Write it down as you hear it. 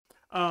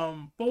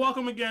But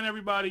welcome again,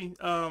 everybody.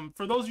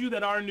 For those of you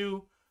that are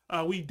new,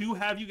 we do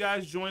have you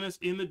guys join us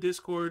in the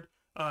Discord.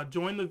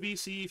 Join the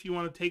VC if you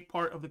want to take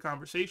part of the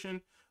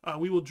conversation.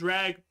 We will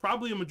drag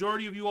probably a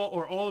majority of you all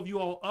or all of you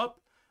all up.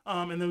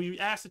 And then we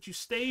ask that you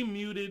stay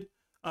muted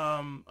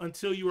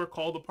until you are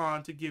called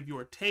upon to give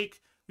your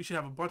take. We should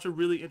have a bunch of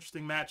really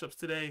interesting matchups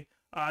today.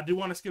 I do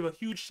want to give a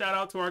huge shout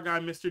out to our guy,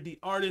 Mr. The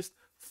Artist,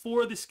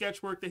 for the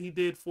sketch work that he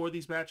did for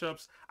these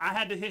matchups. I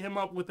had to hit him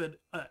up with an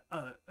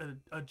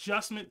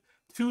adjustment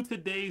to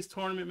today's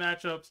tournament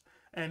matchups,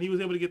 and he was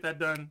able to get that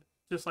done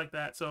just like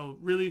that. So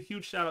really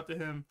huge shout out to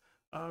him.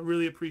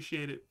 Really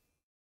appreciate it.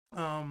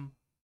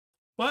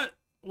 But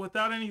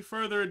without any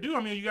further ado,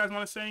 I mean, you guys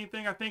want to say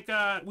anything? I think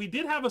we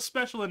did have a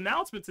special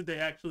announcement today,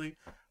 actually,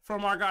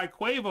 from our guy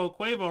Quavo.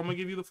 Quavo, I'm gonna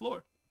give you the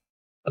floor.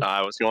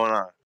 What's going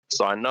on?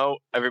 So I know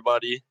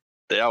everybody,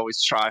 they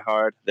always try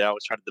hard. They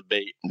always try to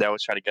debate. They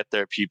always try to get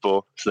their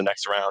people to the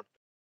next round.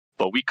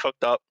 But we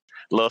cooked up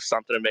a little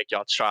something to make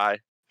y'all try a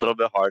little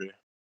bit harder.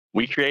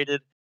 We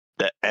created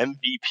the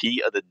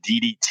MVP of the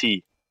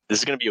DDT. This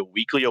is going to be a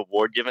weekly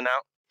award given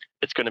out.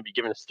 It's going to be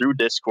given through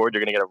Discord.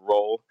 You're going to get a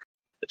role.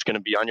 It's going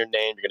to be on your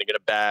name. You're going to get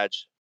a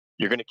badge.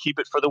 You're going to keep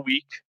it for the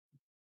week.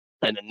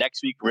 And then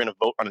next week, we're going to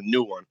vote on a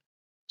new one.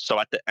 So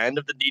at the end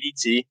of the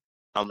DDT,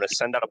 I'm going to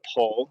send out a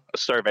poll, a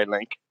survey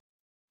link.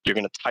 You're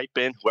going to type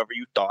in whoever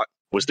you thought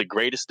was the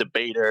greatest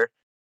debater,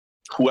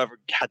 whoever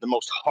had the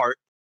most heart,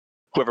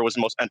 whoever was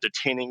the most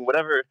entertaining,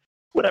 whatever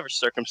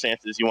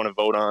circumstances you want to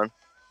vote on.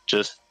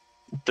 Just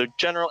the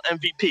general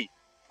MVP.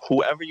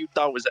 Whoever you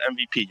thought was the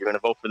MVP, you're going to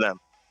vote for them.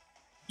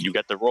 You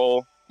get the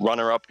role,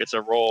 runner-up gets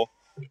a role,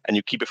 and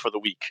you keep it for the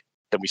week.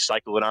 Then we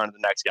cycle it on to the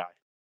next guy.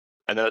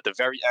 And then at the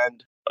very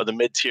end of the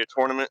mid-tier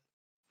tournament,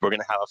 we're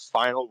going to have a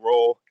final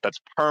role that's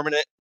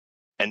permanent,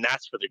 and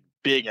that's for the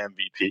big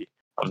MVP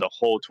of the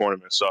whole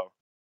tournament. So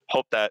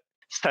hope that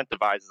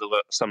incentivizes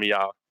some of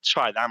y'all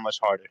try that much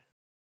harder.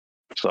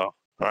 So, all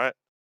right.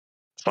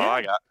 That's all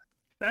I got.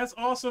 That's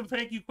awesome.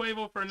 Thank you,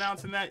 Quavo, for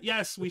announcing that.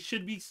 Yes, we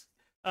should be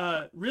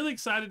really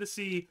excited to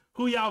see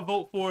who y'all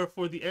vote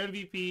for the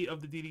MVP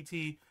of the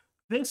DDT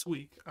this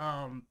week.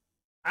 I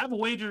have a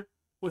wager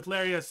with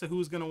Larry as to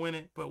who's going to win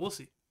it, but we'll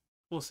see.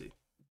 We'll see.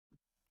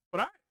 But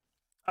all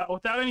right.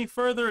 Without any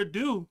further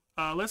ado,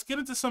 let's get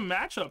into some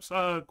matchups.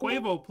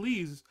 Quavo,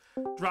 please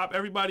drop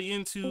everybody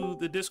into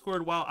the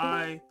Discord while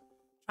I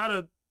try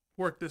to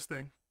work this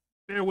thing.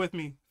 Bear with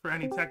me for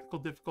any technical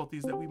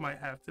difficulties that we might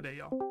have today,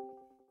 y'all.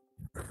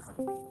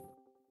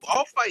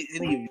 I'll fight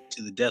any of you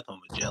to the death on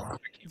Magellan.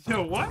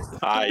 Yo, what?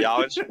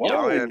 Y'all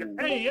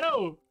Hey,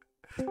 yo.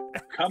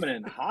 Coming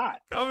in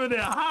hot. Coming in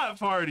hot,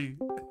 party.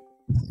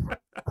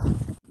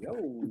 Yo.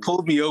 You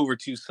pulled me over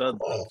too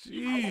suddenly.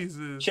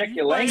 Jesus. Check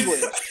your language.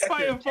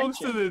 Fighting folks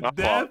to the My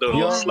death. fault, dude.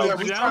 Yeah,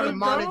 we trying to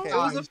monetize. It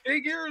was a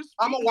figure.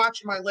 I'm gonna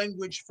watch my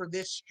language for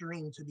this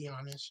stream, to be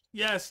honest.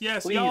 Yes.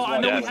 Please, Y'all, I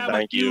know yes, we have a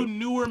thank few you.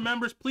 newer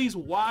members. Please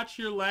watch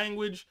your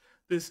language.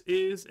 This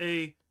is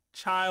a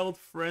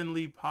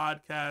child-friendly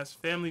podcast,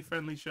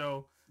 family-friendly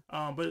show.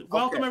 But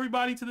welcome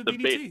everybody to the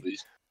Debate, DDT.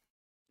 please.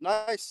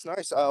 Nice.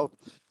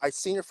 I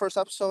seen your first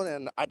episode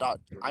and I thought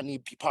I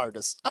need to be part of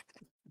this.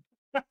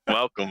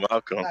 Welcome.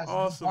 That's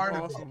Awesome. part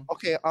of it.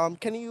 Okay,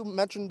 can you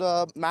mention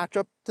the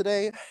matchup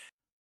today?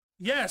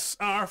 Yes,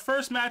 our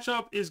first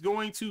matchup is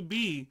going to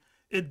be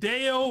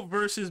Hideo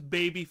versus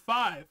Baby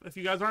 5. If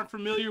you guys aren't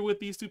familiar with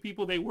these two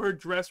people, they were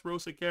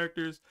Dressrosa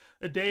characters.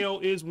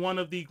 Hideo is one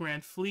of the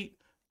Grand Fleet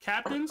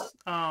captains.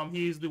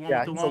 He's the one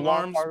with the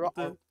long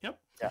arms. Yep.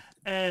 Yeah.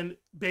 And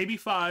Baby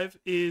 5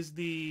 is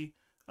the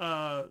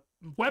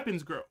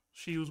weapons girl.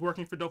 She was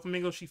working for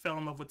Doflamingo. She fell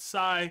in love with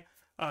Sai.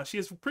 She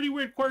has pretty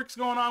weird quirks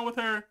going on with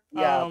her.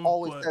 Yeah,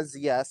 always says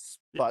yes,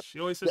 yeah, but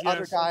she always says the yes.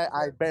 other guy,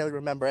 I barely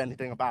remember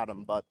anything about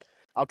him, but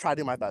I'll try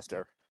to do my best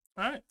here.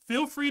 All right.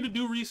 Feel free to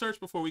do research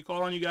before we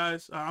call on you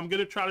guys. I'm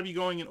going to try to be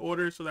going in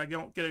order so that I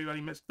don't get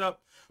everybody mixed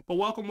up. But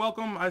welcome.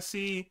 I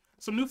see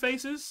some new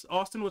faces.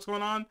 Austin, what's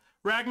going on?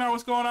 Ragnar,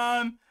 what's going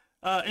on?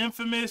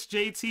 Infamous,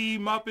 JT,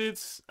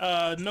 Muppets,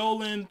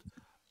 Nolan,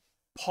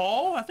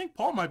 Paul. I think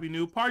Paul might be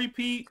new. Party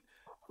Pete,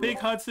 Big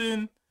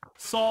Hudson,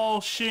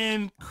 Saul,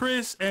 Shin,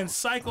 Chris, and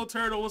Psycho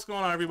Turtle. What's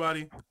going on,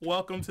 everybody?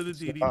 Welcome to the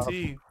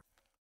DDT.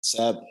 What's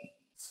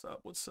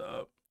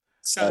up?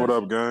 What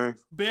up, gang?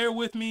 Bear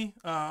with me.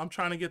 I'm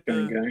trying to get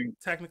the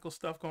technical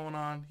stuff going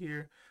on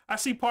here. I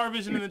see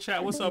Parvision in the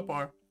chat. What's up,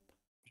 Par?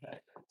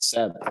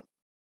 Seb.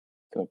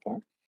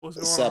 What's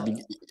going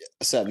on?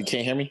 Seb, you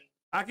can't hear me?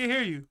 I can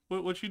hear you.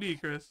 What you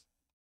need, Chris?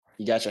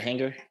 You got your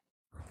hanger?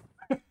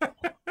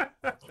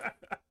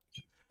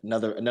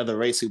 Another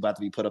race suit about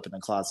to be put up in the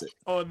closet.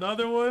 Oh,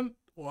 another one?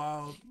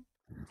 Wow.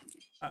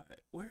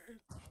 Where?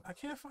 I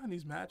can't find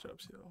these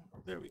matchups, yo.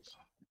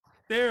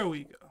 There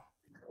we go.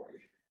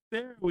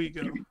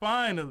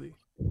 Finally.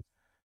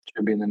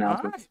 Should be in the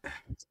announcement.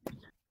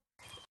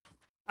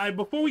 All right,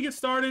 before we get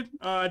started,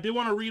 I did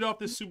want to read off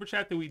this super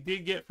chat that we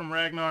did get from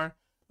Ragnar,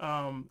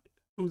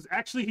 who's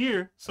actually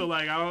here. So,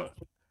 like,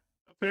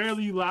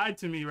 apparently you lied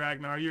to me,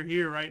 Ragnar. You're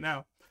here right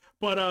now.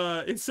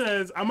 But it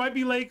says, I might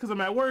be late because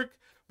I'm at work,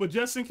 But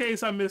just in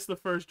case I missed the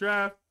first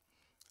draft,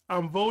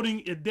 I'm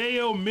voting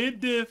Hideo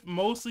mid-diff,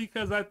 mostly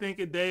because I think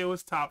Hideo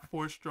is top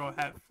 4 Straw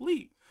Hat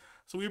Fleet.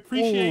 So we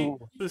appreciate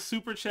the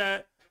super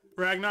chat.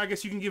 Ragnar, I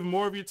guess you can give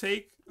more of your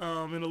take in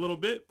a little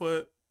bit,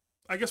 but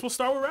I guess we'll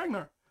start with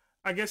Ragnar.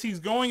 I guess he's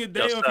going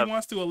Hideo if he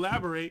wants to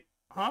elaborate.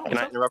 Huh? Can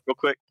I interrupt real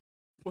quick?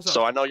 What's up?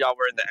 So I know y'all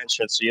were in the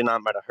entrance, so you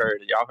might have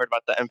heard. Y'all heard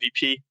about the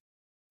MVP?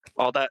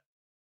 All that?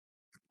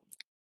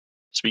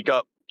 Speak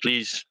up,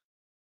 please.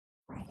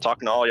 I'm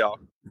talking to all y'all.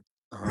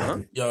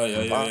 Yeah.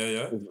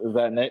 Is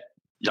that Nick?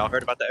 Y'all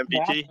heard about the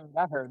MVP?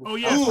 I heard. Oh,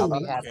 yeah.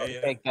 I have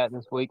to take that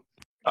this week.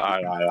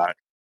 All right.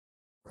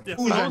 Yeah,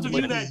 for those of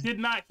you that did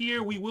not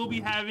hear, we will be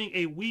having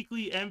a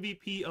weekly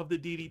MVP of the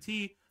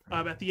DDT.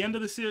 At the end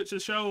of the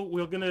show,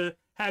 we're going to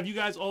have you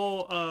guys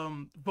all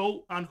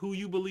vote on who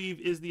you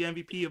believe is the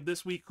MVP of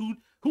this week.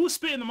 Who's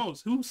spitting the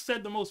most? Who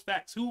said the most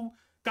facts? Who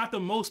got the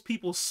most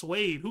people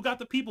swayed? Who got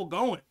the people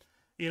going?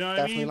 You know what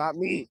I mean? Definitely not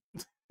me.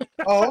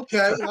 Oh,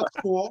 okay, that's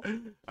cool.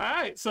 All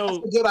right, so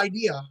that's a good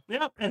idea.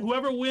 Yeah, and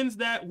whoever wins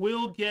that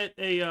will get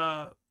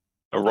a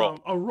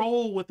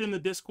role within the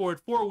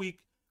Discord for a week.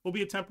 Will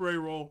be a temporary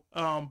role,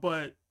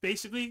 but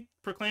basically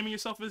proclaiming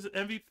yourself as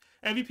MVP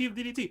of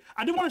DDT.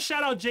 I do want to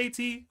shout out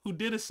JT, who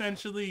did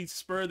essentially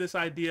spur this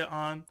idea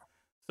on.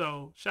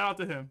 So shout out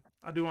to him.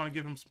 I do want to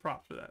give him some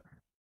props for that.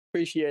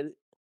 Appreciate it.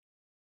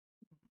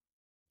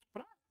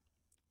 But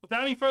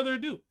without any further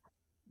ado,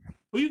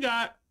 who you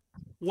got,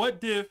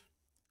 what diff,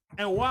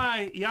 and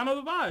why? Y'all know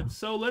the vibes.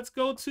 So let's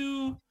go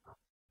to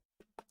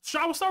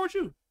Shaw. We'll start with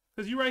you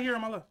because you're right here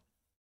on my left.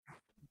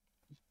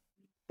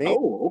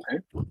 Oh,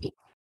 okay.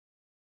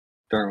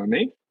 Starting with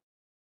me.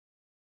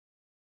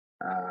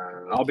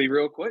 I'll be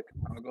real quick.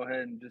 I'll go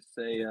ahead and just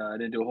say I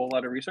didn't do a whole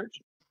lot of research,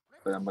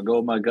 but I'm gonna go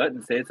with my gut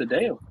and say it's a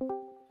Dale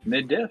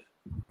mid diff.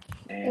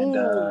 And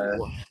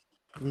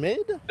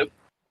mid.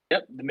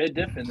 Yep, the mid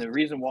diff. And the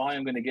reason why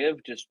I'm gonna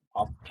give, just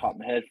off the top of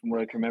my head from what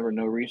I can remember,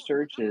 no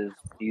research, is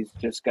he's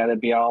just got to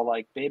be all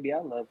like, "Baby, I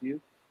love you,"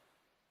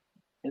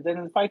 and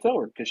then the fight's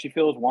over because she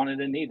feels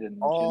wanted and needed. And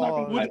she's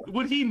not gonna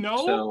would he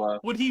know? So,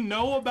 would he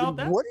know about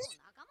that?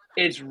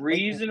 It's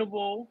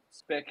reasonable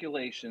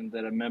speculation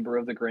that a member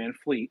of the Grand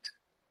Fleet,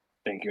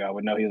 thank you, I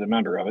would know he was a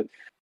member of it,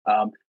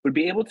 would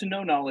be able to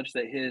know knowledge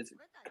that his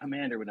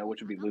commander would know,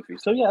 which would be Luffy.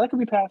 So yeah, that could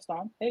be passed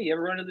on. Hey, you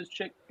ever run into this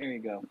chick? Here you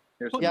go.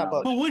 Here's some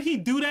knowledge. But would he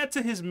do that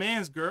to his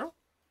man's girl?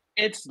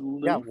 It's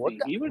Luffy.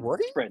 He would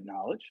spread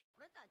knowledge.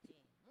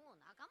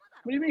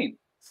 What do you mean?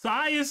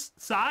 Sai is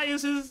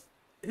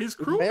his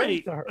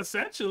crewmate,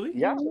 essentially.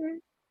 Yeah.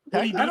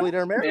 Technically,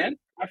 they're married. Man,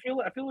 I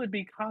feel it'd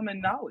be common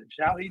knowledge.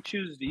 How he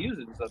chooses to use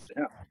it is up to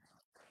him.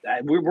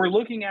 We're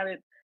looking at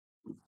it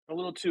a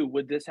little too.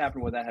 Would this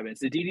happen? Would that happen?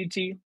 It's the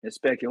DDT. It's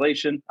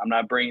speculation. I'm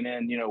not bringing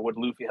in, would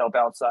Luffy help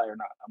outside or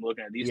not? I'm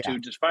looking at these two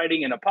just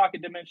fighting in a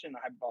pocket dimension, a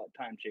hyperbolic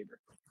time chamber.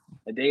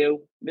 Hideo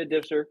mid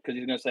diffs her because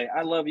he's gonna say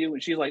 "I love you,"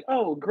 and she's like,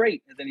 "Oh,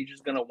 great!" And then he's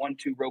just gonna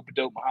 1-2 rope a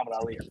dope Muhammad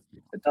Ali.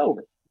 It's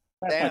over.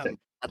 That's my thing.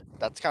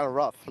 That's kind of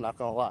rough. I'm not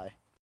gonna lie.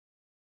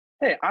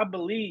 Hey, I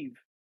believe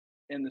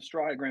in the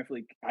Straw Hat Grand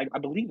Fleet. I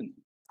believe in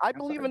them. I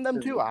believe in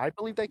them too. I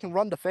believe they can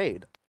run the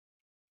fade.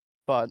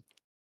 But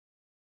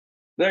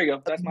there you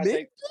go. That's my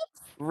take.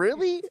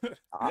 Really?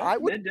 I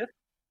would. Mid-diff.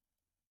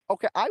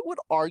 Okay, I would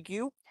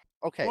argue.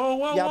 Okay.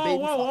 Whoa,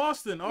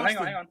 Austin. Hang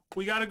on.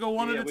 We gotta go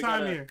one at a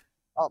time here.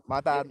 Oh,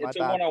 my bad. It's a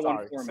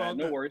one-on-one format.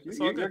 No worries.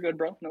 You're good,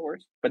 bro. No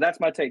worries. But that's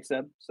my take,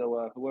 Seb.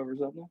 So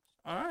whoever's up next.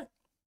 All right.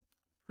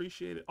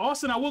 Appreciate it.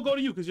 Austin, I will go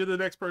to you because you're the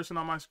next person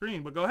on my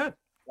screen. But go ahead.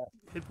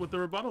 Hit with the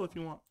rebuttal if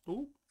you want.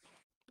 Ooh.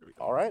 There we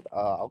go. All right.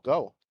 I'll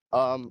go.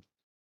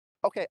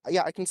 Okay.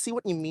 Yeah, I can see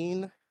what you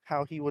mean.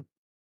 How he would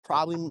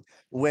probably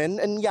win,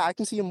 and yeah, I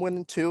can see him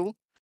winning too.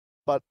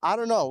 But I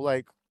don't know.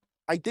 Like,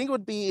 I think it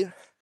would be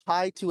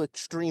high to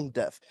extreme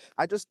diff.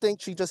 I just think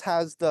she just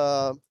has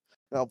the,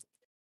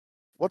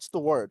 what's the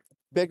word?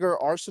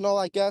 Bigger arsenal,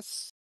 I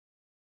guess.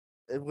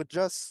 It would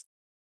just,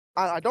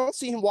 I don't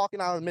see him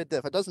walking out of mid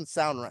diff. It doesn't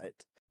sound right.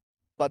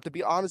 But to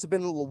be honest, it's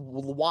been a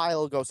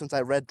while ago since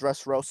I read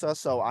Dressrosa,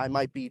 so I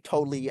might be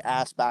totally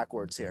ass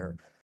backwards here.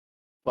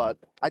 But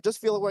I just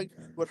feel like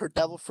with her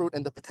devil fruit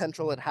and the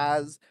potential it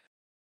has,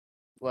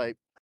 like,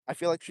 I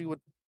feel like she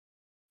would,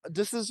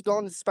 this is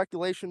going to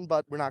speculation,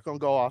 but we're not going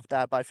to go off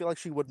that, but I feel like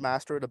she would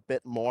master it a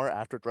bit more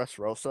after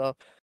Dressrosa.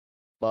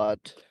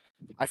 But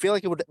I feel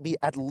like it would be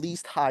at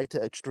least high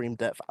to extreme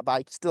diff. But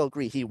I still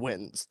agree he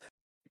wins.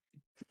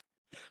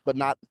 But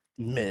not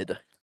mid.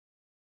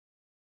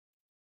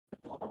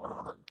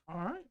 All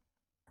right.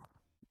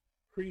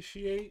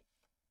 Appreciate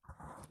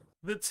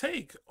the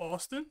take,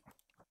 Austin.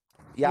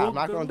 Yeah, I'm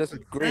not going to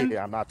disagree.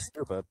 I'm not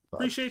stupid. But...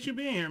 Appreciate you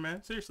being here,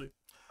 man. Seriously.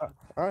 All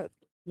right.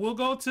 We'll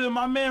go to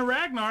my man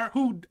Ragnar,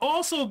 who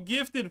also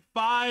gifted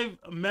 5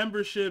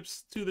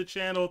 memberships to the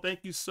channel.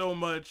 Thank you so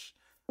much,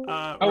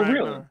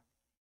 Ragnar.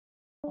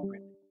 Really?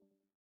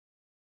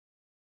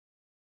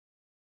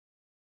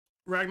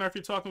 Ragnar, if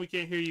you're talking, we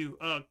can't hear you.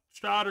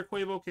 Stroud or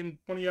Quavo, can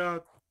one of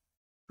y'all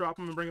drop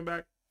him and bring him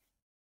back?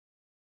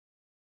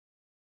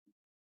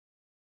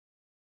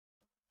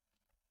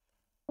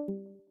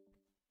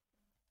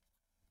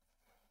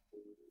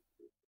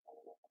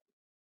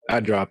 I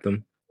dropped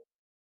him.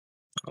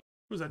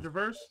 Who's that,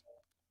 Traverse?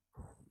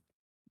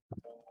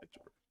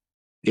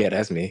 Yeah,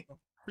 that's me.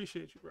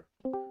 Appreciate you, bro.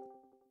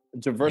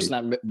 Traverse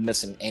not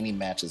missing any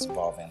matches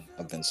involving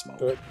a Vince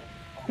Smoke.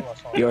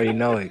 You already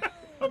know it.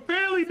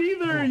 Apparently,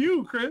 neither are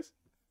you, Chris.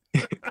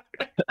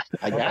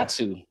 I got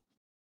to.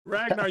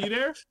 Ragnar, you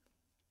there?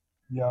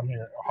 Yeah, I'm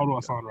here. How do I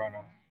sound right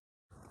now?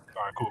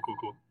 All right,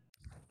 cool.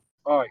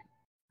 All right.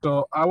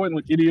 So I went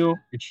with Idio.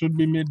 It should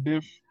be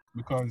mid-diff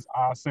because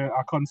I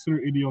consider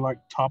Idio like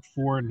top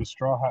 4 in the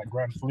Straw Hat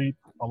Grand Fleet,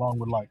 along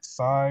with like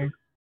Sai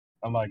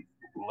and like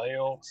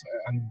Leo.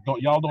 And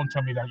y'all don't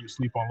tell me that you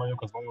sleep on Leo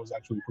because Leo is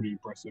actually pretty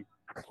impressive.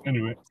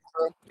 Anyway.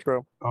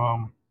 True.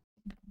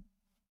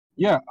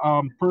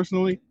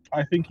 Personally,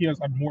 I think he has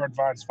a more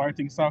advanced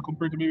fighting style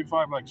compared to Baby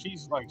 5. Like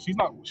she's not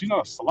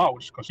a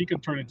slouch because she can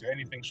turn into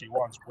anything she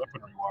wants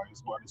weaponry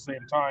wise. But at the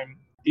same time,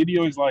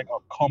 Idio is like a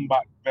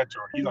combat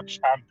veteran. He's a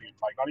champion.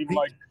 Like not even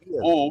like,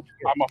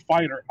 I'm a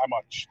fighter. I'm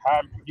a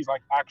champion. He's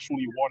like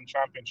actually won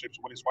championships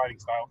with his fighting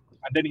style,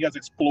 and then he has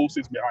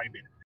explosives behind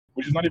him,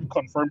 which is not even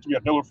confirmed to be a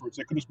devil fruit.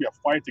 So it could just be a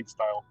fighting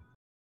style.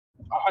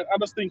 I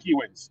just think he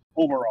wins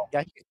overall.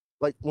 Yeah,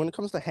 like when it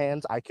comes to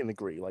hands, I can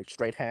agree. Like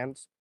straight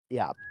hands,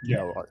 yeah.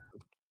 No,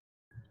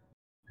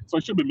 so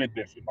it should be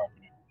mid-diff in my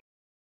opinion.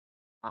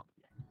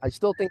 I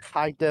still think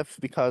high diff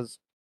because,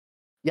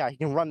 yeah, he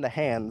can run the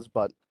hands,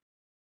 but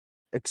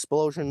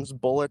explosions,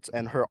 bullets,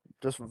 and her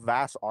just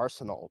vast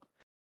arsenal,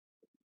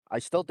 I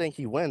still think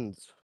he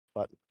wins.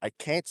 But I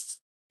can't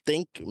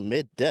think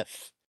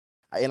mid-diff,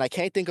 and I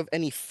can't think of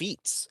any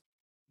feats.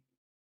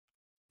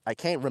 I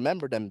can't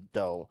remember them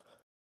though.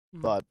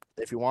 But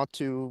if you want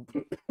to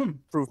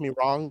prove me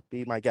wrong,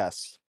 be my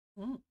guest.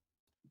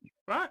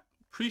 Right.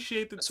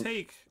 Appreciate the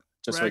take.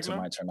 Just Ragnar. wait till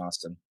my turn,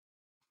 Austin.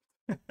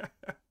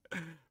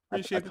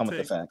 Appreciate I come the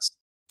with the take. facts.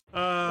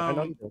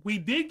 We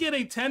did get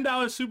a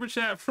 $10 super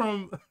chat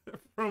from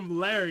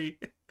Larry.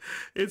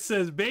 It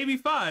says, Baby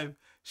 5,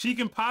 she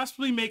can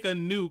possibly make a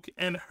nuke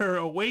and her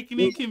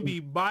awakening can be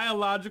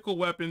biological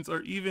weapons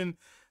or even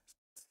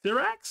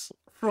Cyrax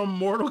from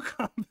Mortal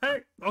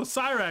Kombat. Oh,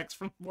 Cyrax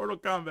from Mortal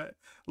Kombat.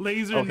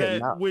 Laser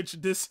net,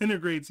 which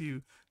disintegrates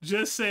you.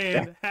 Just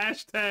saying,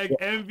 hashtag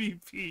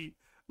MVP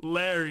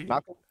Larry.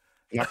 Not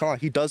gonna lie,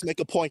 he does make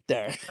a point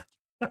there.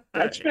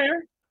 That's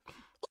fair.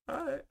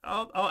 All right,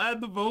 I'll add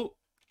the vote.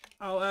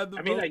 I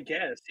mean, I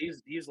guess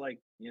he's like,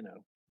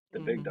 the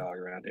big dog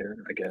around here.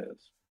 I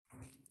guess.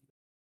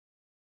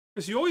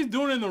 Cause you're always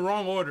doing it in the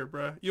wrong order,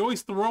 bro. You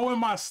always throwing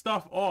my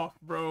stuff off,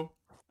 bro.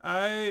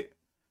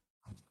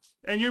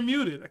 And you're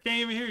muted. I can't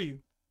even hear you.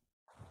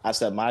 I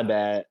said my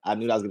bad. I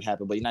knew that was gonna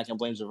happen, but you're not gonna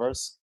blame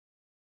Traverse.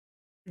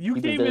 You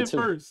came in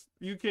first.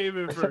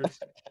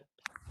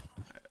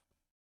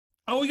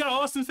 Oh, we got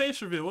Austin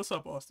face reveal. What's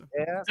up, Austin?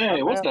 Yeah.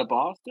 Hey, what's up,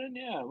 Austin?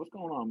 Yeah, what's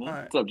going on, man?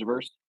 Right. What's up,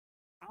 Traverse?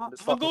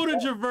 I'll go to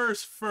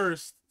Traverse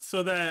first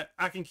so that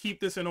I can keep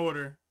this in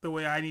order the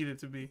way I need it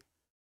to be.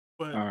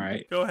 But all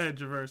right, go ahead,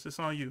 Traverse. It's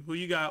on you. Who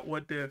you got?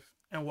 What diff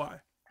and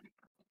why?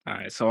 All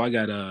right, so I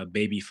got a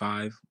Baby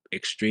 5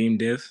 extreme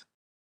diff.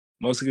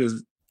 Mostly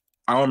because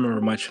I don't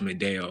remember much from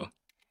Hideo.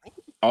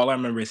 All I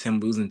remember is him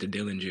losing to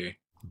Dillinger.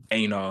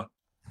 And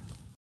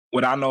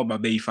what I know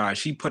about Baby 5,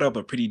 she put up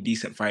a pretty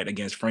decent fight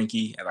against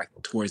Frankie at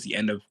towards the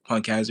end of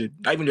Punk Hazard.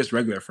 Not even just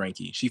regular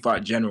Frankie. She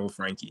fought General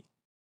Frankie.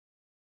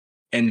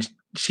 And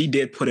she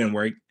did put in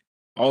work.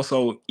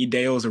 Also,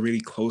 Hideo is a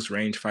really close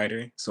range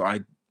fighter, so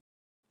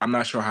I'm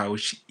not sure how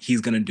he's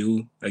gonna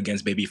do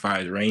against Baby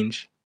 5's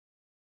range.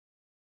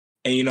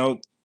 And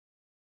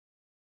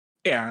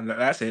yeah,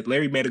 that's it.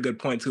 Larry made a good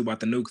point too about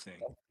the nuke thing.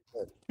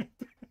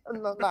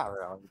 Not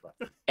really, but...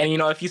 And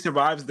if he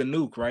survives the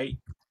nuke, right,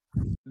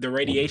 the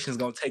radiation's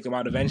gonna take him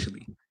out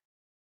eventually.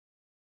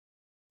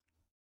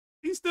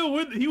 He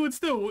would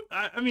still.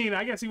 I mean,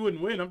 I guess he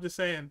wouldn't win. I'm just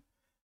saying.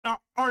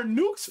 Are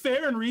nukes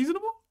fair and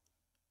reasonable?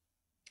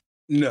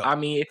 No, I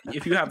mean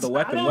if you have the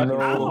weapon, I don't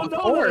know. Of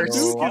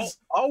course,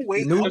 I'll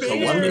wait. Nukes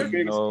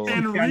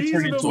and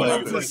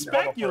reasonable to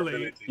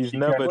speculate. He's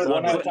never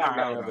done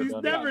that. He's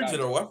never Is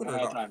it a weapon or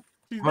not?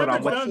 She's Hold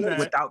never on, done that.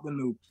 without the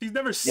nuke. She's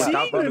never seen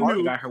Without the the nuke,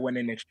 nuke. got her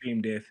winning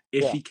extreme diff.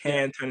 If she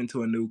can turn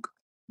into a nuke,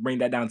 bring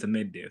that down to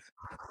mid diff.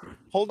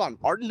 Hold on,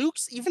 are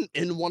nukes even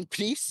in One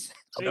Piece?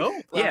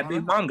 No. Yeah,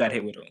 Big Mom got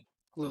hit with them.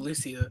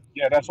 Lucia.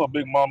 Yeah, that's what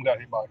Big Mom got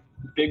hit by.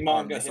 Big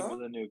Mom got hit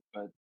with a nuke,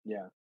 but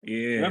yeah.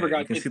 Yeah, Remember,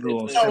 guys, you can see the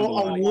little So symbol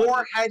a on it.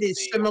 warhead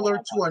is similar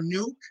to a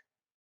nuke?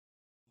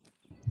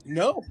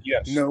 No.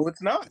 Yes. No,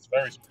 it's not. It's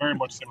very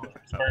much similar.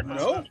 It's very much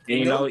No.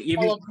 similar.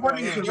 Even Well,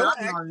 according to your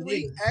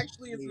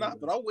actually, it's not.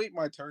 But I'll wait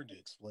my turn to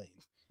explain.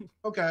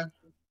 Okay.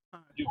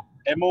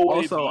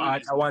 Also,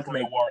 I want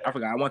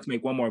to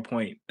make one more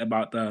point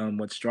about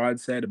what Strahd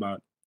said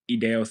about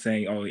Hideo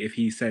saying, "Oh, if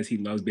he says he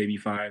loves Baby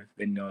 5,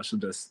 then she'll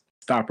just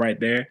stop right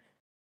there."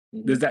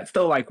 Does that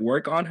still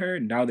work on her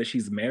now that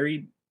she's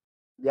married?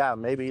 Yeah,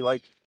 maybe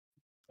I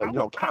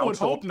would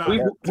hope not.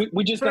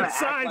 We just gotta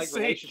For act like side's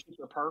sake. relationships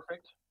are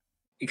perfect.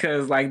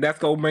 Because that's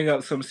gonna bring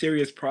up some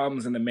serious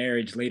problems in the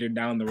marriage later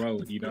down the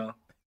road.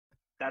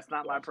 That's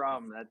not my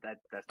problem.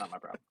 That's not my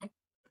problem.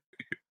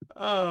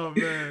 Oh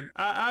man,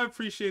 I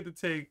appreciate the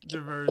take,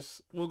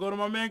 Diverse. We'll go to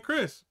my man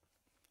Chris.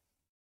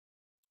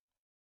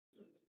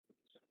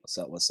 What's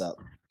up? What's up?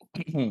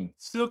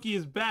 Silky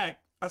is back.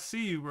 I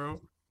see you,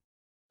 bro.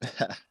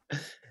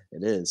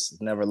 It is.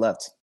 It's never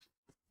left.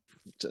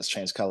 Just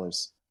change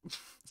colors.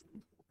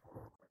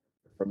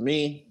 For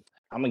me,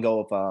 I'm gonna go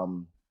with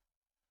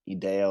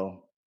Ideo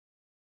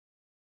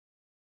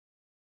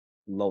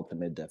low to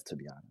mid def, to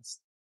be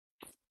honest.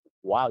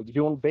 Wow, you're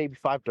doing Baby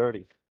 5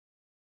 dirty.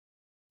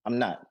 I'm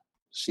not.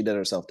 She did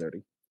herself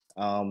dirty.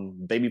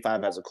 Baby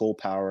 5 has a cool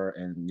power,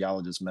 and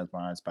y'all are just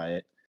mesmerized by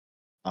it.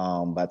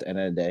 But at the end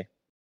of the day,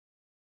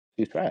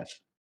 she's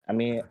trash. I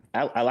mean,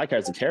 I like her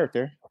as a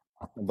character,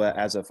 but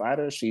as a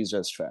fighter, she's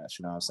just trash.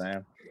 You know what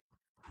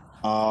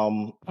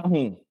I'm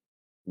saying?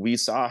 We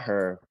saw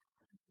her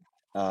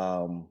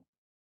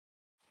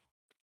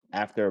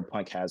after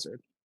Punk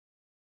Hazard.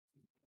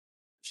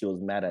 She was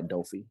mad at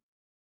Dofi.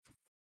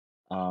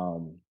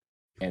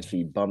 And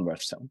she bum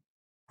rushed him.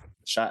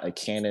 Shot a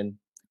cannon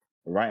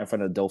right in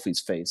front of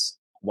Dofi's face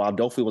while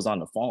Dofi was on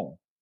the phone.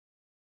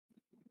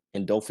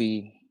 And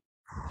Dofi,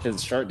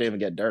 his shirt didn't even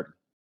get dirty.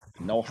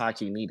 No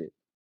hockey needed.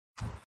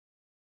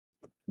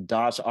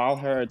 Dodged all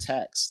her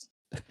attacks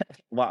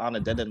while on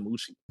a dead end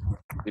Mushi.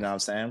 You know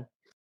what I'm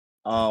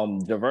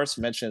saying? Diverse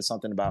mentioned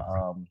something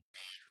about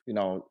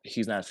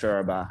he's not sure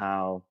about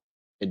how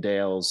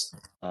Ideo's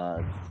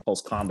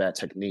post combat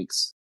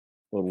techniques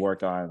would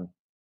work on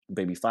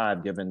Baby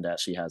 5, given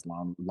that she has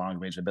long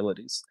range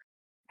abilities.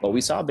 But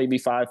we saw Baby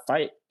 5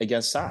 fight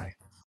against Sai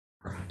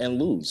and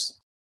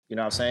lose. You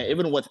know what I'm saying?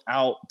 Even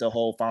without the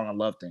whole falling in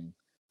love thing,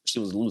 she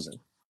was losing.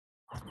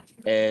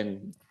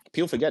 And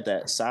people forget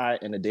that Sai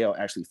and Adele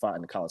actually fought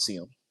in the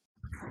Coliseum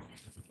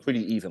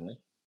pretty evenly.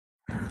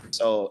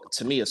 So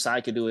to me, if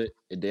Sai could do it,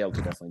 Adele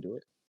could definitely do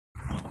it.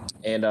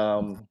 And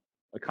a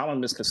common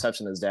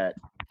misconception is that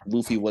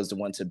Luffy was the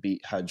one to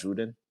beat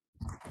Hadruden.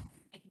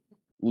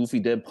 Luffy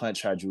did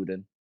punch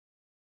Hadruden,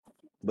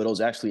 but it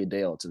was actually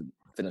Adele to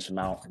finish him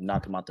out and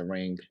knock him out the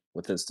ring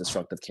with his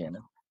destructive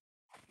cannon.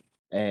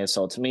 And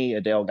so to me,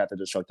 Adele got the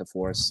destructive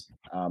force.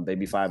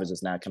 Baby 5 is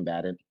just not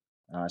combatant.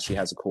 She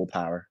has a cool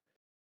power,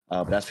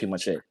 but that's pretty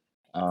much it.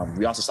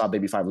 We also saw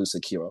Baby 5 lose to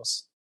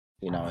Kiros,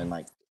 in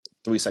like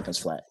 3 seconds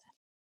flat.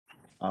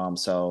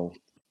 So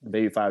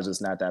Baby 5 is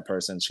just not that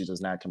person. She's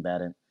just not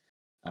combatant.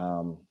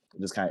 It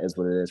just kind of is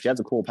what it is. She has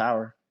a cool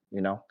power,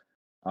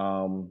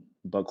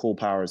 but cool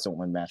powers don't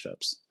win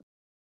matchups.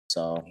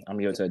 So I'm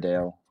here to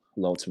Adele,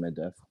 low to mid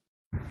def.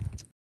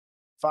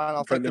 Fine,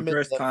 I'll For take the the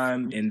first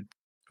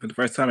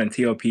mid-def. time in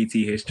TOPT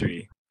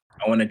history,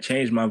 I want to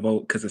change my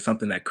vote because of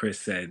something that Chris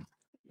said.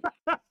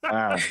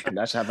 Wow,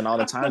 that should happen all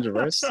the time,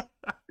 Reverse.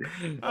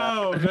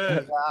 Oh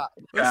man,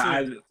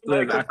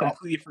 I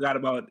completely forgot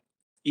about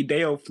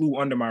Ideo. Flew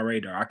under my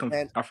radar.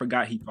 I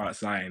forgot he fought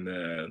Sai in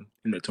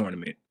the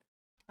tournament.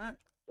 Yeah,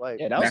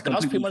 that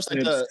was pretty much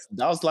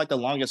like the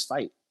longest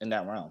fight in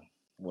that round.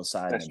 Was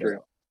Sai and That's Adele.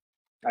 true.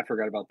 I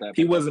forgot about that.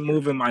 He wasn't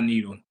moving my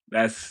needle.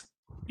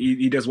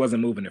 He just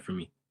wasn't moving it for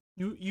me.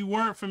 You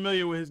weren't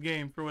familiar with his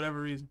game for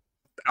whatever reason.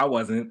 I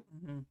wasn't.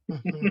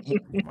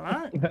 Mm-hmm. All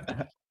right.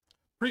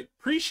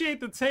 Appreciate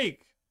the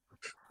take,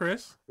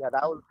 Chris. Yeah,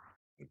 that was.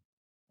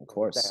 Of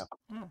course.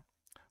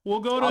 We'll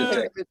go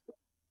to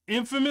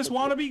infamous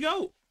wannabe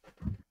goat.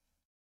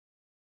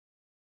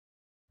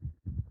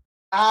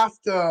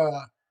 After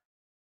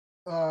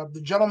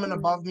the gentleman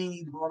above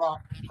me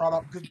brought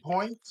up good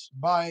points,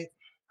 but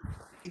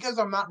because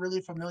I'm not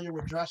really familiar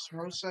with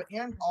Dressrosa,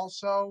 and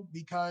also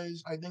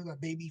because I think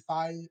that Baby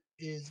 5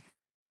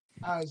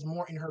 has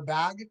more in her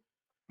bag, I'm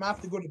gonna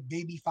have to go to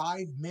Baby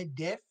 5 mid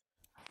diff.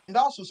 And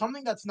also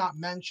something that's not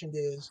mentioned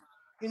is,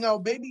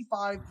 Baby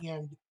 5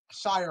 and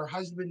Sai are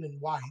husband and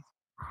wife.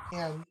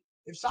 And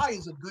if Sai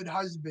is a good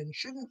husband,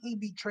 shouldn't he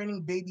be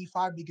training Baby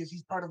 5 because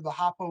he's part of the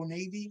Hoppo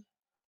Navy?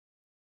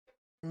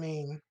 I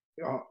mean,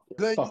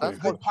 good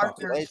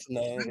partners,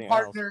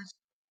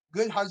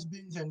 good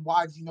husbands and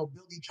wives, build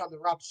each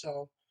other up.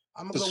 So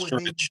I'm gonna go with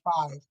Baby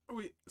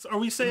 5. Are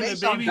we saying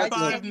that Baby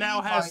 5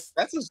 now has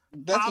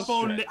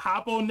Hoppo?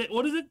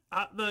 What is it?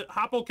 The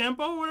Hoppo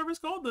Kempo, whatever it's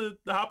called, the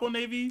Hoppo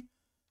Navy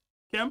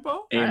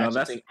Kempo?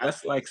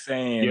 That's like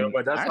saying. Yeah,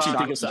 but that's I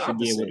think it's the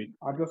opposite.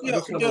 I just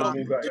want to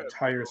remove that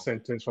entire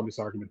sentence from this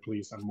argument,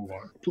 please, and move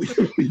on. Please.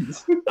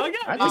 It's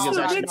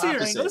the mid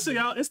tier. Listen,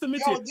 y'all, it's the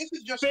mid tier.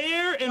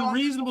 Fair and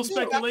reasonable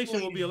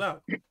speculation will be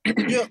allowed.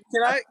 Yo,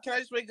 can I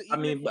just make? I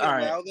mean, all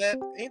right. That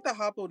ain't the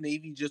Hoppo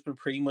Navy just been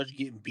pretty much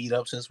getting beat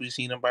up since we've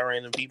seen them by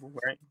random people,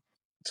 right?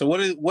 So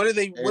what is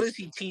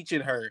he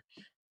teaching her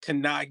to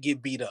not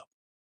get beat up?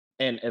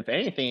 And if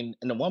anything,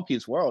 in the One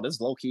Piece world,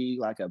 it's low key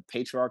like a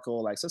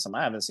patriarchal system.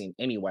 I haven't seen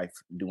any wife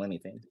do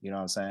anything. You know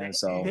what I'm saying?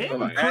 So to me,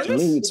 I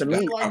mean,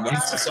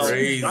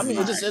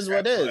 it just is what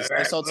it is.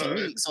 And so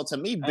to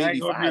me, Baby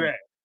 5.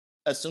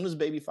 As soon as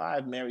Baby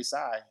 5 married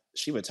Sai,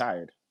 she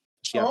retired.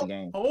 She out the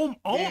game. Oh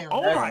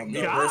my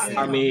god!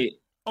 I mean,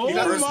 my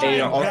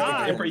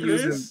god!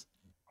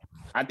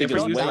 I think For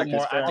it's you, way like,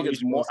 more. it's fair I think and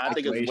it's more. reasonable I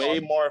think it's way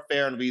speculation. more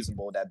fair and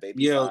reasonable that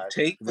Baby Yo, Five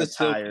take the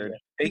retired.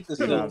 Silky. Take the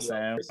You know what I'm Silky.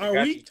 saying? Chris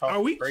got you talking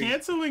Are we crazy.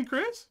 canceling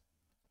Chris?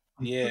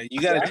 Yeah, you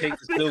gotta take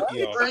the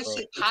Silky off, Chris, bro.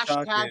 You're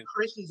hashtag talking-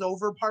 Chris is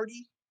over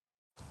party.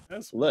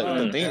 That's Look,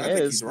 wild. the thing I think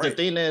is, he's right. I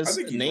think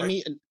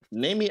he's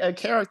name me a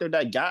character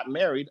that got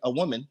married, a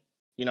woman.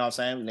 You know what I'm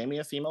saying? Name me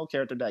a female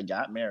character that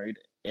got married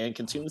and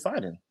continued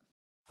fighting.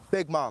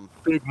 Big Mom.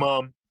 Big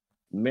Mom.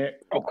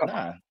 Oh, come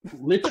Nah,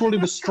 Literally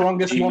the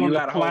strongest You one on the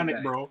gotta hold planet,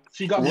 that. bro.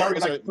 She got Well,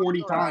 married those like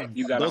 40 times.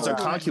 You gotta those are hold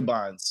that.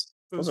 concubines.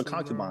 Those are Listen, bro.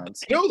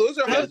 concubines. No, those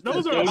are Yeah, husbands.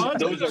 Those are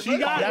husbands. those are She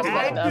got That's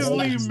not- that's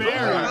actively not- married,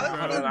 Nah.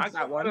 Hold on, I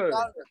got one.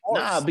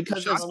 Nah,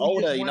 because it's Only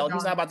older. just You know, went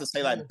he's on- not about to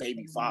say like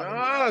baby father. you know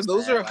what Nah, I'm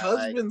those saying? are Like,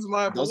 husbands,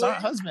 my boy. those aren't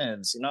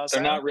husbands. You know what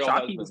I'm They're saying? not real Shockey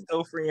was husbands.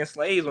 still freeing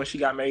slaves when she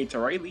got married to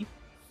Rayleigh.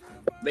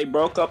 They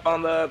broke up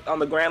on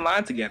the Grand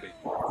Line together.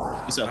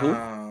 You said who?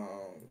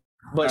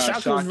 But Shockey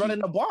was Shockey. running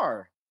the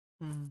bar.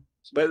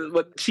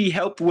 But she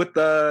helped with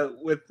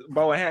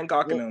Boa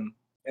Hancock and them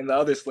and the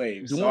other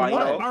slaves. Doing So I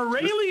what? know. Are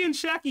Rayleigh and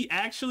Shaqy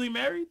actually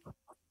married?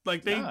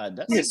 Like they? Nah,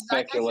 that's It's I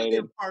think they're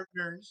speculated.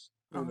 partners.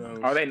 Who knows?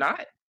 Are they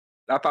not?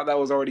 I thought that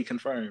was already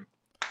confirmed.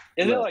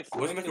 Is it Look, like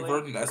wasn't it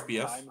converted in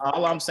SBS?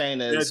 all I'm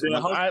saying is they're when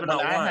I husband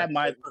and had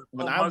my wife.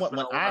 when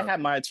I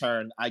had my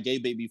turn, I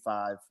gave Baby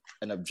Five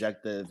an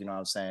objective, you know what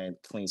I'm saying,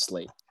 clean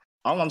slate.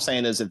 All I'm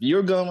saying is if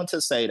you're going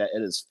to say that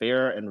it is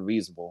fair and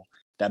reasonable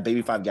that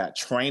Baby Five got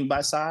trained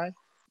by Psy,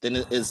 then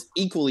it is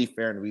equally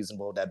fair and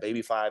reasonable that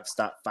Baby Five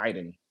stopped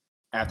fighting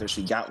after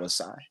she got with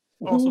Psy.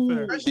 Also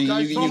fair. Chris You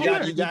does no, got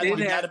fair. you got He you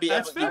did got to be able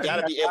That's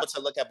fair. be able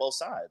to look at both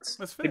sides.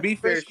 That's To fair. be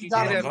fair, Chris, she you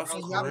gotta did have have That's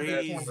you gotta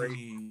housewife be honest.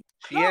 crazy.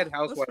 She had No,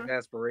 housewife that's fair.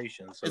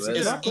 aspirations. So It's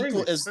that's Yeah.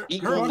 equal. It's Her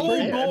equally whole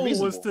fair and goal was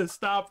reasonable. to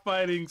stop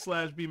fighting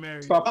 / be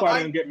married. Stop But fighting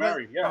I- and get but-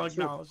 married. Yeah, I'll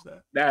true. acknowledge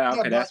that.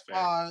 Okay, that's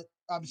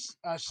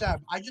fair.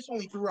 Seb, I just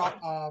only threw out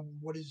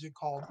what is it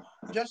called?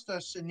 Just a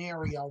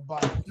scenario,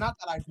 but not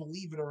that I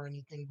believe it or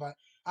anything, but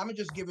I'm gonna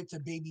just give it to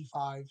Baby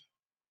Five.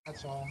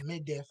 That's all.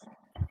 Mid diff. All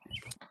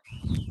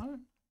right.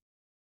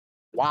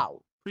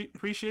 Wow.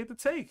 Appreciate the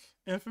take,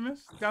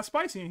 Infamous. Got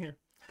spicy in here.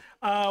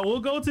 We'll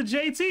go to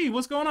JT.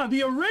 What's going on?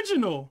 The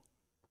original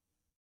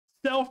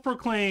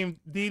self-proclaimed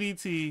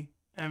DDT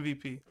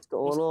MVP. What's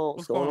going on?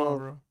 What's going on,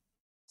 bro?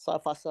 So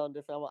if I sound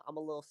different, I'm a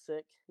little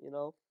sick, you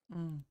know.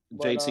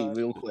 But, JT,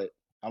 real quick.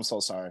 I'm so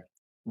sorry.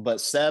 But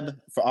Seb,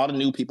 for all the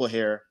new people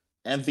here,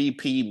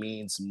 MVP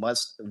means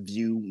must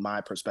view my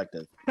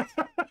perspective.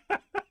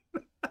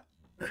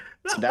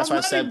 So that's why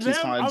Seb keeps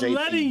calling I'm JT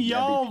letting the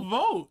y'all MVP.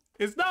 vote.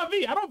 It's not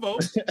me. I don't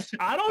vote.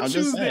 I don't I'm just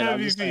choose saying, the I'm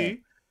just saying.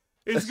 MVP.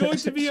 It's going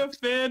to be a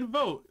fan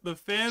vote. The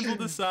fans will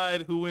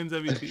decide who wins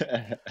MVP.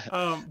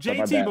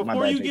 JT, my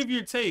before bad, you JT. give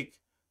your take,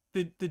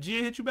 did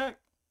GA hit you back?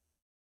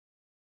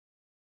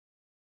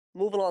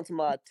 moving on to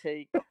my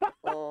take.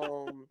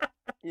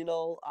 You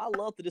know, I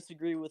love to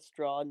disagree with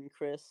Strahd and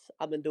Chris.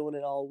 I've been doing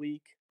it all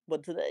week,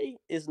 but today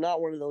is not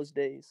one of those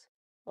days.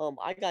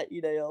 I got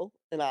EDO,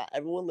 and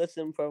everyone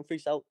listen from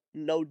Freaks Out,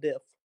 no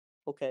diff.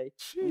 Okay,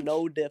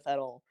 no diff at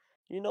all.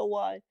 You know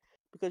why?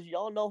 Because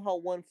y'all know how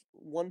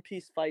One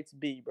Piece fights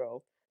be,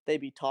 bro. They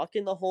be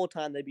talking the whole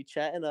time. They be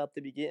chatting up.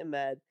 They be getting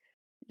mad.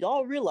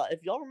 Y'all realize,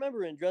 if y'all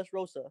remember in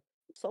Dressrosa,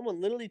 someone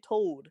literally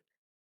told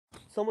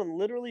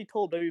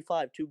Baby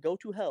Five to go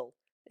to hell,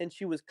 and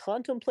she was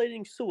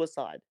contemplating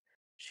suicide.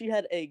 She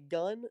had a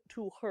gun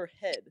to her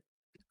head.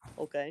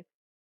 Okay,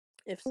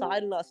 if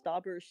Sai did not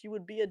stop her, she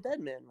would be a dead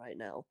man right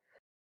now.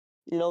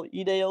 You know,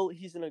 Ideo,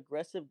 he's an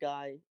aggressive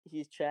guy.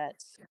 He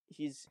chats.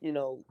 He's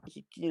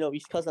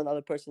he's cussing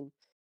another person.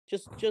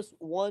 Just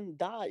one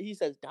die. He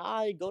says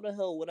die, go to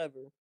hell, whatever.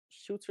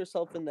 Shoots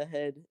herself in the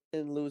head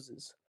and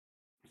loses.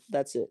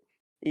 That's it.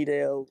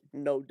 Ideo,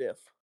 no diff.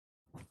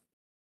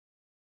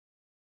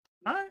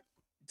 All right.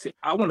 See,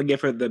 I want to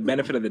give her the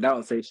benefit of the doubt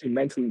and say she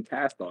mentally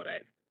passed all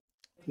that.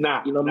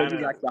 Nah, You know, nah,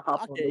 maybe nah, like the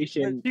Hoppo Okay,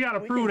 Nation. You gotta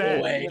we prove can that,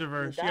 go way.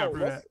 Diverse. You gotta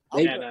prove that.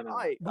 Maybe, no.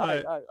 All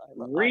right.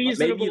 But maybe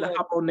the Reasonable.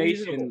 Hoppo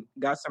Nation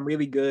got some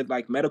really good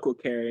like medical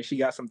care and she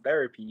got some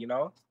therapy. You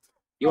know,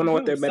 you don't know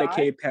what their Sai?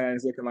 Medicaid plan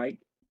is looking like.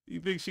 you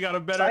think she got a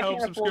better Sai help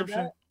can't afford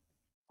subscription? that.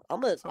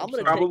 I'm gonna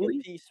take Probably.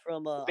 a piece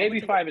from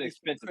Baby Five is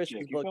from expensive, Chris's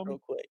chick. You book feel me?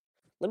 real quick.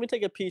 Let me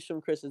take a piece from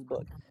Chris's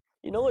book.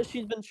 You know what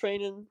she's been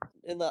training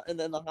in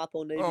the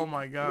Hoppo Navy? Oh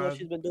my You know what God.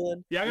 she's been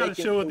doing? Yeah, I gotta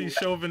Making show with food. these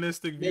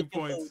chauvinistic Making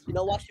viewpoints. food. You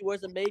know why she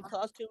wears a maid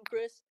costume,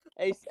 Chris?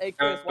 Hey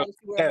Chris, why does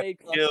she wear a maid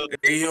costume?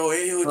 Hey, yo,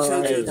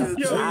 chill.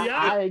 Yo,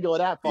 I ain't go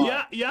that far.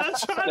 y'all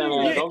trying to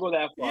No, get don't go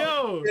that far.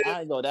 yo. I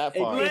ain't go that Hey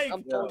far. Chris, Like,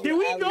 I'm telling Can you,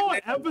 we Ali, go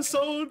an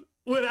episode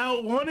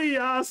without one of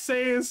y'all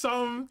saying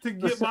something to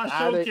get my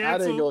show I canceled?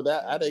 didn't go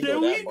that. I didn't Can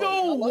go we that far.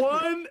 go I'm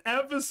lucky. one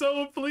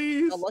episode,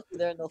 please? I'm lucky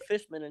there are no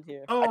fishmen in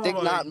here. Oh think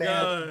my not,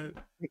 man.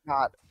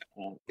 God.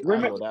 God.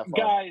 Remember, that far.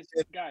 guys,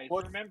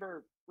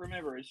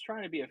 remember, it's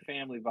trying to be a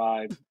family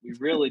vibe. We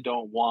really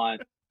don't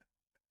want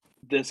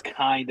this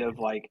kind of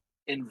like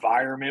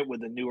environment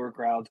with the newer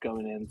crowds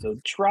coming in. So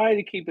try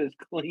to keep it as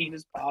clean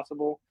as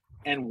possible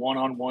and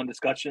one-on-one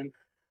discussion,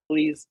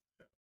 please.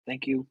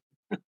 Thank you.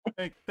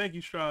 Thank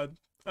you, Strahd.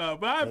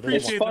 But I That is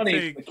It's appreciate the funny,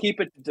 take, but keep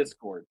it to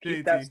Discord.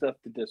 Keep that JT. stuff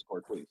to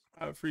Discord, please.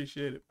 I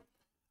appreciate it.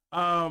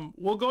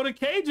 We'll go to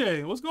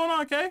KJ. What's going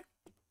on, K?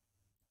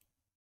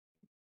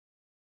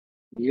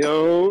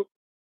 Yo,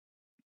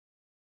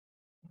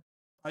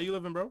 How you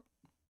living, bro?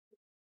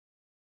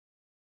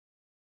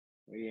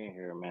 we in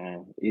here,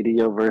 man.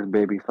 EDO versus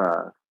Baby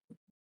 5.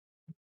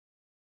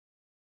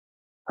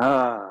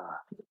 Ah,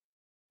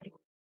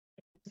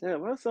 yeah,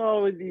 what's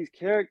all with these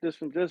characters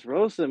from Just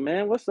Rosa,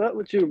 man? What's up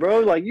with you, bro?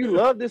 Like, you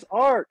love this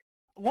arc.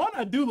 One,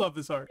 I do love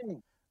this arc.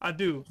 I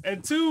do.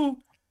 And two,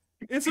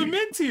 it's a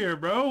mid tier,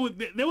 bro.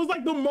 There was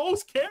like the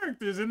most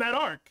characters in that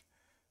arc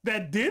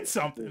that did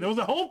something. There was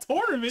a whole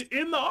tournament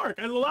in the arc.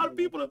 There's a lot of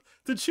people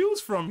to choose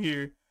from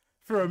here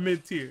for a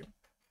mid tier.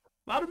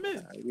 A lot of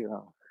mid. You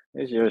know,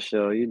 it's your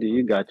show.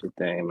 You got your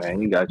thing,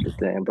 man. You got your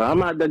thing. But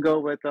I'm about to go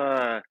with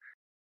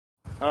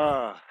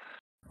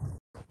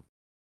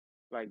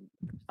like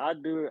I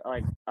do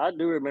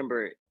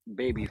remember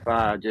Baby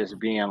 5 just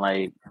being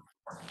like,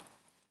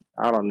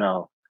 I don't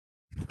know.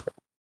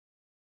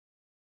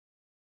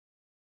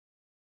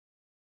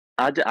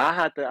 I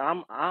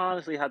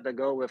honestly had to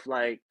go with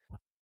like,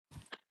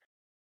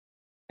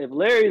 if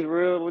Larry's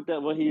real with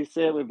that, what he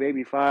said with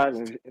Baby 5,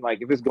 and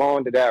like if it's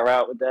going to that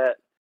route with that,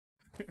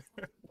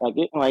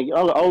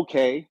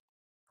 okay,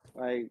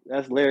 like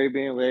that's Larry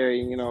being Larry,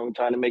 you know,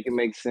 trying to make it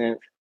make sense.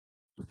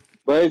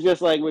 But it's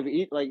just like with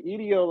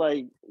EDO,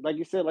 like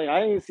you said, like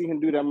I didn't see him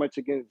do that much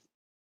against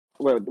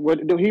what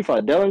did he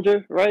fought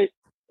Dellinger, right,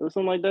 or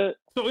something like that.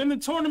 So in the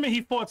tournament,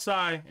 he fought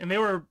Sai, and they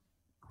were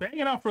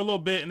banging out for a little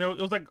bit, and it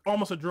was like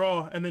almost a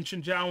draw. And then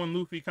Shinjao and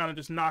Luffy kind of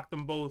just knocked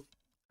them both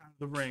out of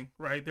the ring,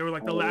 right? They were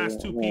like the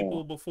last two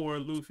people before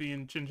Luffy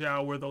and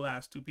Shinjao were the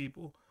last two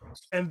people.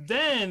 And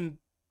then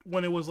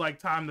when it was like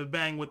time to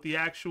bang with the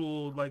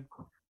actual like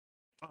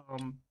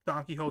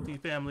Don Quixote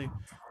family,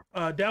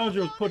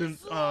 Dallinger was putting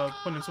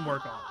some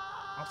work on.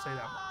 I'll say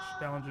that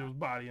much. Dallinger was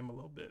bodying him a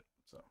little bit.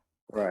 So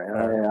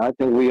Right. I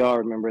think we all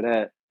remember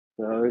that.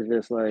 So it's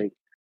just like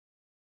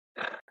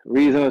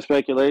reason of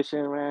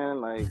speculation,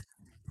 man. Like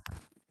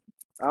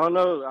I don't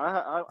know.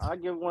 I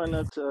give one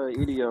up to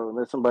EDO and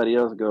let somebody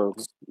else go.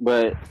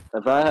 But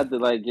if I had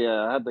to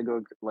I had to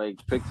go like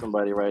pick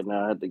somebody right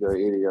now. I had to go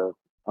EDO.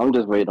 I'm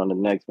just waiting on the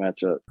next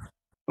matchup.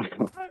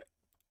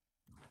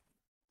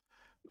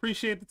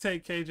 Appreciate the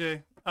take,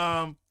 KJ.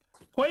 Quavo,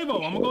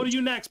 I'm gonna go to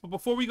you next. But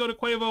before we go to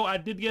Quavo, I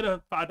did get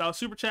a $5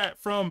 super chat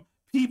from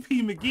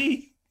PP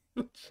McGee.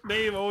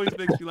 Name always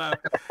makes you laugh.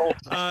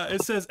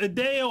 It says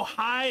Hideo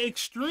High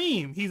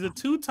Extreme. He's a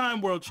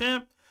 2-time world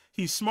champ.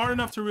 He's smart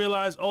enough to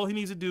realize all he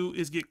needs to do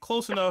is get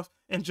close enough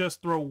and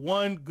just throw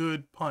one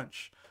good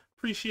punch.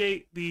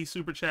 Appreciate the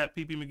super chat,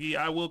 PP McGee.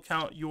 I will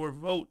count your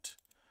vote.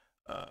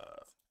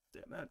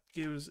 That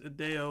gives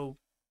Hideo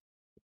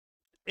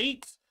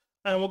 8,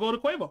 and we'll go to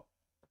Quavo.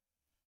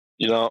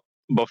 You know,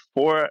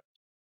 before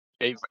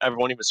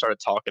everyone even started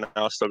talking,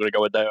 I was still gonna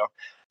go with Hideo,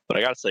 but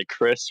I gotta say,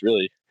 Chris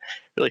really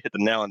hit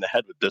the nail on the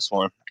head with this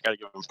one. I gotta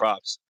give him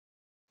props.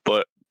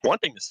 But one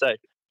thing to say,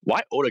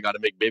 why Oda got to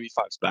make Baby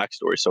Five's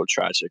backstory so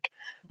tragic?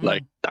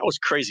 Like, that was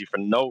crazy for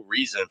no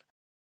reason.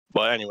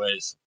 But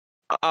anyways,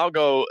 I'll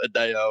go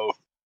Hideo,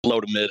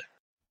 low to mid.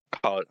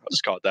 I'll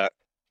just call it that.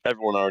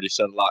 Everyone already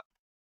said a lot.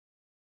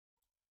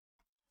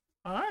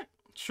 All right.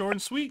 Short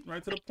and sweet,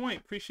 right to the point.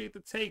 Appreciate the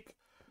take,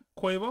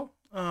 Quavo.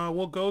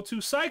 We'll go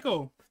to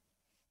Psycho.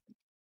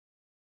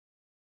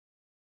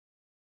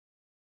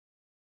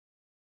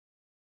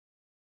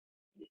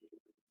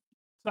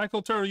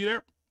 Psycho Turtle, you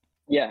there?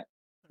 Yeah.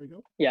 There you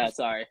go. Yeah,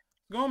 sorry.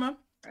 Go on, man.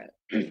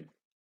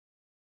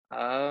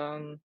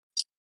 All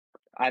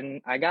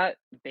right. I got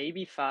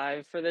Baby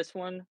 5 for this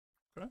one.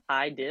 Okay.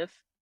 High diff.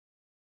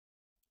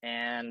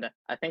 And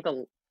I think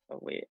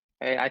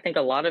I think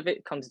a lot of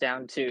it comes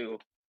down to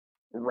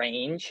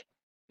range.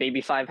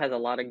 Baby 5 has a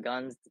lot of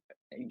guns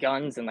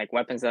and like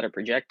weapons that are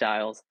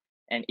projectiles.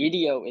 And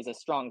EDO is a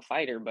strong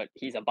fighter, but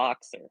he's a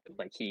boxer.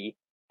 Like he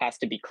has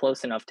to be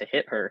close enough to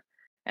hit her.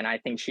 And I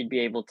think she'd be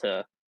able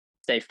to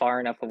stay far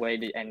enough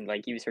away and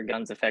like use her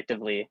guns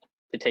effectively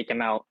to take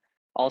him out.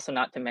 Also,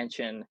 not to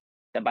mention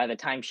that by the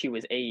time she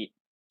was 8,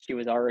 she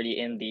was already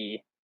in the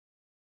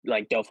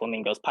like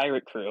Doflamingo's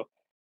pirate crew,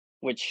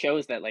 which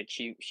shows that like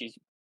she's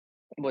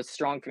was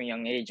strong from a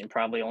young age and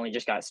probably only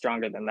just got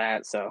stronger than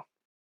that. So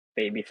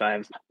Baby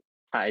 5,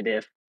 high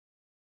diff.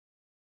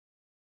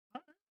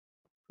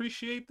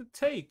 Appreciate the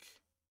take.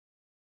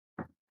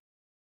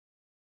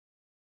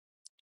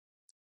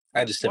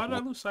 I just Why did I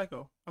lose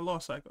Psycho? I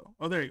lost Psycho.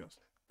 Oh, there he goes.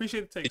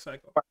 Appreciate the take,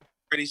 Psycho.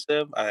 Pretty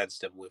step. I had to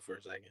step away for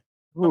a second.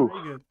 Oh,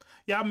 very good.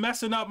 Yeah, I'm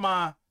messing up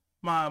my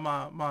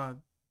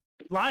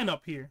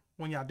lineup here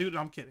when y'all do it.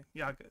 I'm kidding.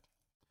 Y'all good.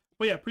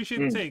 But yeah, appreciate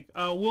the take.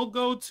 We'll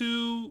go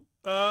to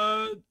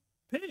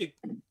Pig.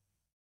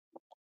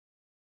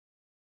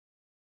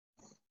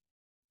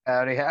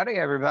 Howdy,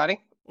 everybody.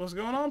 What's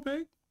going on,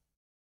 Pig?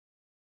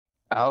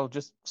 Oh,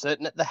 just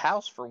sitting at the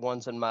house for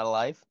once in my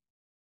life.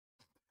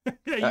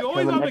 Yeah, you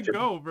always on the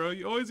go, bro.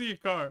 You always in your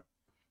car.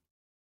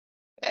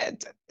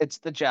 It's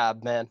the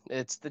job, man.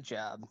 It's the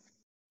job.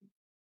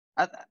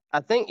 I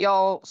think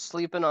y'all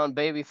sleeping on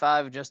Baby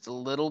 5 just a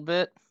little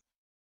bit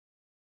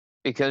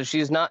because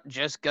she's not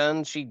just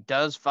guns. She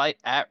does fight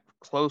at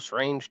close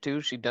range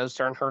too. She does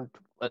turn her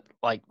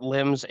like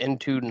limbs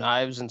into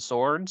knives and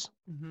swords.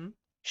 Mm-hmm.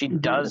 She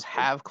does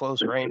have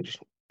close range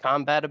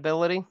combat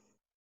ability.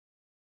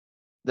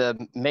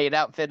 The maid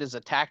outfit is a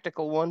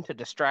tactical one to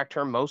distract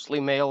her mostly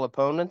male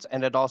opponents,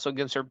 and it also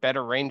gives her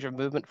better range of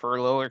movement for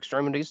her lower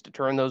extremities to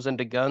turn those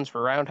into guns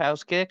for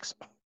roundhouse kicks.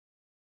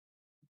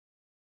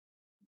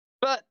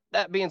 But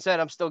that being said,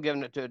 I'm still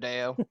giving it to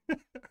Adeo.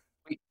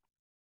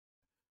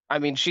 I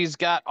mean, she's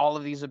got all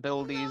of these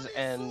abilities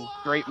and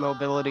great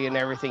mobility and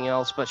everything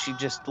else, but she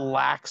just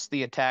lacks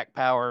the attack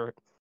power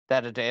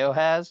that Adeo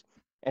has,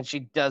 and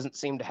she doesn't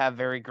seem to have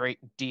very great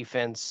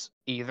defense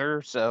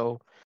either. So,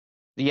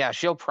 yeah,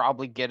 she'll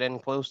probably get in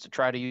close to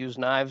try to use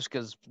knives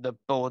because the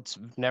bullets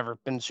have never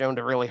been shown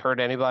to really hurt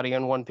anybody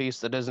in One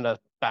Piece that isn't a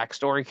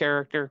backstory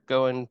character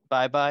going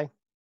bye-bye.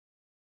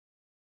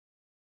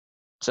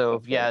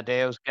 So, yeah,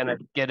 Adeo's gonna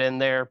get in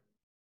there,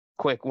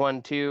 quick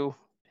 1-2,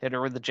 hit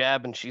her with the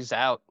jab, and she's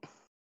out.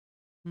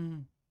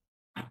 Mm.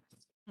 All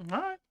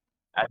right.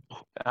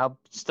 I'll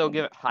still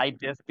give it high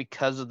diff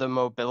because of the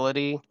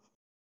mobility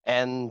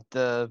and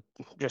the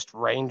just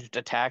ranged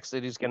attacks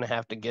that he's going to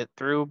have to get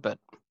through. But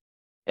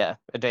yeah,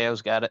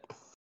 Adeo's got it.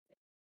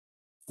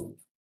 All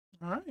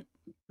right.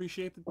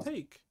 Appreciate the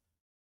take,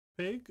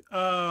 Pig.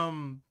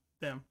 Damn.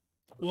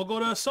 We'll go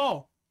to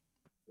Saul.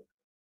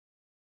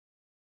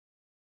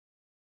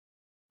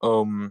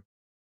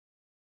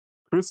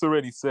 Chris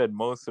already said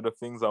most of the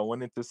things I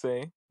wanted to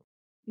say,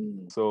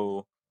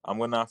 so I'm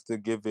gonna have to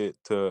give it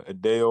to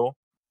Adeo.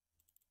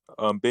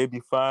 Baby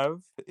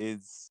 5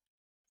 is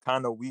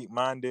kind of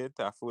weak-minded.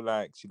 I feel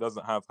like she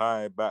doesn't have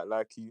high back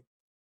like you,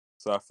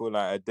 so I feel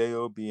like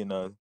Adeo being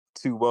a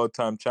 2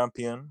 world-time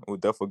champion will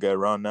definitely get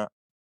around that.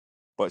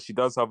 But she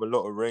does have a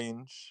lot of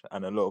range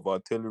and a lot of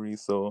artillery,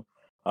 so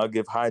I'll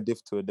give high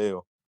diff to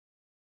Adeo.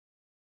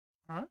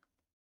 All right.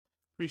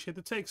 Appreciate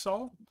the take,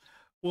 Saul.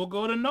 We'll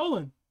go to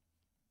Nolan.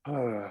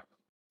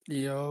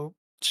 Yo,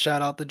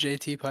 shout out the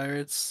JT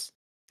Pirates.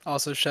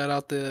 Also shout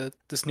out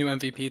this new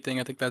MVP thing.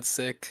 I think that's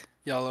sick.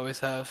 Y'all always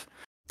have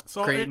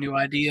great new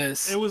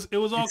ideas. It was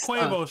all Good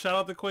Quavo. stuff. Shout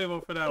out to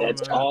Quavo for that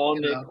It's one, man. all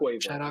You Nick know,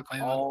 Quavo. shout out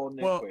Quavo. All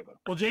Nick Quavo.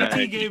 Well,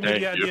 JT gave me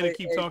the idea to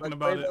keep Hey, talking but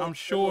about it. Quavo- I'm Quavo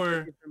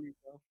sure took it from me,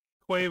 bro.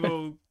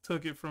 Quavo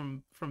took it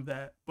from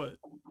that, but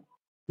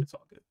it's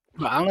all good.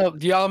 I don't know.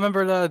 Do y'all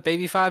remember the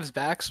Baby Five's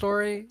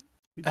backstory?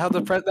 How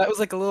that was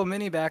like a little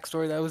mini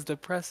backstory that was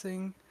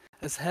depressing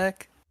as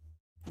heck.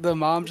 The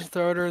mom just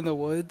threw her in the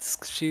woods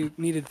 'cause she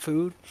needed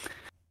food.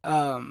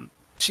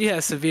 She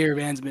has severe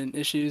management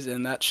issues,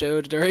 and that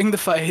showed during the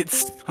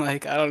fights.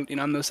 Like, I don't,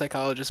 I'm no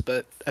psychologist,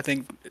 but I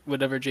think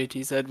whatever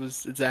JT said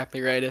was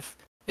exactly right. If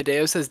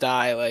Hideo says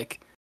die,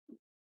 like,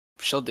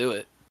 she'll do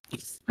it.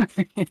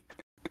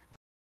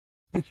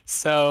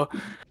 So,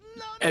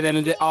 and then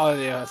all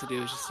Hideo has to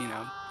do is just,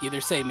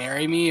 either say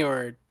marry me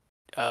or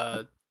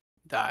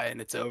die, and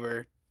it's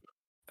over.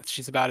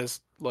 She's about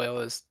as loyal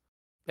as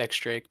X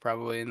Drake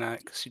probably in that,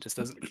 because she just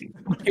doesn't be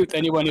with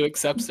anyone who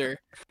accepts her,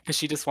 because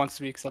she just wants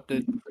to be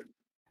accepted.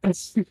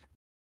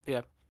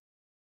 Yeah.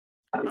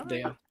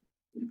 Damn.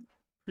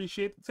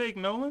 Appreciate the take,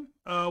 Nolan.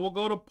 We'll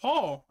go to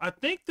Paul. I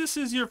think this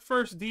is your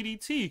first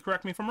DDT.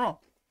 Correct me if I'm wrong.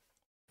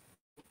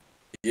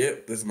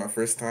 Yep, this is my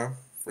first time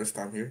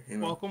here.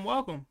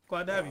 Welcome.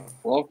 Glad to have you.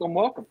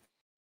 Welcome.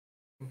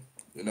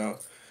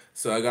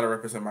 So I gotta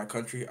represent my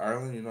country,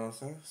 Ireland. You know what I'm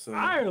saying? So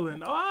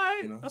Ireland. All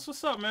right. That's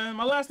what's up, man.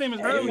 My last name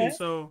is Hurley, man.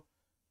 so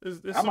there's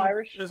I'm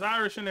Irish. There's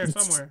Irish in there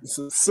somewhere.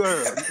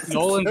 Sir,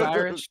 Nolan's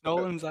Irish.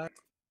 Nolan's Irish.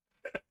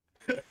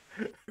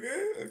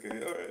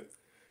 okay, all right.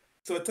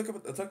 So I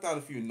took down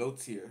a few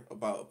notes here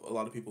about a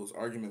lot of people's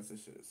arguments and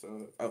shit.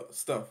 So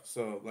stuff.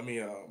 So let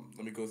me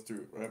go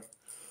through, right.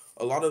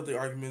 A lot of the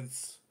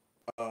arguments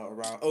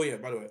around. Oh yeah,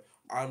 by the way,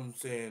 I'm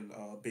saying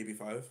Baby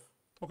 5.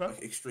 Okay.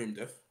 Like extreme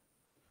diff.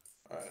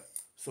 All right.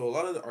 So a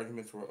lot of the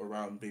arguments were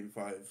around Baby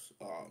 5's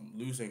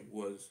losing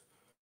was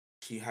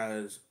she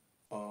has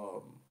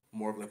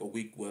more of like a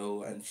weak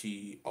will and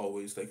she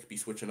always like be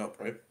switching up,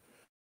 right?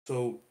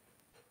 So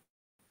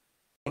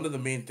one of the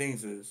main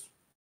things is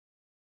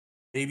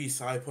maybe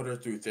Sai put her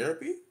through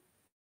therapy.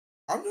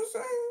 I'm just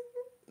saying,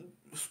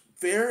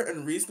 fair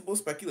and reasonable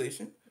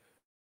speculation.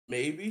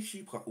 Maybe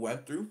she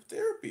went through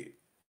therapy.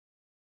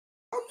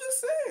 I'm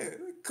just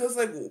saying, cause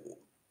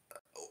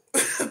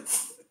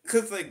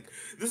like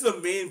this is a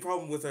main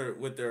problem with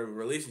their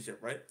relationship,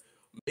 right?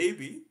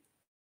 Maybe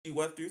she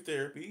went through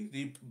therapy,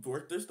 they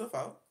worked their stuff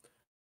out,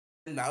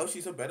 and now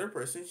she's a better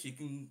person. She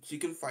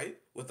can fight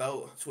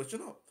without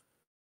switching up.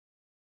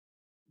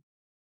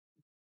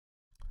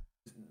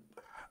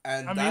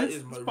 And I mean, that it's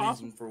is my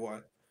possible. reason for why.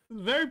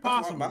 Very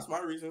possible. That's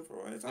my reason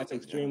for why. That's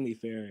extremely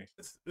fair.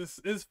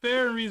 It's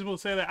fair and reasonable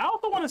to say that. I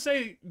also want to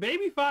say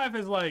Baby 5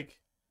 has like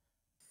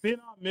been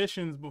on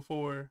missions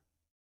before,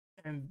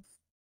 and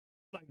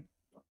like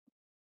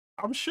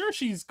I'm sure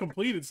she's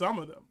completed some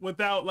of them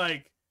without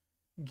like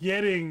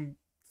getting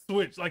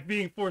switched, like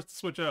being forced to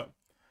switch up,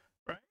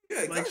 right? Yeah,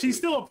 exactly. Like she's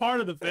still a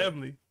part of the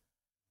family.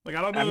 Like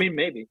I don't know. I mean,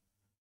 maybe.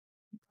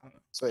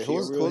 So She a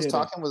who's real hitter.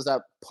 talking? Was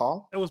that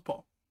Paul? It was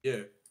Paul.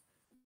 Yeah.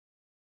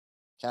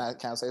 Can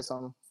I say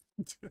something?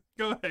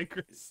 Go ahead,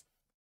 Chris.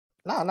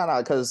 No,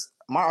 because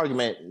my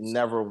argument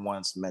never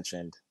once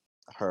mentioned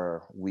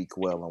her weak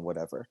will and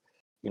whatever.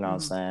 You know what I'm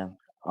saying?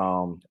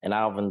 And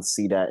I don't even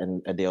see that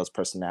in Adele's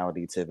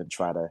personality to even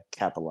try to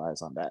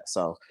capitalize on that.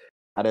 So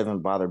I didn't even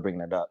bother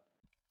bringing it up.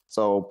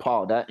 So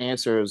Paul, that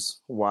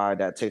answers why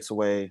that takes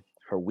away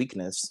her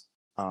weakness.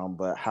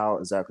 But how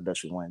exactly does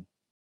she win?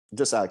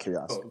 Just out of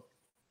curiosity.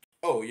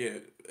 Oh yeah,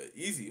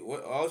 easy.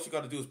 What all she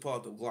got to do is pull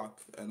out the Glock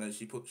and then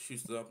she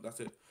shoots it up. That's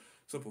it.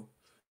 Simple.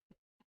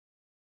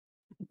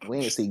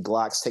 We didn't see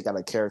Glocks take out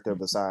a character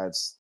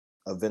besides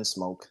a Vince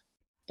Smoke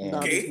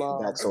and Davy's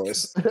mom. that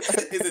source.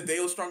 Is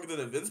Adele stronger than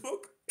a Vince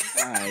Smoke?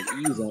 All right,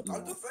 ease up.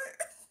 I'm just saying.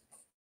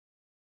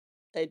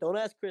 Hey, don't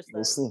ask Chris that.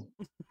 We'll see.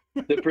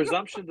 The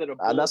presumption that a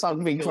bullet That's not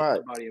can being kill quiet.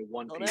 somebody in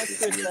one Don't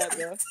piece. ask Chris that,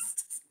 bro.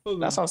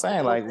 That's what I'm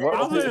saying. Like,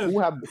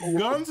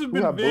 Guns have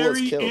been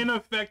very killed?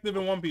 ineffective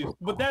in One Piece.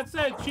 But that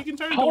said, she can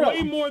turn into Hold way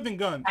on. more than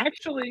guns.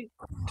 Actually,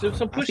 to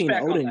some I seen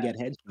pushback on Odin that. get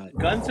headshot.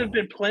 Guns have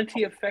been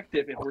plenty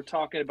effective if we're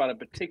talking about a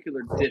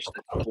particular dish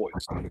that's boiled.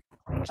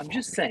 I'm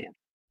just saying.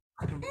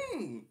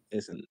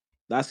 Listen,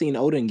 I seen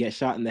Odin get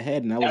shot in the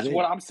head, and that was That's it.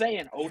 what I'm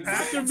saying. Odin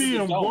After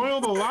being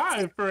boiled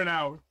alive for an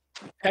hour.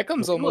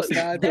 Peckham's almost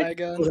died by a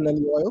gun. Wasn't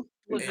any oil?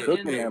 was Cooking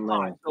in that his man.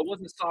 mind, so it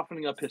wasn't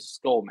softening up his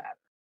skull matter.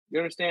 You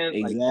understand?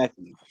 Like,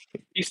 Exactly.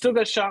 he still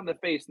got shot in the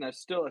face, and that's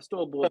still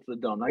a bullet to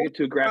the dome. Not get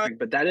too graphic,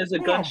 but that is a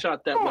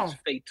gunshot that was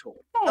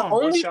fatal.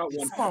 One shot,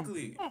 one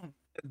Exactly.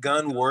 A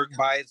gun work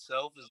by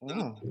itself is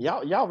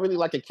Y'all really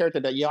like a character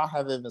that y'all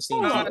haven't even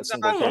seen. Hold on, a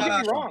single hold on. character.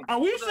 Don't get me wrong. Are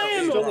we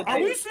saying Still the, a are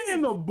we tape.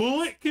 saying the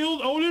bullet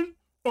killed Odin,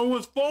 or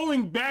was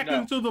falling back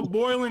into the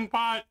boiling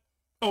pot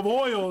of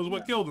oil is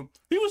what killed him?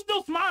 He was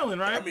still smiling,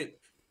 right? I mean,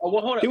 Oh,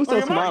 well, hold on. He was still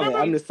Am I smiling.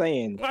 tripping? I'm just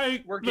saying.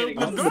 Like We're the getting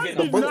gun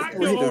did bullet not still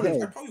kill hit his Odin.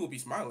 head. I probably will be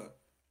smiling.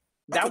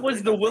 That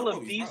was the Will of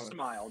probably D smiling.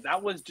 smile.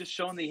 That was just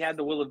showing that he had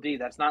the Will of D.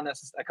 That's not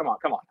necessary. Come on.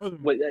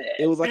 Wait,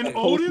 It was like In a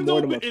post-mortem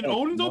Odin's, effect.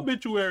 Odin's you know?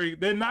 obituary,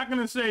 they're not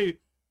gonna say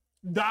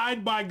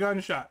died by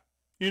gunshot.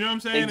 You know what I'm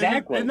saying?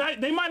 Exactly.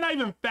 They might not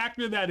even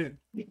factor that in.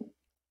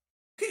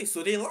 Okay,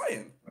 so they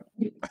lying.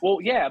 Well,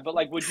 yeah, but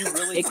like, would you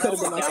really It could have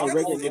been like a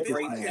regular They Memphis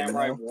great man,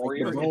 samurai you know?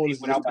 warrior Like the if he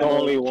bones went out just by The the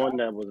only gunshot? one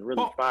that was really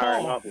Paul-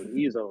 firing Paul. off was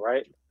Ezo,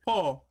 right?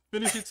 Paul,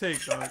 finish your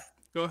take, dog.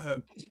 Go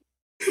ahead.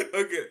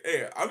 Okay,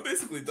 hey, I'm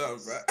basically done,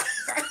 bro.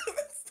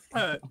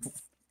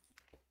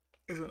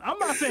 Listen, I'm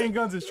not saying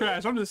guns is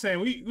trash. I'm just saying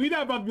we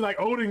not about to be like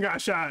Odin got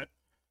shot.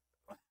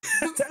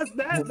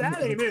 that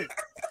ain't it.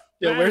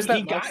 Yo, where's that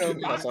He got Marco?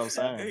 shot. That's what I'm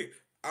saying. Hey,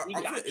 He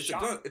I'm got saying it's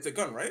shot. a gun. It's a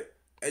gun, right?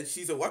 And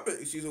she's a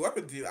weapon. She's a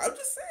weapon dude. I'm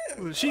just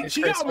saying.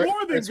 She Chris, got where- more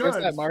than Chris, where's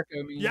that guns.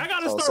 Marco mean? Yeah, I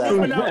gotta So start sad.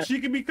 whipping out. She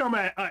can become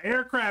an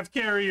aircraft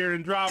carrier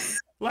and drop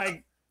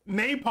like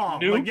napalm.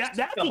 Like Nukes?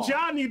 that's Come what on.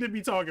 y'all need to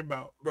be talking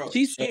about. Bro,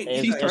 She's she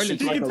turned She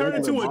into like can a turn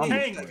into regular a bomb.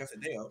 tank. Like I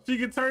said, damn. She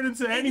can turn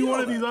into any you one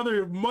know of these that.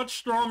 other much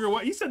stronger.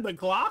 What he said, the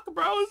Glock,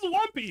 bro. It's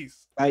One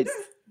Piece. Like,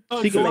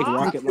 A she can make Glock?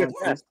 rocket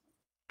launchers.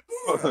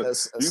 You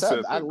said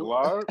the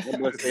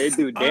Glock? They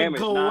do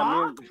damage.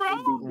 Glock,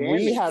 bro?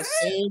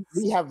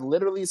 We have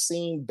literally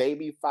seen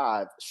Baby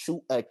 5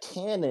 shoot a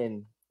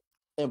cannon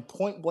in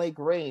point blank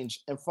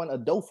range in front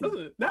of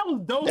Dofi. That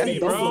was That's Dopey,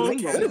 bro.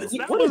 Doflamingo.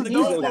 That What was is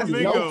Ezo? That's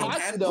no Doflamingo.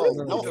 hockey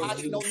though. No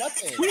hockey, no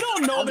nothing. We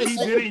don't know I'm that just he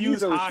saying didn't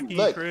use Ezo hockey,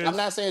 Look, Chris. I'm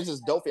not saying it's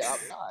just Dofi.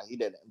 Nah, he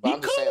didn't. But He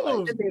I'm just saying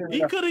like he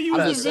could have I'm used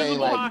just saying,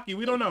 invisible like, hockey.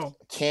 We don't know.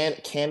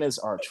 cannons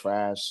are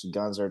trash.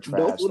 Guns are trash.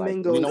 Like,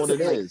 Doflamingo we know what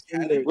it is.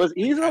 Was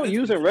Ezo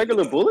using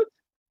regular bullets?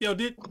 Yo,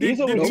 did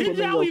Ezo was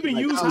Chinjao even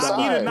use I'm hockey to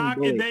sorry. knock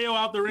Hideo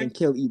out the ring? And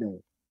kill Ito.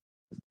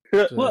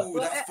 Ooh,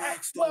 that's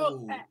facts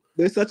though.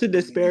 There's such a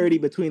disparity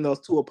between those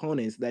two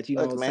opponents that, you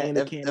know, Look, man, saying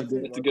the if- cannon if-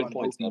 didn't That's a work good on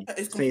point, Dofi,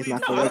 It's saying it's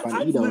not completely gonna work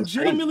I on Ito. is crazy.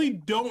 legitimately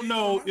don't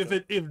know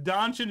if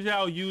Don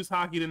Chinjao used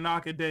hockey to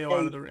knock Hideo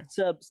out of the ring.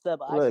 Seb, I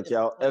Look, actually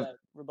y'all, have if- a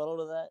rebuttal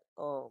to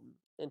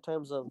that. In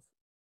terms of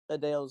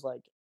Hideo's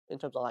in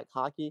terms of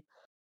hacky.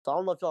 So I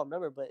don't know if y'all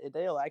remember, but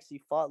Hideo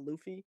actually fought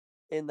Luffy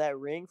in that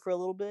ring for a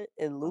little bit,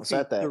 and Luffy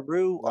at that.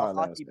 threw No, I a don't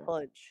hockey understand.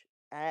 punch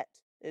at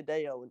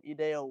Hideo, and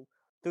Hideo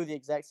threw the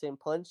exact same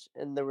punch,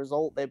 and the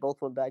result, they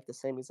both went back the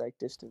same exact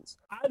distance.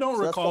 I don't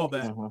So that's recall why-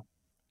 that.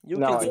 You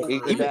No, can go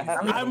it- that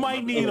happened. I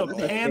might need a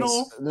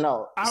panel.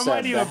 No, I Seb,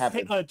 might need that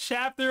happened. a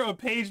chapter, a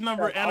page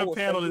number, Seb, I and a will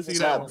panel send to you see the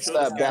that panel. one.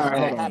 Seb, that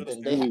Alright,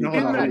 happened. In the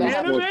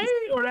anime,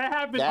 or that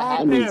happened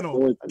on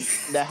panel?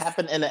 That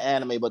happened in the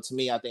anime, but to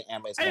me, I think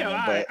anime is Hey, canon.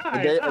 alright, But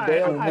alright, Hideo- alright,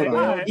 Hideo- alright,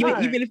 Hideo-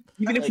 alright.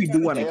 Even if we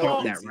do want to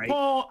count that, right?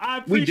 Paul,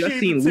 I We just appreciate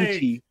seen the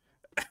take. Lucci.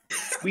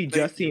 We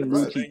just seen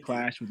Lucci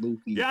clash with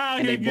Luffy, Y'all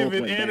and here they both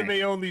giving went back.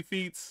 anime only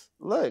feats.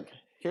 Look,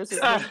 here's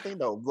the thing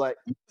though. Like,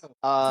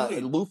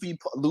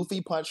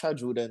 Luffy punched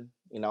Hadruden,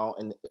 you know,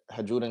 and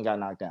Hadruden got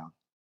knocked down.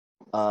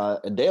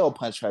 Hideo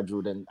punched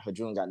Hadruden.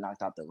 Hadruden got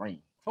knocked out the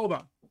ring. Hold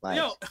on. Like,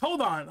 Yo,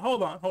 hold on.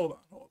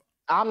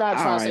 I'm not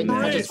trying to say he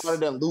Alright, punches Chris.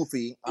 harder than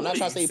Luffy. I'm not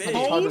trying to say he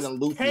punches harder Post than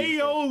Luffy.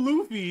 KO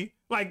Luffy,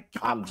 like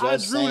I'm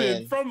just Hadruden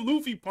saying. from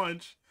Luffy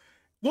punch.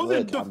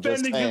 wasn't Look, I'm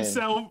just defending saying.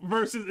 himself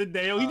versus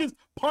Hideo. He just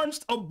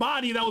punched a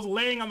body that was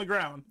laying on the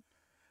ground.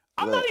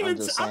 I'm Look, not I'm even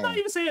just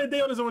saying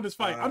Hideo doesn't win this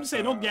fight. I'm just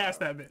saying don't gas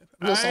that man.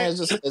 I'm just saying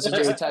Alright? it's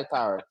just attack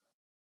power.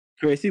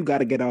 Chris, you got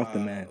to get off the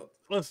man.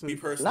 Listen, Me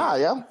personally, Nah,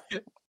 yo.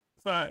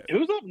 Fine.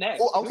 Who's up next?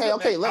 Well, okay,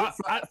 okay.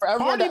 For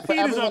everyone that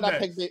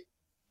picked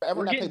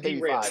Baby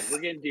derailed. 5. We're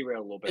getting derailed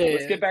a little bit.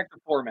 Let's get back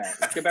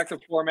to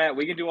format.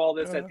 We can do all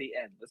this at the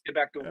end. Let's get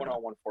back to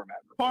one-on-one format.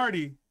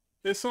 Party.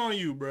 It's on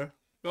you, bro.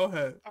 Go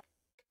ahead.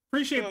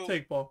 Appreciate the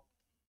take, Paul.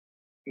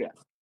 Yeah.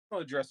 I'll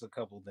address a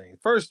couple things.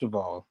 First of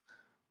all,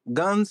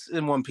 guns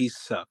in One Piece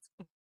suck.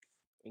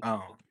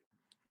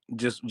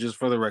 Just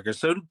for the record,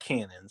 so do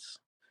cannons.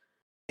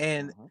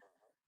 And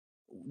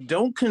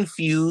don't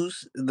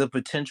confuse the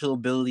potential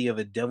ability of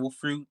a devil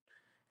fruit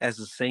as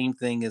the same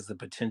thing as the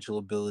potential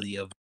ability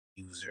of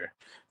a user,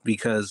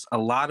 because a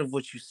lot of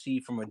what you see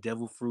from a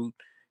devil fruit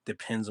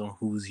depends on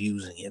who's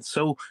using it.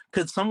 So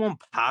could someone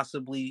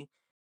possibly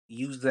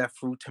use that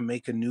fruit to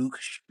make a nuke?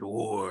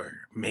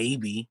 Sure,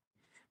 maybe.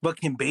 But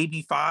can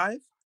Baby 5?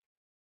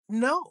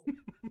 No.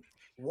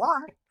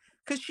 Why?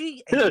 Because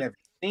she ain't never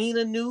seen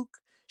a nuke.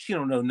 She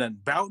don't know nothing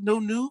about no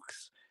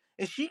nukes.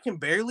 And she can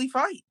barely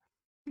fight.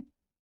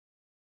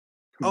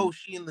 Oh,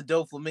 she in the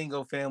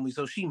Doflamingo family,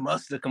 so she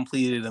must have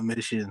completed a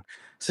mission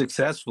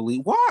successfully.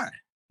 Why?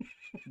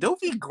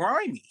 Dofi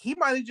grimy. He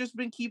might have just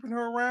been keeping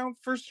her around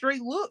for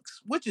straight looks,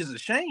 which is a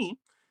shame.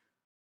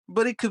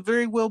 But it could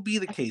very well be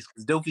the case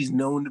because Dofi's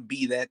known to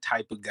be that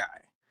type of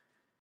guy.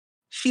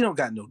 She don't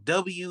got no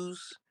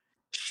W's.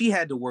 She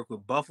had to work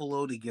with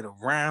Buffalo to get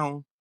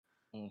around.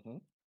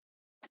 And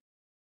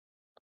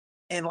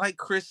like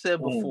Chris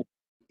said before,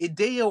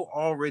 Hideo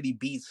already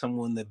beat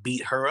someone that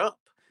beat her up.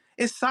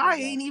 And Sai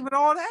ain't even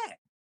all that.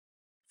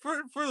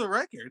 For the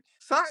record,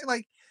 Sai,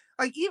 like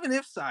even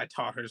if Sai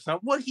taught her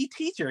something, what he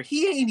teach her?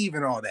 He ain't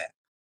even all that.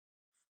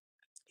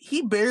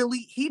 He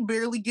barely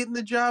getting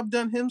the job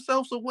done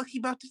himself. So what he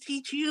about to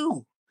teach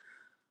you?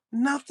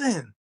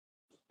 Nothing.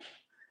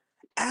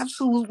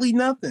 Absolutely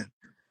nothing.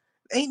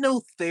 Ain't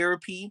no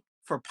therapy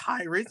for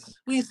pirates.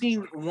 We ain't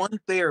seen one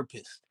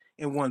therapist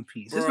in One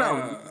Piece. It's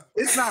not.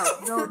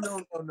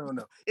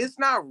 No. It's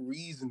not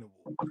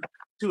reasonable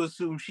to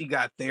assume she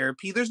got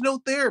therapy. There's no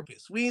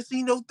therapist. We ain't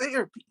seen no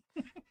therapy.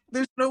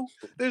 There's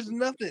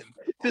nothing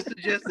to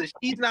suggest that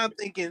she's not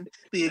thinking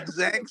the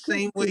exact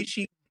same way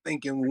she was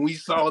thinking when we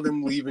saw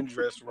them leaving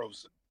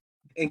Dressrosa.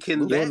 And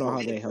can You don't know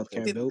how their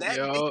healthcare built.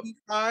 Baby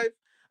 5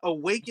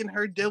 awaken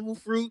her devil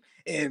fruit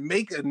and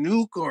make a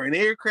nuke or an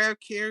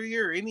aircraft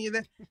carrier or any of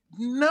that?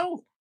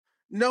 No,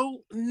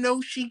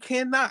 she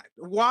cannot.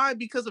 Why?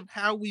 Because of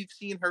how we've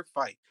seen her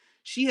fight.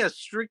 She has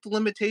strict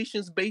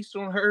limitations based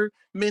on her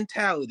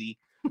mentality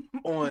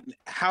on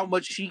how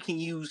much she can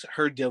use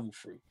her devil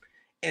fruit.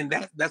 And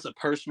that's a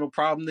personal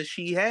problem that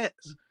she has.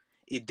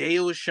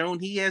 Hideo has shown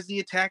he has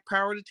the attack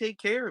power to take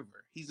care of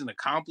her. He's an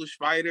accomplished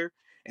fighter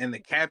and the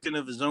captain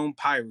of his own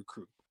pirate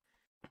crew.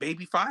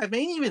 Baby 5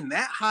 ain't even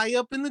that high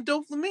up in the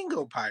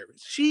Doflamingo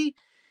pirates. She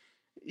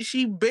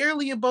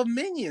barely above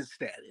minion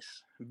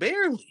status.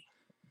 Barely.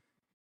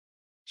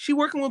 She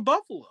working with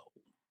Buffalo.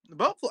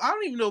 I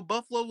don't even know if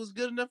Buffalo was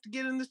good enough to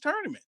get in this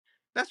tournament.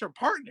 That's her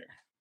partner.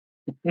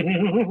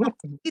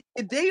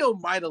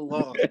 Hideo might have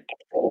lost to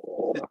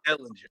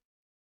Dellinger,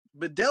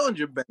 but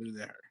Dellinger better than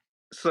her.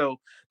 So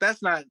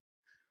that's not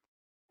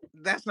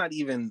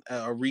even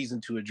a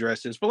reason to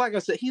address this. But like I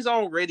said, he's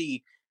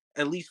already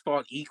at least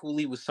fought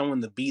equally with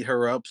someone to beat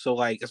her up. So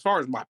like, as far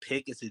as my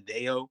pick is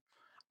Hideo,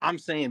 I'm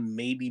saying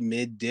maybe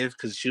mid diff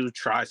because she'll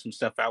try some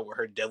stuff out with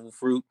her devil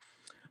fruit.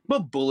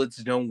 But bullets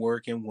don't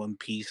work in One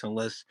Piece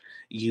unless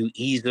you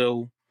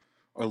Izo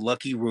or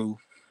Lucky Roo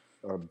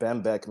or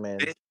Ben Beckman.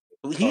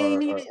 He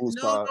ain't even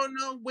no.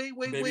 Wait.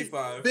 Baby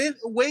 5.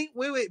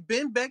 Wait.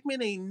 Ben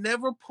Beckman ain't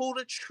never pulled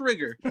a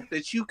trigger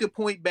that you could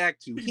point back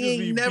to.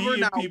 He ain't never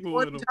not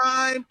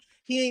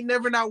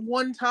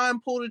one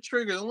time pulled a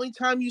trigger. The only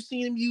time you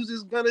seen him use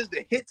his gun is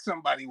to hit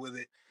somebody with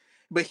it.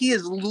 But he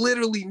has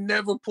literally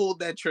never pulled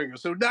that trigger.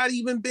 So not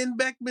even Ben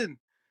Beckman.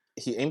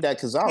 He aimed at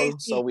Kizaru,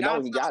 so we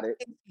know he got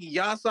it.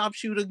 Yasop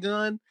shoot a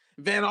gun.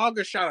 Van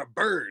Auger shot a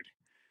bird.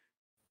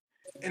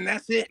 And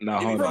that's it. No,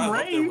 hold on.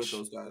 Up there with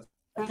those guys.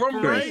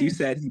 From Chris, range. You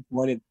said he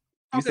pointed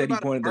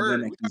the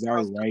gun at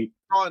Kizaru, right?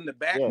 In the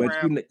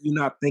background. But you're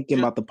not thinking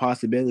about the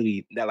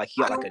possibility that like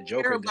he got like a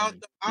Joker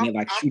gun and it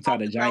like shoots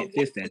out a giant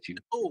fist at you.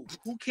 No,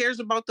 who cares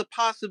about the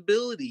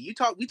possibility?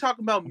 We talk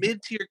about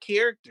mid-tier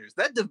characters.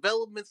 That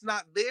development's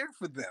not there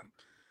for them.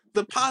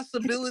 The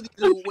possibility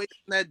to awaken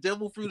that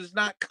devil fruit is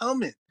not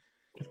coming.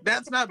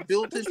 That's not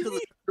built into the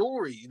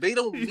story. They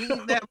don't need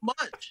that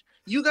much.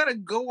 You gotta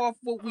go off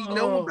what we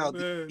know about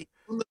this.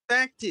 The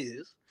fact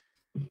is,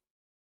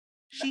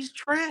 she's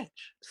trash.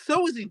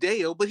 So is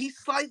Hideo, but he's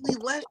slightly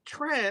less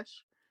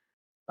trash.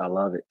 I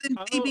love it. Than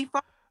Baby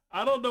 5.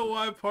 I don't know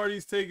why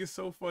Party's take is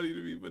so funny to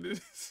me, but it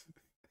is.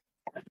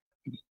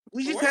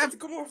 We just have to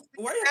come off.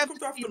 Why you have to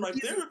come after my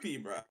therapy,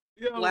 bro?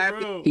 Yo,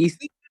 bro. He's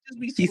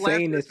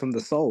saying this from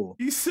the soul.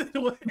 He said,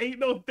 well, ain't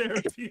no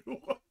therapy in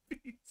One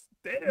Piece.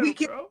 Damn,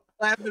 bro.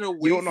 Slapping You don't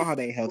know Awaken how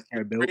they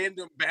healthcare built.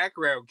 random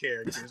background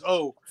characters.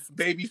 Oh,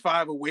 Baby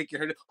 5 awaken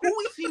her. Who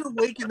we seen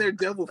awaken their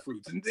devil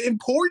fruits? And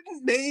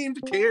important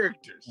named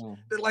characters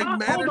that like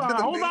matter to the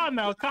Hold main. on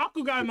now.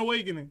 Kaku got an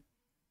awakening.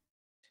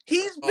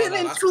 He's Oh, been no,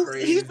 in that's two.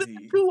 crazy. He's been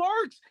in 2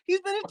 arcs.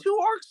 He's been in 2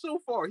 arcs so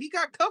far. He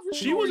got cover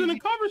She was stories. in a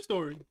cover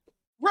story.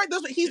 Right,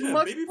 that's what, he's Yeah,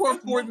 much Baby more 5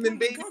 is more important than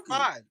important Baby than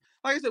Kaku. 5.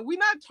 Like I said,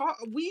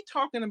 we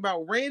talking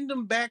about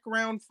random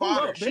background Hold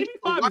fodder. up. Baby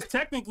 5 is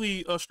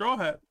technically a straw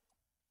hat.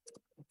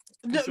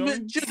 No,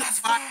 but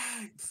just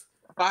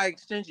by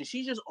extension,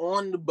 she's just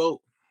on the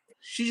boat.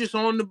 She's just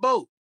on the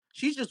boat.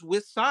 She's just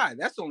with Sai.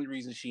 That's the only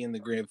reason she in the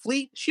Grand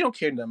Fleet. She don't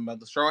care nothing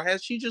about the Straw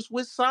Hats. She just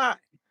with Sai.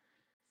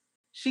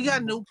 She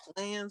got no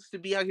plans to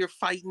be out here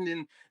fighting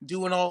and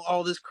doing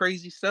all this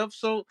crazy stuff.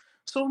 So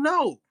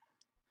no,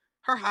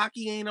 her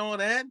hockey ain't all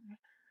that.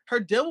 Her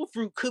devil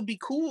fruit could be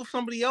cool if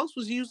somebody else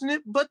was using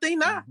it, but they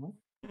not.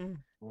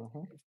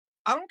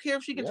 I don't care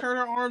if she can turn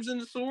her arms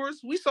into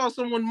swords. We saw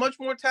someone much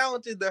more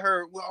talented than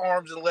her with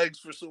arms and legs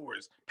for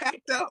swords.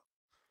 Packed up.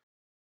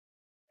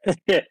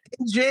 In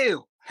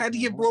jail. Had to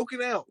get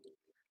broken out.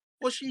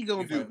 What's she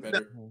gonna do?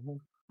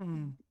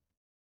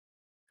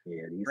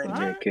 Yeah, these All are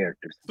right.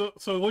 characters.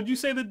 So what'd you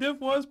say the diff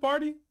was,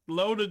 party?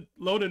 Low to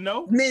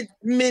no?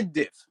 Mid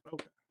diff.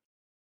 Okay.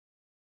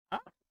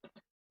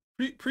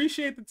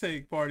 Appreciate the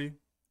take, party.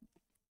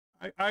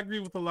 I agree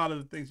with a lot of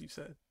the things you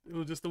said. It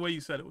was just the way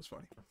you said it was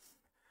funny.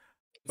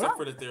 Except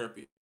for the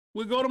therapy.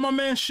 We go to my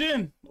man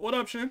Shin. What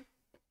up, Shin?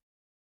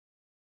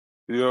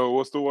 Yo,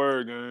 what's the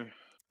word, gang?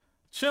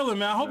 Chilling,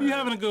 man. I hope you're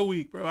having a good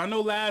week, bro. I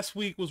know last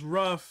week was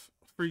rough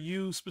for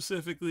you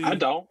specifically. I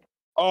don't.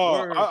 Oh,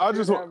 Word, I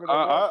just Shin want having a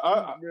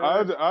rough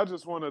week, I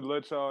just want to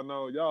let y'all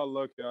know y'all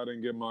lucky I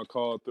didn't get my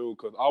call through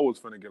because I was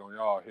finna get on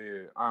y'all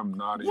head. I'm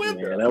not even.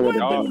 Yeah, that would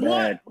have been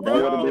bad. That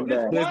would have been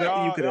bad. There's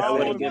nothing you could have Y'all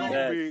said. was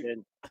gonna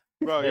be,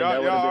 bro.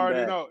 Y'all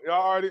already know.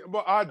 Y'all already.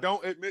 But I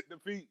don't admit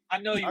defeat. I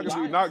know you I can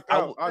be lied. knocked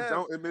out. I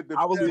don't admit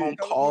defeat. I was gonna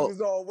call. was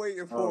all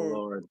waiting for Oh him.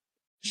 Lord.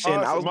 Shin,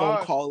 I was gonna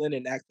Mosh- call in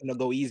and ask him to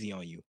go easy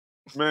on you.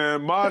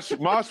 Man, Mosh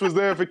was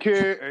there for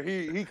Kid, and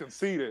he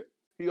conceded.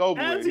 He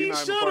over As with. he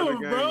Not even should part of have,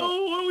 the game. bro.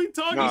 No. What are we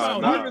talking Nah,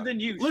 about? nah. Than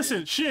you.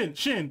 Listen,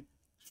 Shin.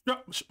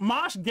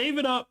 Mosh gave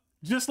it up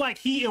just like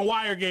he and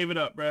Wire gave it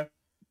up, bro.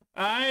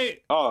 I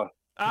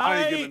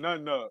ain't giving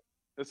nothing up.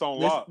 It's on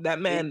lock. That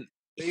man,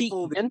 They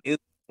pulled it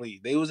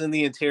instantly. They was in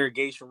the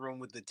interrogation room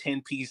with the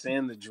 10-piece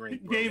and the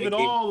drink. Bro. Gave it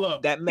all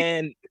up. That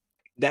man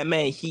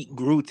Heat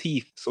grew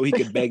teeth so he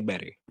could beg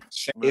better.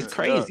 It's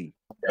crazy.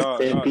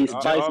 I'm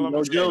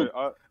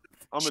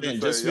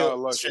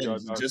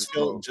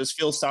Just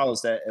feel solace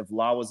that if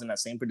Law was in that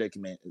same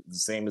predicament, the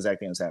same exact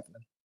thing was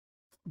happening.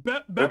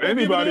 If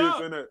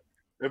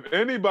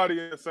anybody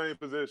in the same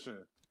position,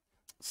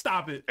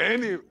 stop it.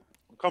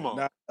 Come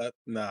on.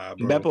 Nah,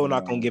 bro. Beppo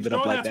not gonna give it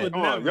up like that.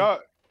 Come on,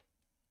 y'all.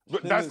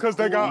 But that's because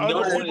they got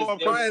other people of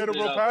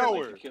considerable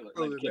power.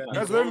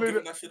 That's literally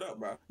that shit up,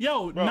 bro.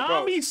 Yo,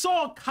 Nami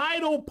saw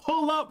Kaido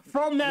pull up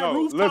from that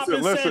rooftop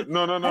and said,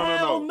 No.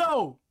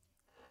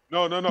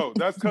 no.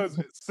 That's because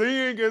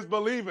seeing is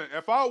believing.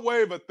 If I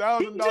wave $1,000,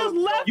 he just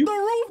left the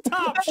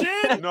rooftop,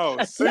 shit. No,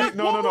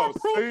 no.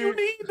 Proof you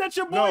need that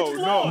your boy's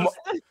lost.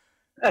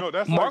 No,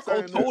 that's Marco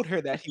like told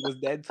her that he was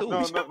dead too.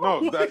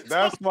 No.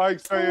 That's like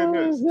saying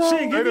this.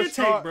 Shit, give your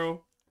take,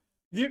 bro.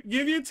 Give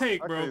your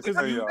take, bro. Because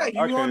you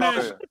on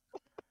that.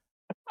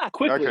 I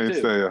can't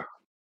say it.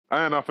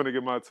 I ain't not finna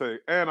get my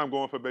take, and I'm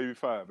going for Baby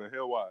 5. And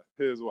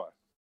here's why.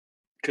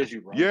 Because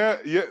you wrong.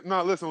 Yeah.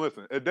 No, listen.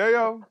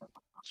 Hideo,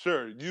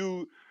 sure,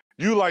 you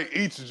like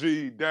each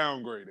G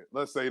downgraded.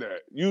 Let's say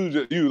that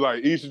you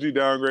like each G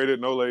downgraded,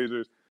 no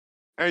lasers,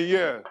 and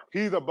yeah,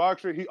 he's a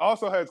boxer. He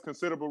also has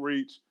considerable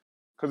reach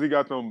because he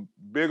got them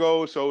big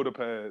old shoulder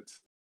pads,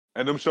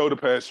 and them shoulder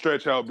pads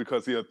stretch out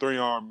because he a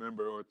 3-arm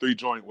member or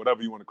 3-joint,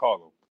 whatever you want to call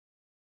him.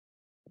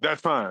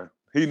 That's fine.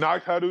 He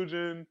knocked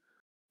Hadouken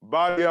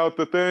body out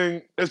the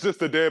thing. It's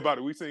just a dead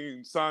body. We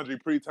seen Sanji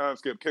pre-time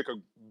skip kick a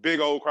big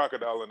old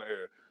crocodile in the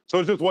air. So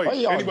it's just weight. Why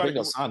you always bring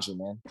up Sanji,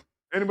 man?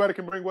 Anybody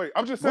can bring weight.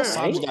 I'm just saying. What's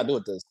Sanji got to do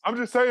with this? I'm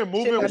just saying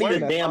moving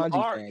weight. I'm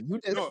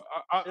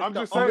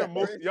just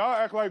saying. Y'all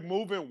act like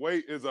moving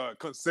weight is a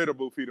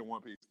considerable feat in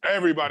One Piece.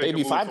 Everybody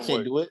Baby can move 5 some can't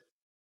weight. do it.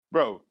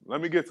 Bro,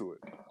 let me get to it.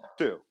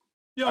 Chill.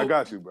 Yo, I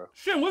got you, bro.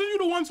 Shit, wasn't you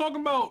the one talking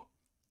about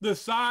the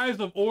size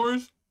of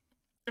oars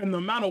and the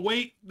amount of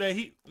weight that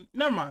he...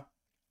 Never mind.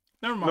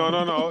 No.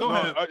 Go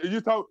ahead.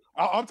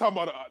 I'm talking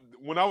about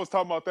when I was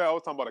talking about that, I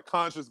was talking about a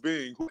conscious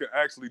being who can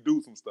actually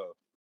do some stuff.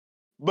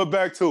 But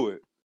back to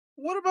it.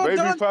 What about Baby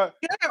Don? 5?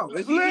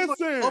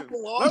 Listen,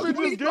 let me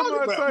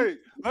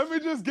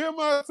just give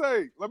my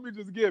take. Let me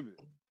just give it.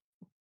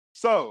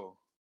 So,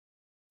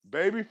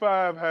 Baby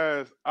 5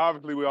 has,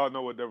 obviously we all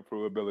know what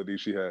different ability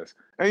she has.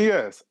 And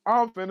yes,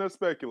 I'm finna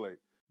speculate.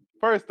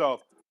 First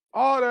off,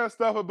 all that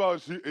stuff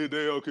about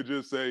Hideo could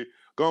just say,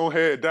 go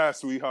ahead, die,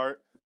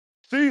 sweetheart.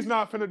 She's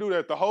not finna do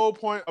that. The whole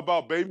point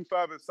about Baby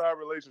 5 and side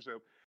relationship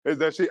is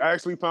that she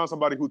actually found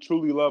somebody who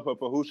truly loves her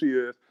for who she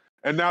is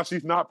And now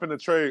she's not finna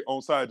trade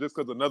on side just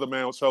because another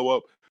man will show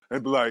up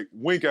and be like,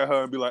 wink at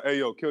her and be like, hey,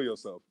 yo, kill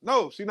yourself.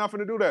 No, she's not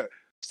finna do that.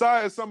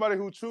 Sai is somebody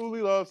who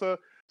truly loves her.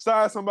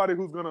 Sai is somebody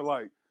who's gonna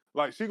like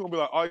she gonna be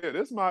like, oh yeah,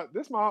 that's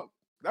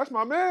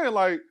my man.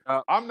 Like,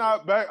 I'm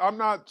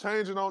not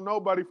changing on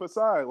nobody for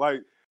Sai.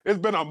 Like, it's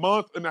been a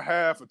month and a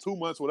half or 2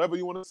 months, whatever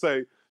you want to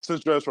say,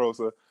 since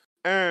Dressrosa.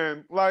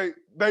 And like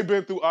they've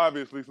been through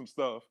obviously some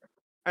stuff.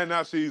 And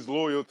now she's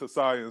loyal to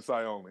Sai and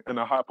Sai only and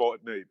a hot pot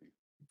Navy.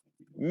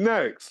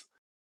 Next,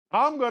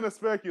 I'm gonna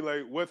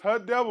speculate with her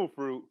devil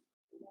fruit,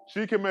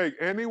 she can make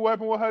any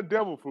weapon with her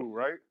devil fruit,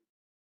 right?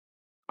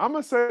 I'm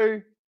gonna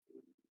say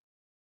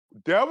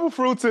devil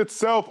fruits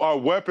itself are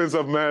weapons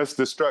of mass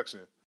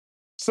destruction.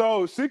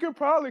 So she could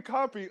probably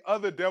copy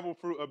other devil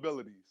fruit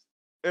abilities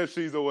if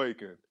she's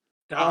awakened.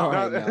 All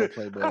right, now,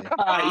 Playboy.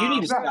 You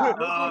need to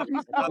stop.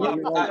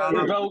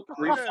 Revoke,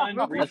 refund,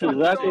 That's refund.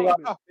 exactly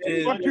what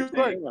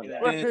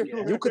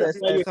You could have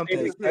said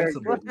something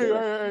sensible. All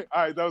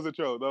right, that was a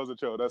troll.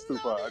 That's too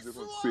far. I just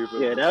want to see if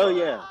it Yeah,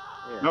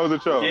 that was a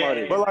troll.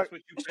 Yeah, But like,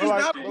 She's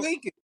not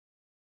blinking.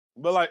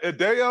 but like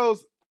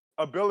Adeo's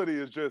ability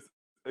is just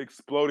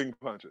exploding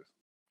punches,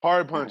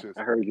 hard punches.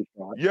 I heard you.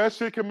 Yes,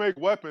 she can make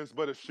weapons,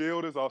 but a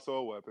shield is also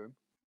a weapon.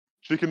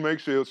 She can make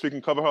shields. She can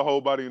cover her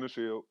whole body in a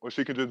shield, or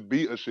she can just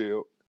beat a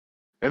shield.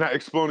 And that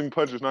exploding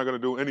punch is not going to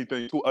do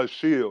anything to a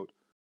shield.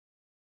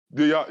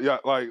 Do y'all, yeah,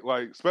 like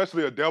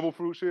especially a devil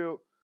fruit shield.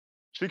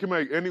 She can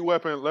make any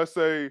weapon. Let's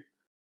say,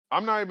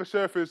 I'm not even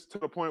sure if it's to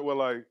the point where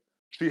like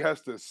she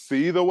has to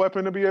see the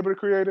weapon to be able to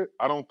create it.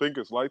 I don't think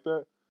it's like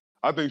that.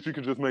 I think she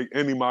can just make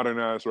any modern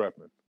ass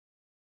weapon.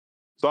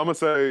 So I'm gonna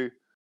say,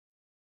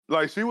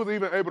 like, she was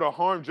even able to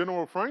harm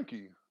General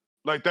Frankie.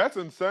 Like, that's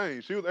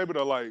insane. She was able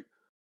to like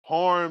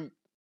harm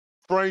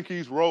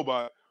Frankie's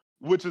robot,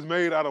 which is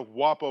made out of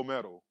Wapo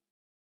metal.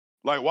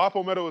 Like,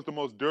 Wapo metal is the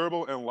most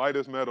durable and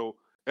lightest metal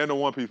in the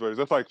One Piece version.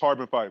 That's like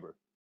carbon fiber,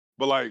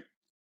 but like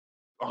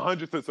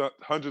hundreds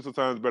of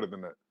times better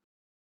than that.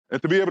 And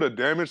to be able to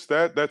damage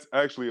that, that's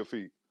actually a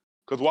feat.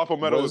 Because Wapo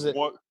metal is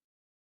one.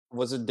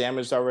 Was it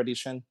damaged already,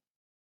 Shin?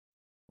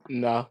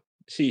 No,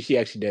 she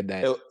actually did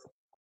that. It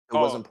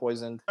wasn't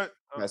poisoned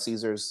by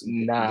Caesar's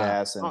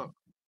gas and.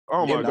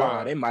 Oh my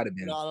god, it might have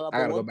been. No, I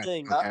gotta go one back.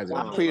 thing-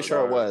 I'm pretty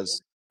sure it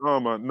was. Oh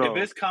my no. If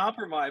it's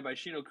compromised by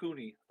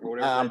Shinokuni or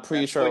whatever, I'm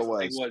pretty sure it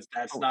poison thing was.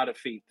 That's not a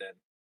feat then.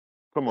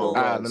 Come on, Well,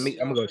 guys. I'm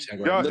gonna go check.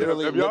 Y'all,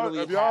 Literally, if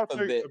y'all half of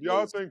think it if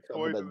y'all is think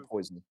covered in poison,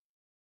 poison.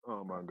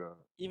 oh my god,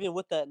 Even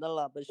with that,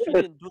 no, but she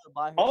didn't do it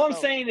by herself. All I'm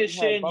saying is, She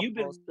had Shin, you've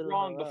Buffalo been spinning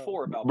wrong her around.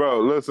 before about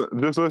bro,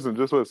 just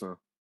listen.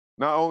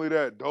 Not only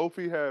that,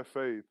 Dofi had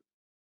faith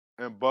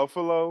in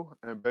Buffalo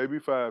and Baby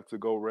Five to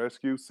go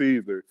rescue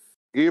Caesar,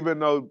 even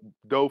though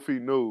Dofi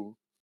knew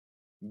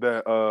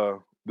that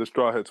the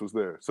Straw Hats was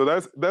there. So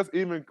that's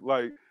even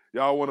like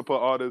y'all want to put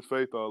all this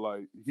faith on,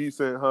 like he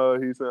sent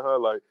her,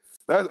 like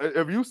that's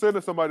if you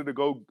sending somebody to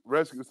go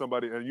rescue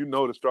somebody and you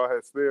know the Straw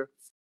Hats there,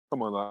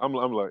 come on,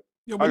 I'm like,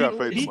 Yo, I but got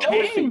faith he in my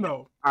came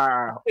though.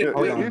 Yeah,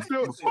 hold on. he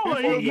still Before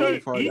we go any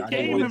further, I do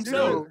came want to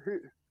himself. say.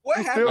 What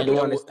I happened? do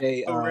want to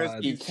say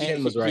He came.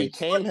 Shin was right.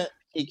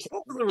 He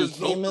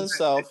came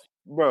himself.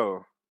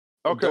 bro.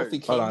 Okay, Dofi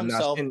Hold came on,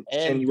 now himself, Shin,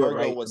 and you were Virgo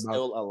right was about.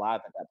 still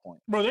alive at that point.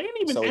 Bro, they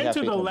didn't even So he had enter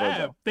faith the in lab.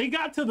 Virgo. They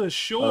got to the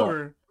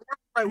shore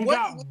and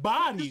got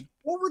bodied.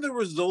 What were the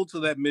results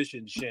of that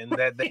mission, Shin?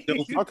 That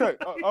okay.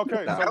 So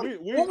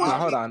we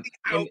Hold on.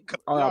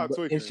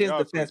 In Shin's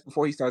Y'all defense,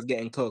 before he starts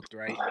getting cooked,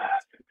 right?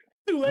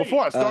 Too late.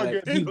 Before I start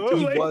getting he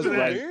was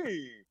right.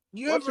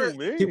 What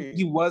you mean?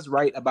 He was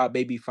right about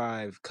Baby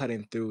Five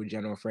cutting through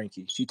General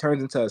Frankie. She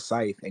turns into a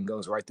scythe and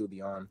goes right through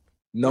the arm.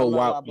 But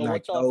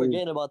what y'all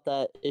forgetting about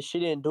that is she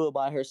didn't do it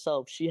by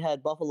herself. She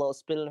had Buffalo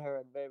spinning her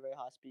at very, very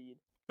high speed.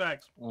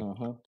 Facts.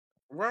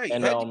 Right.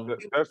 And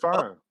that's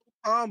fine.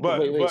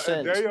 But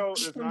Shen, Hideo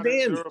is not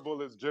as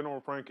durable as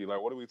General Frankie.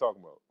 Like, what are we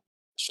talking about?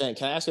 Shen,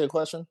 can I ask you a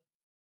question?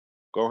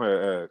 Go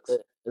ahead, ask.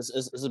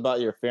 It's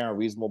about your fair and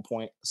reasonable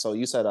point. So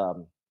you said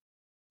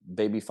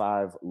Baby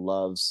Five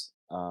loves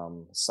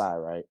Sai,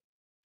 right?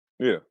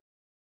 Yeah.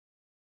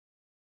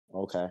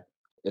 Okay.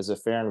 Is it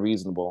fair and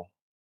reasonable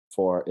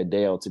for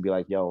Hideo to be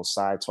like, yo,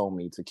 Sai told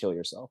me to kill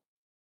yourself?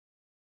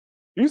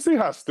 You see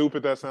how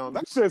stupid that sounds?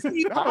 That don't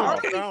even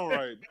sound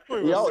right.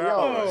 That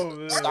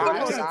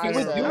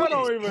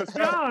don't even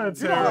sound.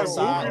 You know how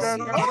goofy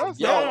that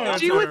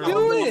sounds? She would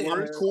do it.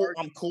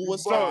 I'm cool with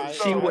Sai.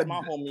 She would.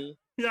 My homie.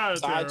 Yeah,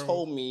 Sai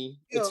told me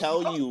to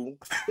tell you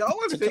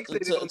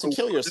to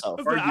kill yourself.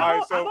 Listen, I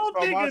don't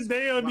think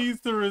Hideo needs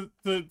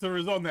to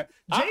resolve that.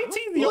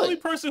 JT, the only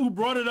person who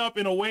brought it up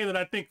in a way that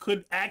I think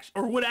could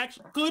potentially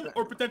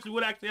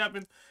would actually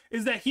happen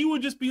is that he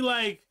would just be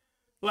like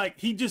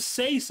he just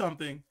say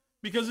something.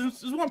 Because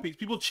it's One Piece.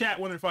 People chat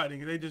when they're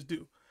fighting. They just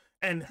do.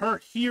 And her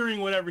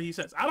hearing whatever he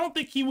says. I don't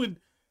think he would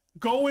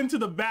go into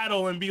the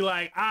battle and be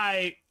like,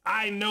 I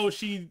know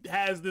she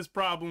has this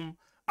problem.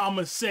 I'm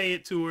going to say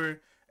it to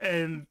her.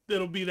 And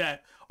it'll be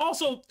that.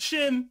 Also,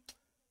 Shin,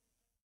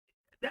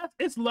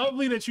 it's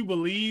lovely that you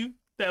believe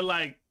that,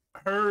 like,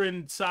 her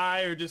and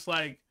Sai are just,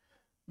 like,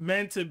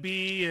 meant to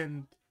be.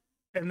 And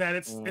and that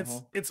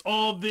it's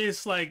all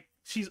this like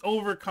she's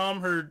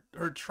overcome her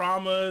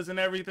traumas and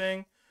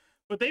everything.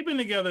 But they've been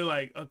together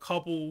like a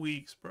couple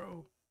weeks,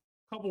 bro.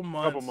 Couple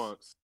months.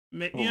 Months. I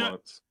Maybe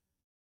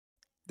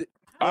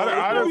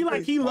just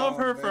like he loved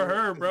her for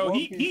her, bro.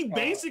 He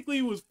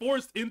basically was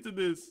forced into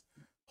this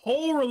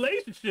whole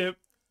relationship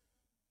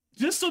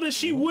just so that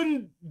she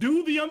wouldn't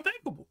do the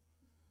unthinkable.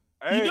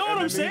 You know what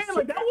I'm saying?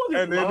 Like that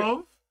wasn't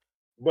love.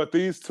 But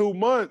these 2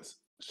 months,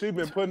 she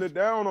been putting it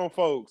down on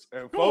folks,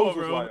 and folks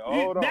was like,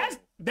 "Hold on."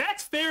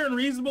 That's fair and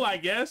reasonable, I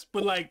guess.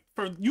 But like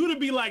for you to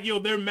be like, yo,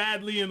 they're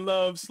madly in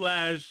love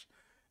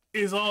 /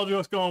 is all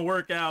just gonna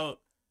work out.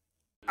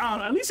 I don't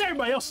know. At least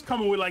everybody else is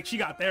coming with like she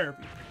got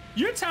therapy.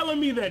 You're telling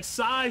me that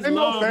Sai's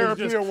love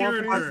is just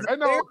cured her.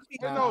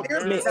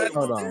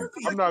 Hold on.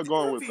 I'm not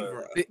going with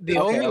that.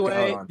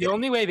 The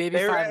only way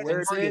Baby Five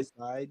wins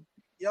it.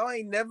 Y'all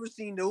ain't never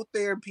seen no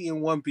therapy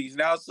in One Piece.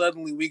 Now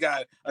suddenly we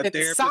got a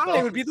therapist.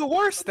 Sai would be the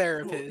worst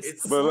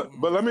therapist.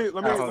 But let me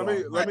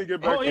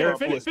get back. Oh yeah,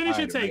 finish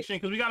your take, Shane,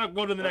 because we gotta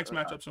go to the next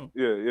matchup soon.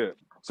 Yeah.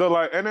 So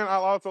like, and then I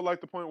also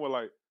like the point where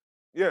like,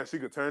 yeah, she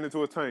could turn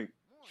into a tank.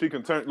 She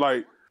can turn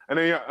like, and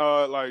then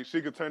like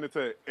she could turn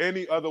into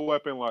any other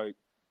weapon, like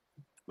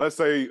let's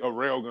say a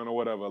railgun or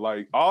whatever.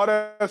 Like all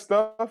that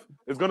stuff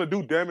is gonna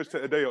do damage to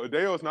Hideo.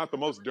 Hideo is not the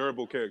most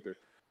durable character.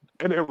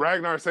 And then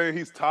Ragnar saying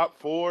he's top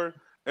 4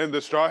 in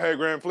the Straw Hat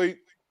Grand Fleet,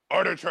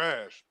 utter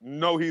trash.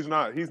 No, he's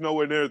not. He's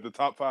nowhere near the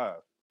top 5.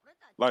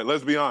 Like,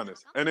 let's be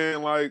honest. And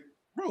then like,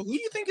 bro, who do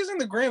you think is in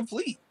the Grand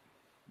Fleet?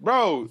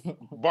 Bro,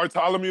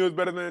 Bartholomew is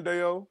better than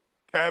Hideo.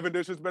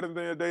 Cavendish is better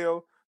than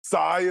Hideo.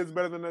 Sai is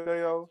better than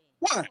Hideo.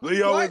 Why?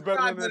 Leo is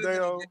better than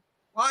Hideo.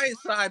 Why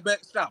is Sai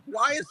better? Stop.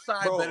 Why is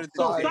Sai better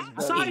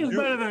than Sai is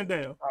better than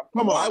Hideo.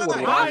 Come on.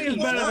 Sai is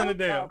better than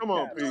Hideo. Come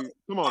on, Pete.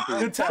 Come on, Pete.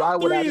 The top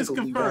 3 is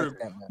confirmed.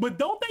 But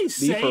don't they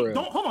say,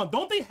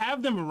 don't they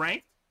have them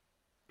ranked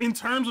in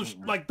terms of,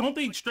 like, don't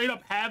they straight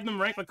up have them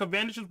ranked? Like,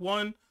 Cavendish is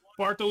 1,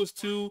 Bartho is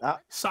 2,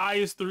 Sai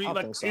is 3.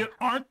 Like, they're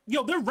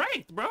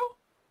ranked, bro.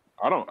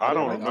 I don't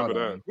remember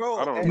that. Bro,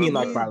 I don't and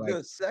remember he's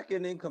the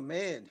second in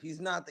command. He's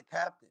not the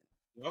captain.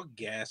 Y'all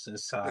gassing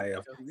Sai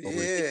up.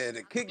 Yeah,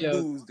 the kick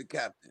dude's the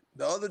captain.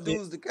 The other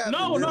dude's the captain.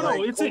 No.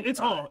 It's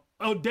all.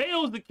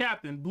 Odeo's the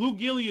captain. Blue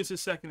Gilly is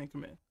his second in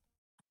command.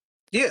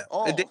 Yeah.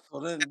 Oh, so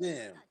then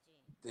damn.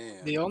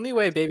 The only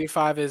way Baby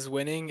Five is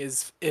winning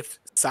is if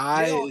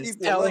Sai is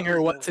telling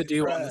her what to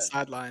do on the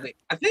sideline.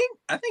 I think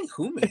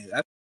Human.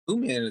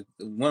 Human,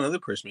 one other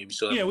person maybe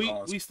still. Yeah,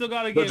 we still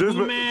gotta get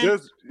Human,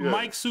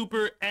 Mike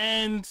Super,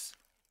 and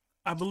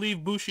I believe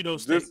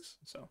Bushido's takes.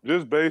 So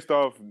just based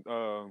off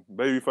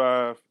Baby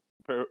Five,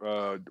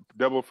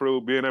 Devil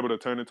Fruit being able to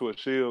turn into a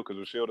shield,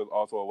 because a shield is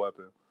also a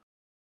weapon.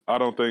 I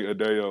don't think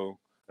Hideo,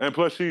 and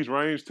plus she's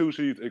ranged too.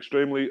 She's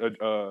extremely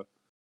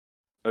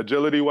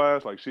agility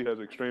wise, like she has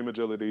extreme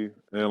agility,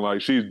 and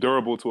like she's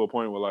durable to a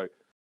point where like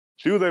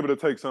she was able to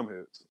take some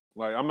hits.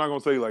 Like I'm not gonna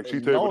say like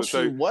she's able to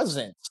take. No, she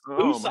wasn't.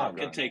 Usopp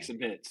can take some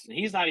hits.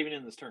 He's not even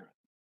in this tournament.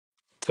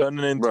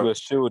 Turning into a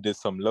shield is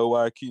some low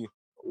IQ.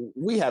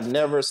 We have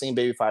never seen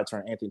Baby Five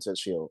turn anything to a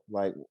shield.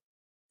 Like,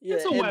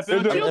 it's a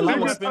weapon.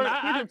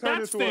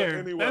 That's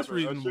fair. That's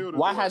reasonable.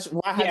 Why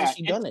hasn't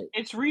she done it?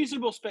 It's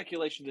reasonable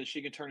speculation that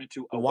she can turn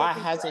into a Why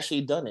weapon, hasn't right? she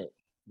done it?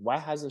 Why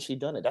hasn't she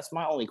done it? That's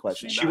my only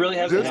question. She really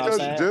hasn't.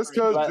 Just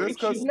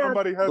because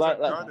somebody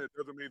hasn't done it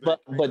doesn't mean.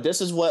 But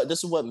this is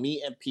what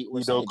me and Pete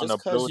were saying.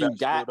 Just because you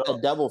got a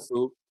devil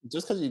fruit,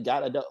 just because you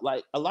got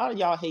like a lot of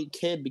y'all hate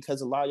Kid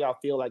because a lot of y'all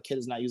feel like Kid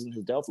is not using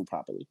his devil fruit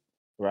properly,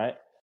 right?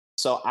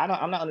 So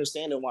I'm not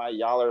understanding why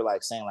y'all are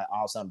like saying like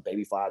all of a sudden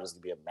Baby Five is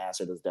gonna be a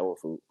master of this devil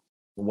fruit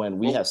when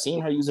we have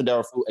seen her use a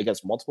devil fruit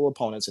against multiple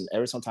opponents, and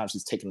every sometimes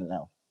she's taking it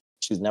out.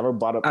 She's never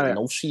brought up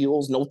no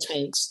shields, no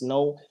tanks,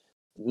 no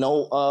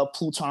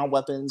Pluton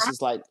weapons.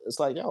 It's like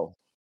yo,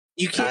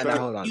 you can't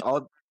hold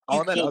on.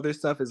 All that other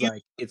stuff is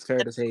like it's fair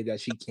to say that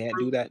she can't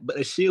do that, but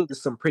a shield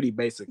is some pretty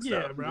basic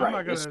stuff. Yeah, bro.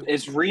 Right.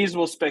 It's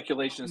reasoned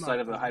speculation inside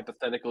of a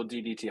hypothetical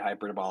DDT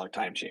hyperbolic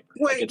time chamber.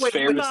 It's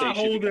fair to say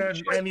she can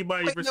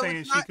anybody for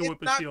saying she can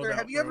whip a shield out.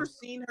 Have you ever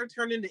seen her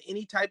turn into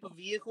any type of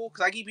vehicle?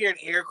 Because I keep hearing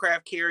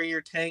aircraft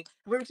carrier, tank.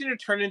 Have you ever seen her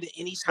turn into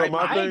any type?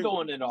 I ain't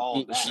going into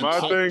all that. My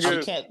thing is,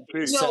 we're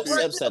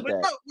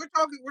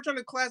trying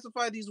to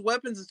classify these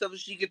weapons and stuff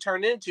that she could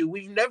turn into.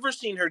 We've never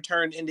seen her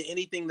turn into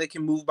anything that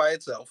can move by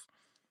itself.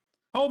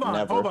 Hold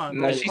on, party.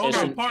 I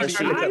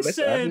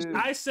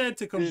said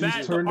to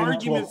combat the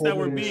arguments that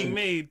were being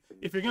made,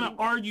 if you're gonna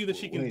argue that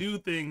she can do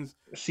things,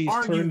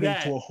 argue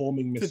that into a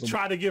homing missile to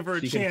try to give her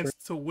a chance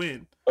to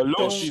win.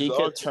 She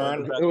could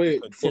turn.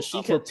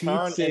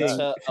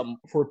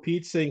 For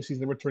Pete's saying she's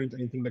never turned into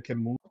anything that can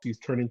move, she's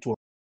turned into a.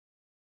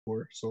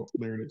 So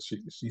there it is.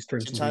 She's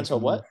turned into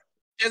what?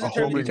 A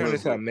homing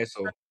into a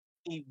missile.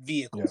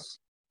 Vehicles.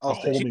 A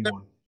homing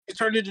one. She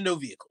turned into no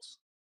vehicles.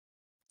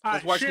 All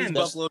right, Shin,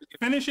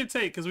 finish your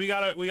take because we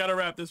gotta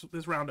wrap this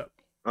round up.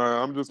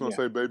 I'm just gonna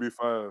say Baby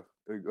Five,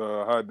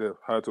 high to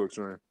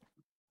extreme.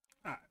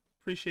 All right,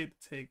 appreciate the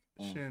take,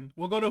 Shin.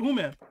 We'll go to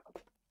Human.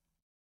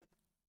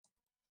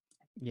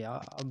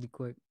 Yeah, I'll be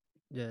quick.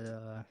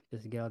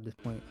 just to get out this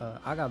point.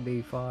 I got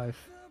Baby 5.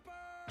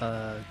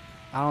 Uh,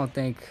 I don't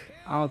think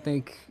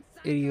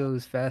Idio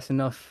is fast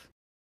enough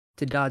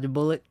to dodge a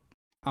bullet.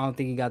 I don't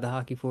think he got the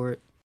hockey for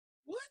it.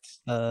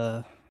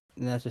 And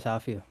that's just how I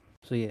feel.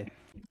 So yeah.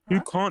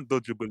 You can't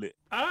dodge a bullet.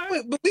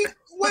 Wait, but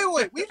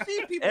wait. We've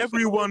seen people.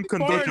 Everyone can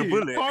dodge a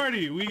bullet.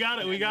 Party. We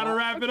gotta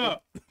wrap it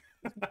up.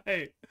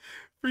 Hey,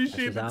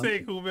 appreciate the That's just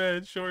take, cool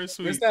man. Short and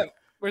sweet.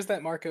 Where's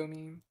that Marco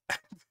meme?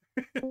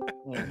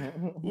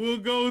 We'll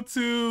go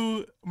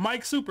to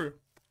Mike Super.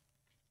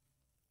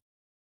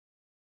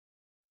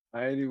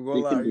 I ain't even gonna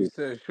lie. You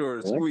said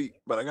short and sweet,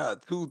 but I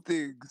got two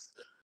things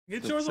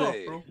Get to yours off,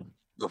 say bro.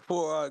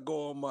 before I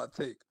go on my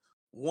take.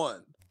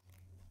 One,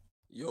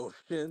 yo,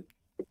 Shin,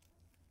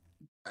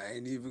 I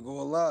ain't even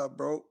gonna lie,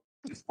 bro.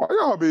 Why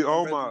y'all be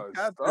on Ready my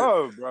Captain,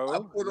 stuff, bro? I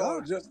put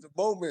on just a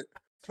moment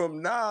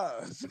from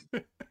Nas.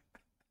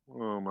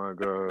 Oh my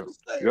god,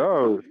 Say,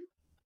 yo,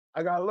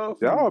 I got love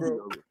for you, y'all be.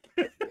 bro.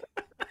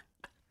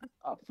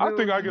 I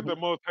think I you. get the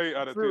most hate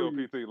out of feel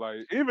you. TLPT. Like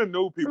even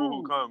new people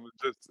who come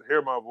just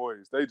hear my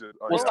voice, they just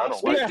Well, I stop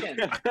don't like speaking.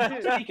 it.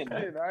 Stop speaking.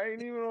 Shit, I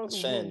ain't even on some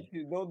Shin. good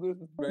shit. No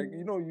disrespect.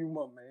 You know you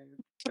my man.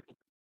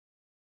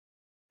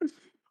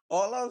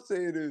 All I'm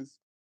saying is,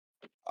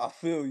 I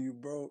feel you,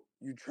 bro.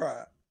 You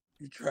tried.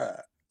 You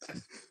tried.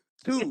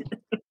 Two, People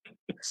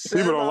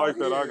Seb don't out like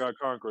that. I here. got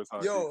Conquest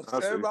hockey. Yo, I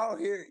see. Seb out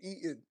here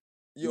eating.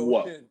 Yo,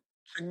 What? Shin,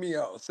 check me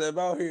out. Seb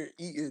out here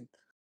eating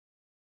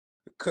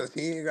because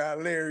he ain't got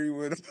Larry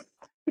with him.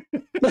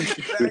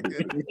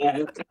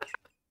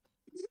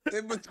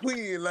 In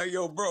between, like,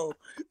 yo, bro,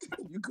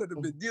 you could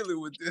have been dealing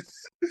with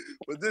this,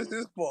 but this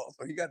is fault,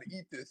 so he got to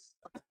eat this.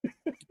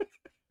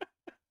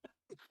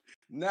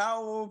 Now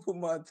I'm gonna put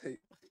my take.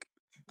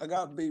 I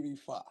got Baby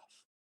 5.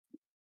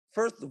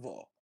 First of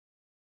all,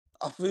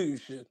 I feel you,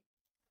 shit.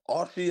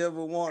 All she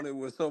ever wanted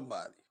was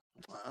somebody.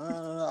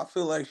 I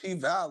feel like she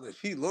valid.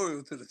 She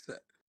loyal to the set.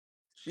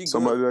 She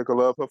Somebody good. that could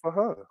love her for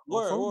her.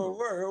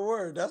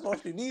 Word. That's all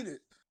she needed.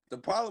 The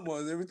problem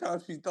was every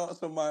time she thought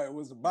somebody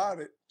was about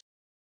it,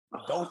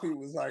 Dolphy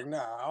was like,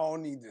 nah, I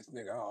don't need this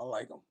nigga. I don't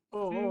like him.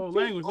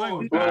 Language.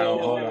 Whoa, hold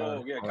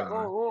on. whoa.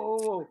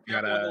 Careful with the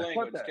Gotta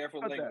language. that,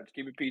 Careful with cut the language. that.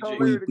 Keep it PG. Tell we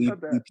Larry to we,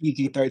 cut we that.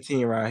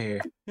 PG-13 right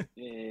here.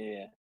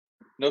 Yeah.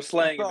 No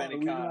slang of Sorry, any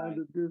we not in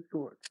kind. the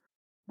Discord.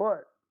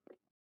 But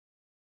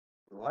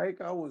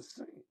like I was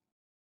saying,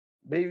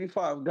 Baby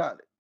 5 got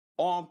it.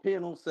 On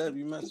pin on Seb,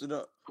 you messed it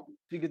up.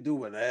 She could do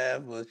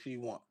whatever she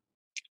wants.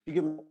 She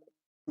can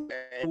make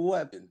a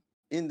weapon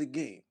in the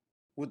game,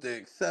 with the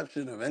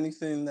exception of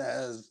anything that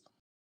has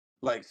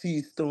like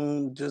Sea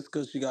Stone just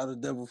because she got a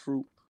devil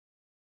fruit.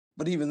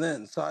 But even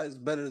then, size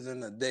better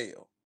than a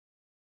Dale.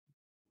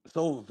 It's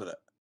over for that.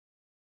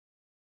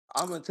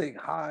 I'm gonna take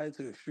high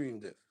to extreme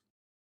diff.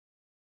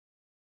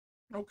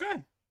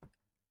 Okay.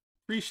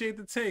 Appreciate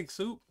the take,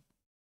 Soup.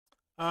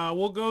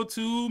 We'll go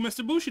to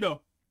Mr.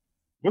 Bushido.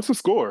 What's the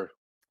score?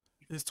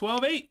 It's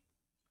 12-8.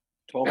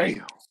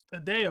 12-8.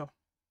 Adeo.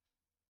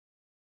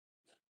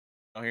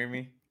 Don't hear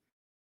me?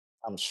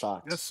 I'm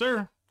shocked. Yes,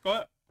 sir. Go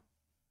ahead.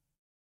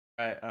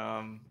 All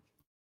right.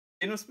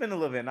 It was spin a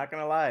little bit, not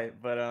gonna lie,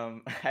 but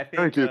I think.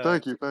 Thank you.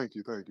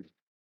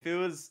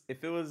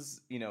 If it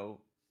was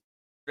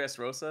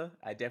Dressrosa,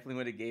 I definitely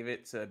would have gave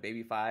it to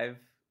Baby 5,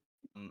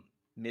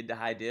 mid to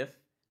high diff,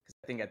 because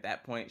I think at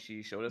that point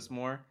she showed us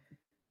more.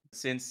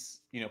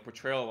 Since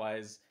portrayal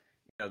wise,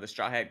 the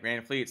Straw Hat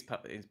Grand Fleet is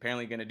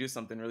apparently going to do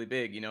something really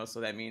big,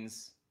 so that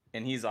means,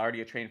 and he's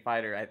already a trained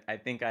fighter. I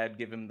think I'd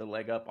give him the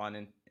leg up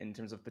on in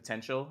terms of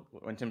potential,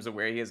 in terms of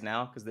where he is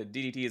now, because the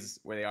DDT is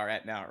where they are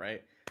at now,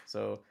 right?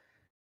 So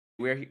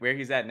where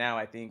he's at now,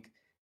 I think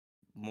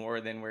more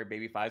than where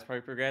Baby 5's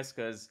probably progressed,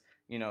 because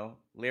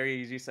Larry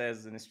usually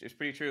says, and it's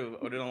pretty true,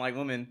 Oda don't like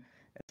women,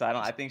 so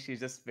I think she's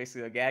just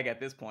basically a gag at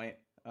this point.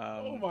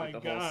 With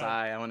the whole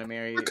sigh, I want to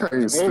marry. I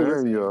can't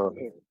stand y'all.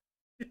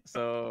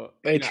 So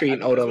They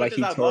treating Oda like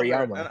he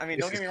Toriyama. I mean,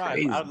 This don't get is me wrong.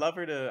 crazy. I'd love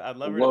her to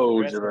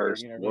Whoa, progress Javers,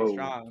 to whoa. really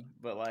strong,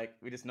 but like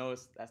we just know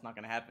that's not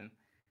gonna happen.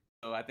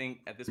 So I think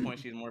at this point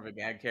she's more of a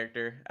gag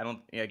character. I don't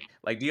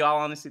like. Do y'all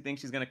honestly think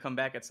she's gonna come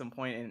back at some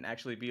point and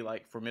actually be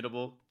like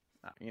formidable?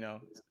 Do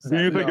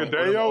you think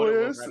Adeo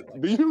is?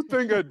 Do you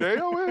think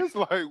Adeo is?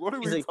 Like, what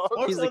are we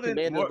talking? He's the so than-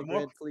 commander of the more-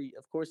 Grand Fleet.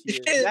 Of course he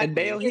is. And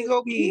Dale, he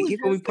gonna be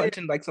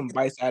punching like some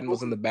vice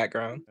admirals in the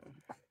background.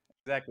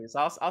 Exactly. So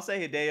I'll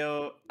say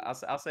Hideo.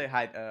 I'll say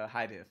high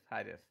diff.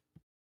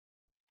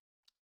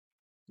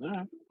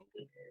 Yeah.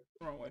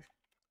 Wrong way.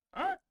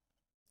 All right.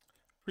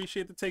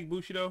 Appreciate the take,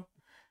 Bushido.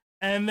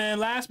 And then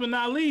last but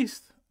not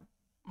least,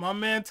 my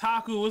man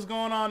Taku. What's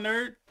going on,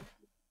 nerd?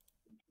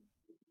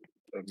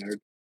 What's up, nerd?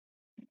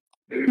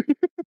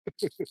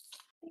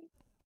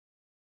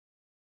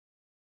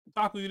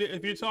 Taku,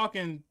 if you're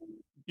talking,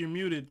 you're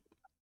muted.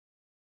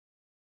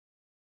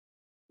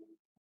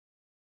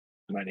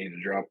 Might need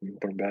to drop him and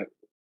put him back.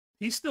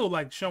 He's still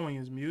like showing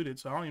is muted,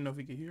 so I don't even know if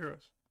he can hear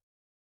us.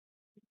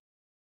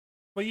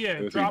 But yeah,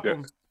 Yes, drop he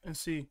him and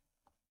see.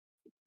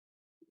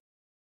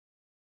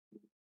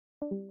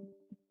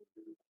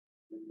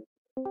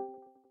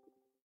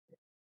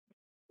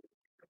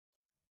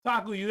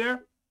 Taku, you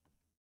there?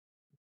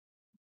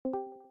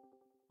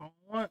 Going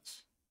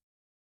once.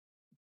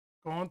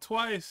 Going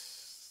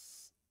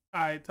twice.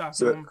 All right, Taku.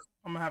 So-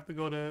 I'm gonna have to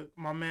go to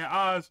my man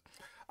Oz.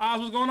 Oz,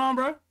 what's going on,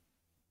 bro?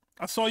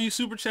 I saw you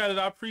super chatted.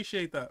 I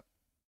appreciate that.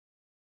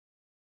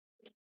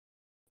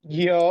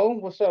 Yo,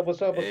 what's up?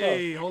 What's up? What's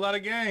Hey, up? whole lot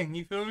of gang.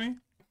 You feel me?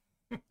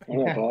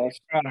 Bro,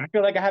 I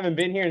feel like I haven't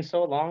been here in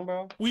so long,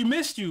 bro. We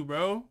missed you,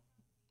 bro.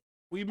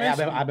 We Hey, missed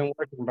you. I've been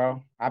working,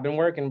 bro. I've been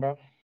working, bro.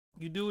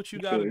 You do what you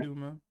gotta do,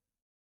 man.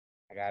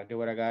 I gotta do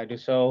what I gotta do.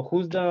 So,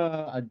 who's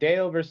the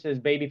Adele versus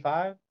Baby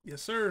 5?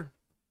 Yes, sir.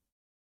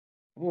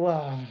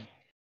 Wow.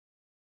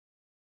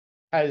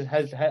 Are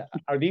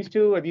these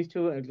two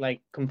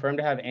like confirmed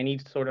to have any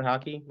sort of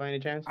hockey by any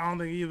chance? I don't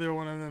think either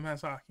one of them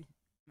has hockey.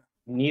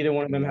 Neither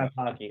one of them No. has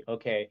hockey.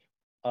 Okay.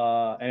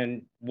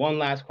 And one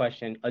last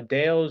question.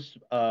 Adele's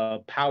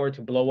power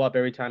to blow up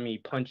every time he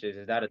punches,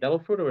 is that a devil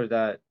fruit or is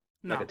that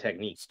like No, a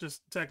technique? it's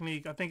just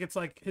technique. I think it's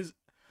like his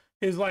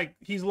like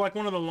he's like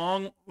one of the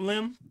long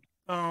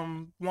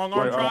arm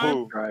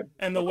tribe,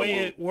 and the way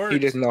it works. He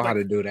just know how like,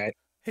 to do that.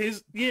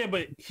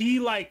 But he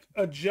like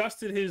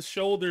adjusted his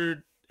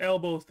shoulder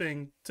elbow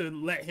thing to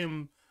let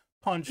him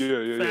punch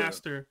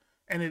faster,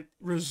 and it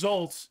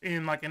results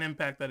in like an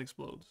impact that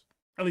explodes.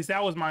 At least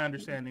that was my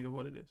understanding of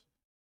what it is.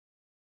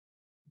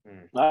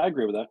 I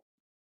agree with that.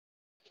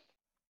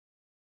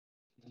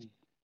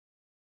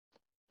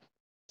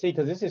 See,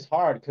 because this is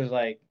hard, because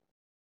like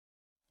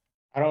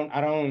I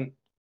don't,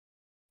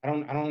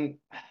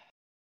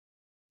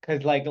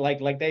 because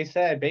like they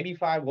said, Baby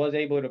 5 was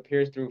able to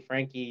pierce through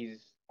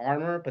Frankie's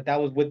armor, but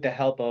that was with the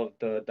help of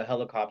the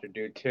helicopter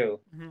dude too.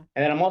 Mhm.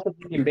 And then I'm also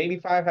thinking Baby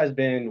 5 has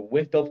been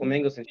with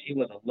Doflamingo since she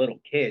was a little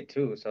kid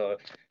too, so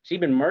she's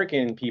been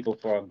murking people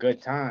for a good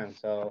time.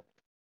 So,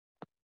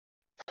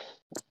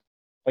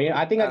 but yeah,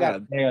 I think I got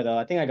Hideo though.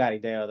 I think I got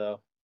Hideo though.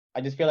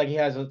 I just feel like he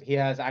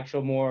has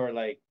actual more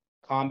like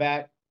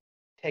combat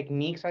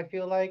techniques. I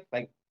feel like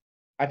I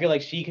feel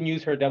like she can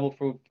use her devil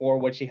fruit for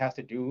what she has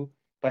to do,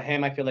 but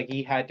him, I feel like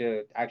he had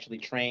to actually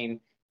train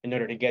in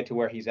order to get to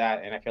where he's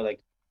at, and I feel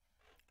like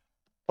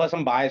plus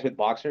I'm biased with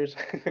boxers.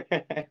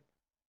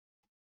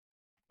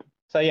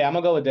 So yeah, I'm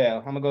gonna go with Dale.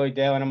 I'm gonna go with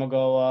Dale, and I'm gonna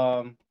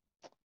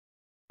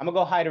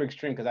go high to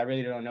extreme because I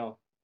really don't know.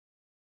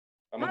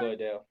 I'm gonna go with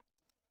Dale.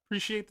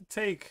 Appreciate the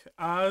take,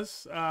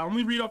 Oz. Let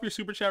me read off your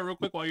super chat real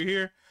quick while you're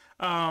here.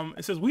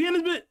 It says, we in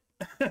a bit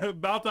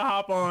about to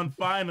hop on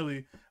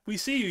finally. We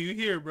see you. You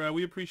here, bro.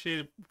 We appreciate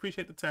it.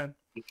 Appreciate the 10.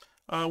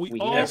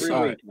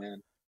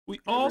 We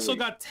also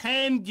got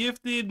 10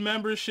 gifted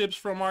memberships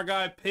from our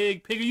guy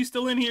Pig. Pig, are you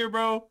still in here,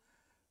 bro?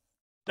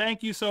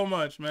 Thank you so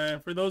much, man.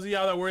 For those of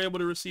y'all that were able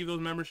to receive those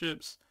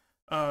memberships,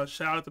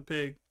 shout out to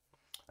Pig.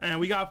 And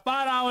we got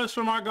 $5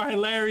 from our guy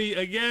Larry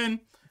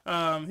again.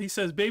 He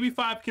says Baby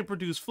 5 can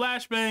produce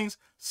flashbangs,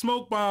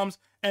 smoke bombs,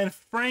 and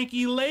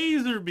Frankie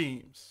laser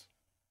beams.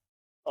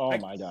 Oh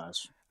my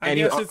gosh. I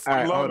guess it's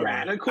time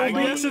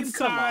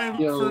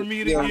Yo, for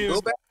me to give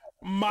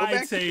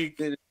my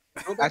take.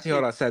 Actually,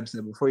 hold on, Seb.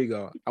 Before you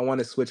go, I want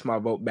to switch my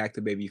vote back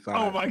to Baby 5.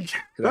 Oh my god!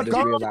 Because I just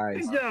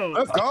realized,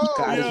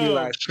 I just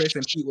realized Chris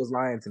and Pete was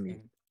lying to me.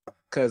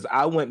 Because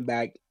I went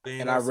back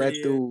and I was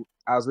reading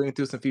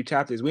through some few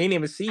chapters. We didn't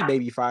even see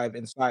Baby 5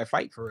 inside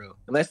fight for real,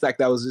 unless like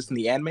that was just in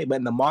the anime. But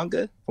in the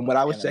manga, from what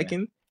I was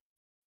checking,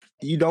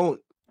 you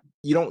don't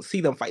see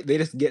them fight. They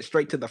just get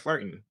straight to the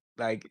flirting.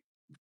 Like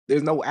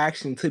there's no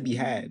action to be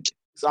had.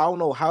 So I don't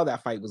know how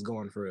that fight was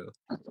going for real.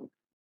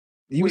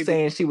 You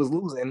saying she was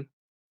losing?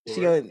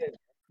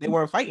 They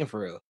weren't fighting for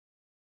real.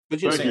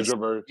 But you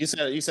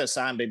said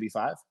sign Baby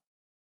 5.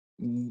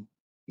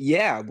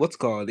 Yeah, what's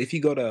called? If you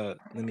go to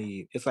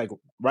it's like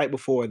right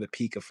before the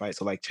peak of fight.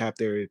 So like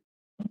chapter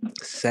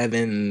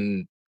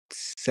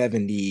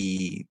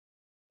 770.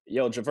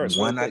 Yo, Traverse,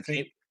 one, real I quick,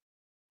 think.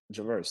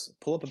 Traverse,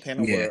 pull up a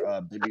panel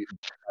where Baby 5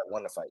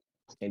 won the fight.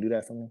 Can you do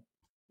that for me?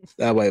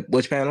 Wait,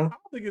 which panel? I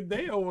don't think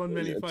Hideo won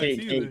many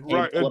fights either.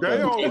 Right,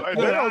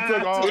 Hideo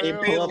took all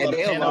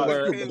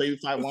his. Baby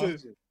 5 won.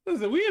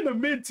 Listen, we in the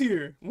mid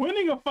tier.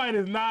 Winning a fight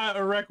is not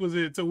a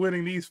requisite to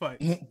winning these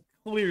fights.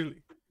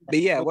 Clearly. But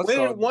yeah, what's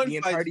called the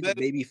entirety of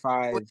the Baby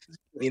 5,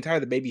 the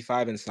entire the Baby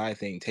 5 and Psy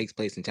thing takes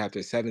place in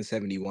chapter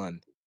 771.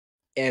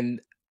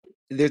 And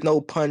there's no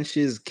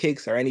punches,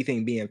 kicks, or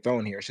anything being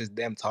thrown here. It's just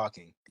them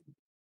talking.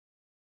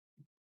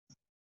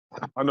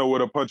 I know where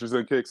the punches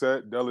and kicks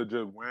at. Della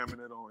just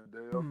whamming it on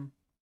Hideo.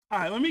 All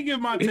right, let me give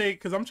my take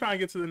because I'm trying to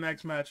get to the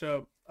next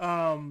matchup.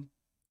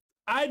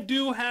 I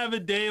do have a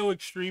Hideo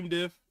extreme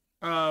diff.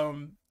 I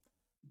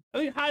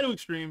think high to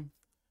extreme.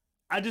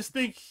 I just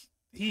think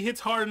he hits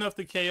hard enough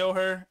to KO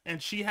her,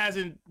 and she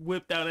hasn't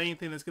whipped out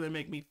anything that's gonna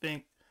make me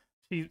think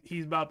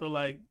he's about to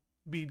like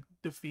be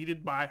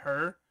defeated by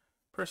her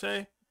per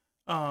se.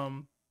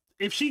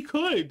 If she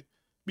could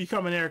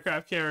become an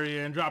aircraft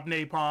carrier and drop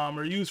napalm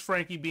or use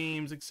Frankie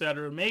beams,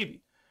 etc.,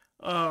 maybe.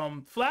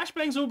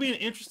 Flashbangs will be an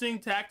interesting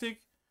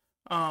tactic.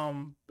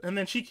 And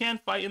then she can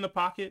fight in the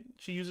pocket.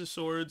 She uses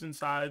swords and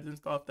scythes and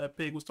stuff that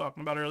Pig was talking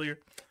about earlier.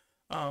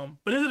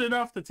 But is it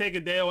enough to take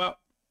Hideo out?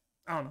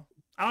 I don't know.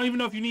 I don't even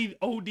know if you need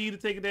OD to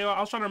take a day off.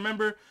 I was trying to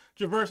remember,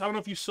 Traverse, I don't know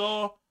if you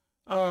saw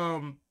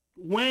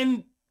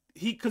when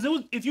he, because it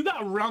was, if you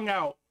got wrung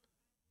out,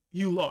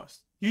 you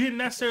lost. You didn't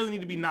necessarily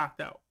need to be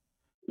knocked out.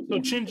 So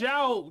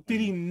Chinjao, did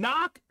he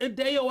knock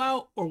Hideo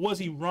out or was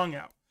he wrung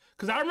out?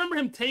 Because I remember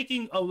him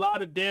taking a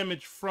lot of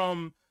damage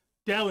from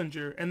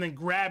Dellinger and then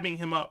grabbing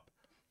him up,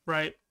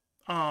 right?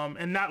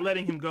 And not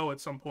letting him go at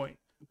some point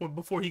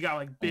before he got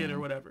like bit or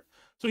whatever.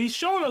 So he's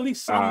showing at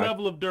least some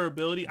level of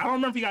durability. I don't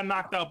remember if he got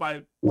knocked out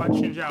by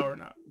Chinjao or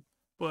not,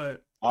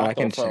 but I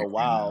thought for a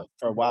while,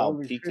 The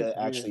only Pika fish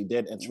actually man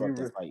did we interrupt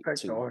the fight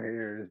respect too. on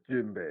here is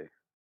Jinbei.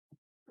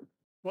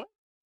 What?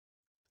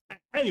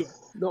 Anyway,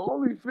 the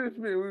only fish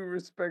man we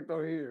respect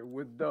on here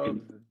with Dubs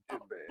is Jinbei.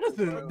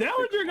 Listen,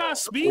 Dellinger got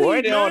speed.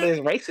 Where did all man. this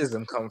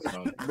racism come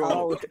from?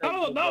 Bro, I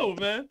don't know,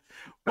 man.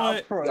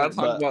 But Y'all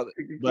talk about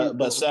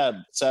But Seb,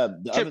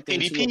 the other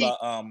thing too PvP.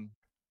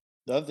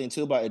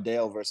 about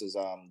Hideo versus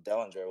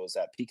Dellinger was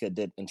that Pika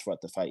did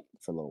interrupt the fight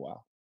for a little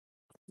while.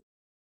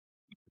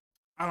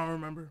 I don't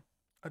remember.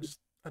 I just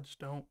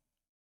don't.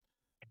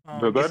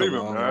 Does that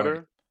even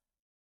matter?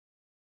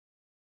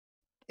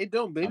 It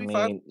don't. I Baby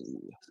Five. mean,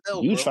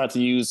 Hell, you bro. tried to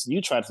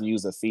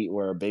use a feat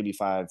where Baby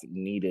Five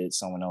needed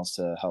someone else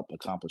to help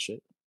accomplish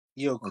it.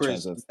 Yo, in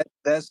Chris, terms of-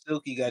 that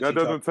Silky got That you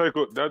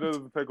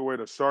doesn't take away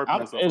the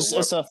sharpness of it's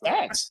a a weapon.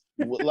 fact.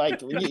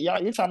 Like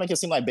you're trying to make it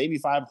seem like Baby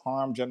Five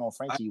harmed General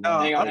Frankie when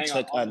Hang on, it hang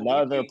on. took On the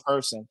another wiki-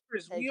 person.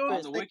 Chris, Hey, we Chris,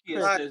 On the all wiki, it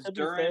Chris, says to be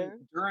during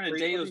fair,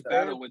 Hideo's to be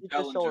battle fair, with Pika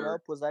showing Dellinger,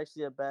 up was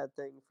actually a bad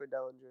thing for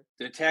Dellinger.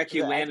 the attack he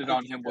Because it landed actually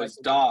on him was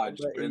distracted him and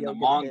dodged, let but in the Hideo get a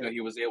manga, hit.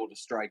 he was able to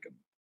strike him.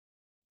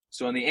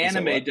 So in the You said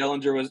anime, what?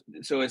 Dellinger was.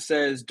 So it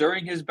says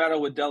during his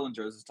battle with Dellinger,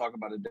 this is talking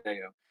about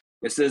Hideo.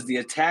 It says the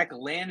attack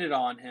landed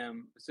on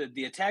him. It said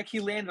the attack he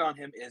landed on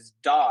him is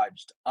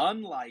dodged,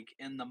 unlike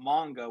in the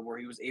manga where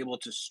he was able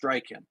to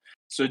strike him.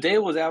 So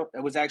Hideo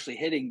was actually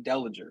hitting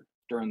Dellinger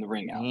during the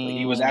ring out. Like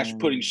he was actually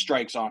putting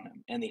strikes on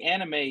him. In the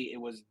anime,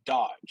 it was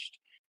dodged,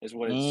 is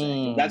what it's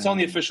saying. That's on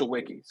the official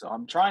wiki. So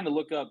I'm trying to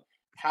look up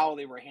how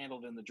they were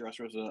handled in the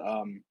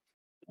Dressrosa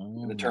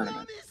in the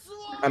tournament.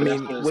 I But that's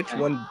mean, what it's which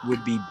saying. one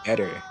would be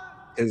better?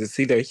 Because it's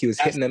either he was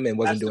hitting them and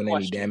wasn't that's the doing any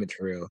question. damage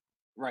for real,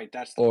 Right,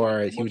 that's the or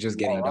point. he was just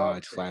getting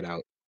dodged flat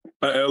out.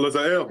 L is a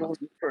That L. was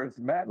the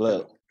first matchup.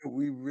 Look.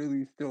 We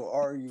really still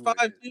arguing.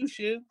 5-2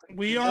 shit.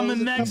 we on the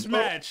next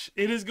match.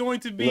 It is going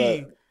to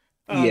be Look.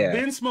 Yeah.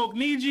 Vince Smoke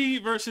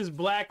Niji versus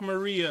Black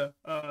Maria,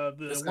 one of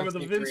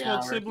the Vince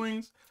Smoke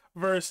siblings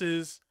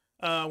versus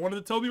one of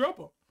the Toby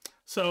Ropo.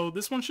 So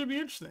this one should be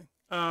interesting.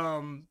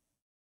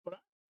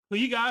 Who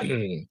you got?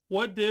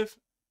 What diff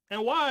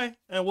and why?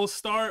 And we'll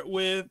start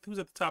with who's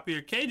at the top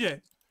here.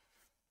 KJ.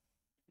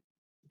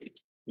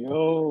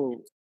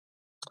 Yo,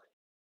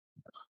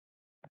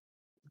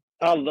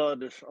 I love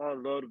this. I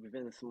love the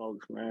Vince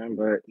Smokes, man.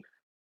 But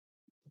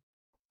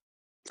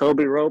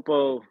Toby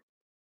Ropo,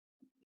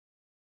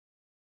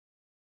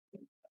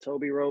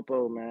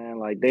 man.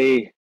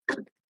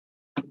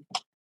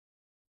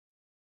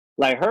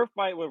 Like her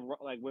fight with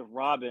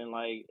Robin,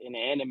 like in the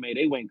anime,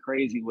 they went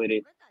crazy with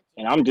it,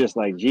 and I'm just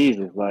like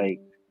Jesus, like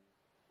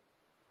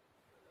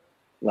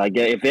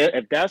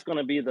if that's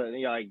gonna be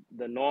the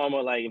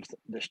normal, like if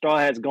the Straw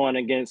Hats going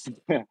against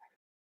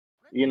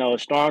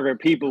stronger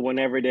people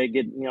whenever they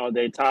get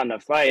their time to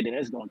fight, and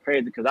it's going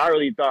crazy because I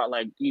really thought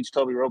like each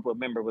Toby Ropo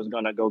member was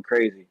gonna go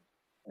crazy,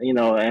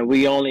 and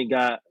we only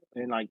got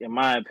in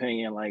my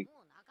opinion like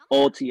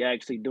Ulti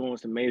actually doing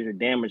some major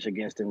damage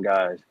against them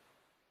guys,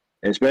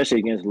 especially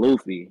against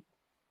Luffy.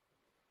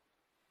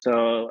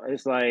 So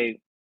it's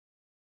like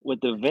with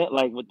with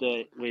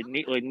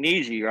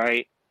Niji,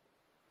 right?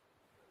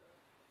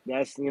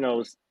 That's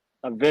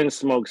a Vince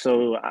Smoke.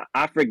 So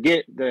I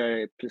forget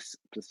the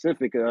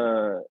specific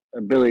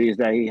abilities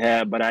that he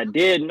had, but I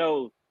did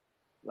know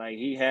like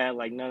he had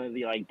like none of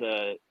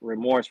the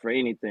remorse for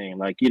anything,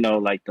 like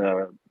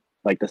the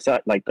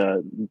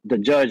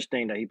judge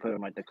thing that he put in,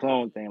 like the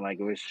clone thing, like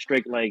it was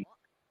strict, like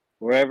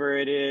wherever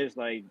it is,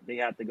 like they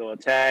have to go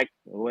attack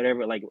or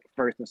whatever, like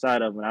first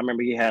inside of him. I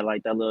remember he had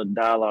like that little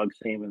dialogue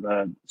scene with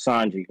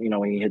Sanji,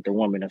 when he hit the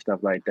woman and stuff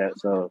like that.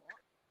 So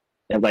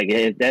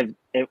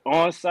if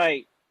on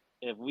site,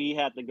 if we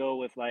have to go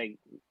with like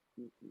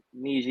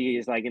Niji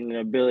is like in the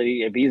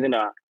ability, if he's in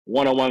a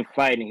one-on-one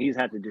fight and he's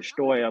had to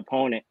destroy an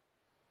opponent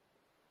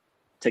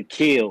to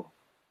kill,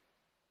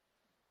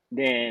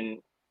 then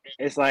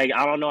it's like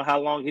I don't know how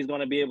long he's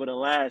going to be able to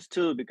last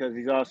too, because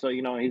he's also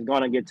he's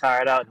going to get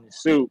tired out in the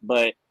suit.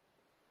 But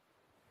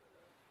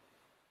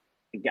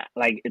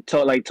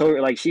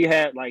she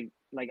had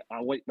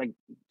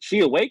she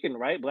awakened,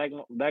 right?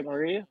 Black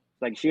Maria,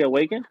 like she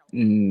awakened.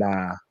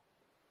 Nah.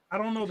 I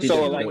don't know that She she just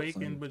was built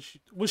awakened, but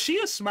was she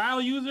a smile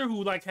user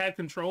who like had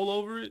control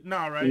over it?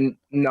 Nah, right?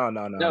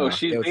 No.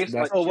 She's basically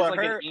That's she's like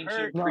an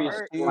ancient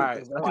priest.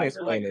 Alright, I can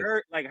explain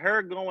it.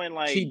 Her going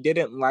like She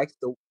didn't like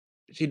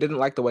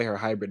the way her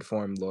hybrid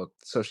form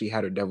looked, so she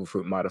had her devil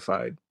fruit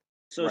modified.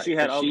 So Right, she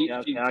had but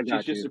I got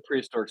she's just you. a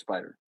prehistoric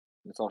spider.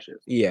 That's all she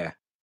is. Yeah.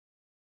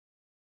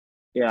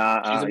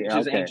 Yeah,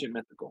 She's okay. ancient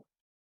mythical.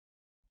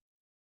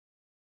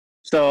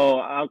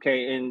 So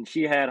okay, and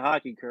she had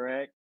hockey,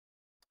 correct?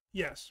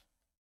 Yes.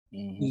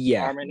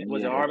 Yeah. Armament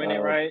was it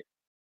armament, right?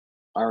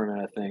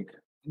 Armament, I think.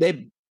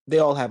 They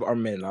all have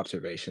armament and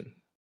observation.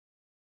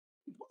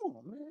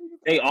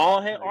 They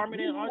all had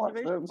armament and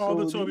observation. All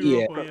the Toby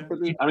Yeah.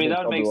 Ropo, yeah. I mean, that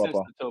would Toby make sense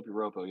Ropo. to Toby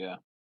Ropo, yeah.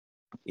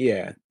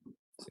 Yeah.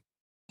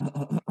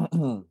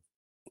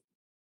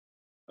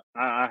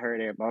 I heard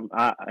it.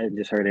 I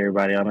just heard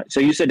everybody on it. So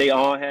you said they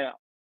all had.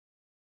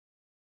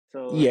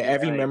 So Yeah, it's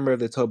every like, member of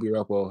the Toby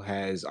Ropo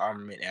has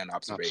armament and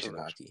observation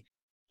hockey.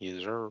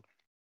 Yes, sir.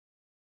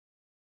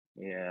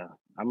 yeah,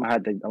 I'm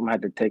gonna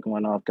have to take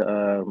one off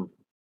the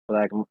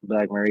Black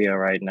Maria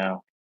right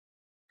now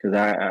because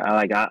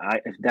I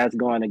if that's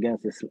going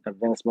against this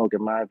event smoke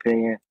in my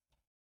opinion,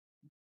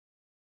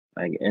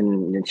 like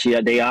and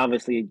they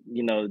obviously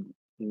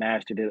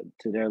mastered it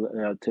to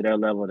their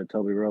level the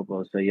Toby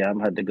Ropo. So yeah, I'm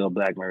gonna have to go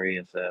Black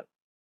Maria. So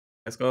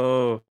Let's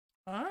go.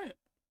 All right.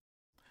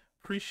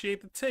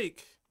 Appreciate the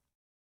take.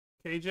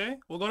 KJ,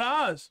 we'll go to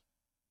Oz.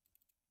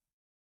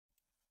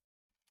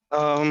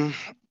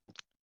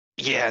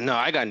 Yeah, no,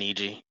 I got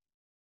Niji.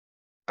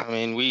 I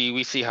mean,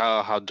 we see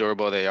how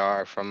durable they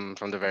are from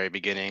the very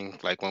beginning,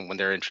 like when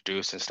they're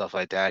introduced and stuff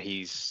like that.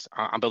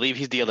 I believe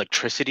he's the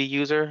electricity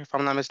user, if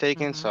I'm not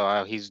mistaken.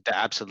 So he's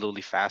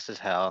absolutely fast as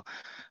hell.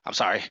 I'm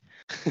sorry.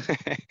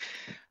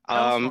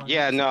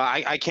 Yeah, no,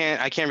 I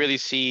can't really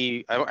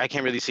see I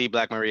can't really see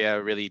Black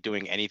Maria really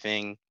doing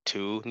anything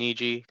to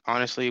Niji,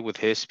 honestly, with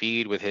his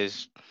speed, with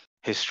his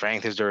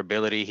strength, his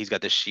durability. He's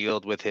got the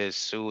shield with his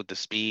suit, the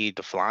speed,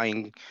 the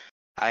flying.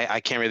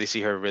 I can't really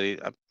see her really.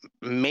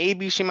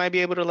 Maybe she might be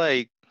able to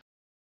like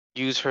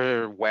use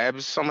her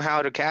webs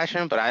somehow to catch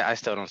him, but I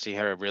still don't see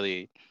her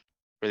really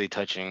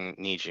touching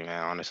Niji,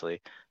 man.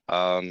 Honestly,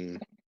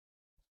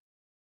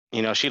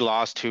 she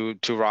lost to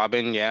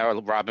Robin. Yeah,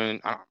 or Robin.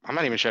 I'm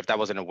not even sure if that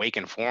was an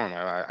awakened form.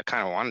 I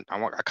kind of want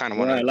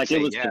right, to like it say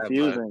was yeah, but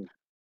confusing.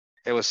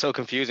 it was so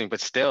confusing. But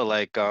still,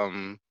 like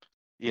you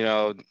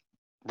know,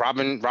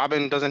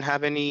 Robin doesn't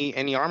have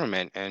any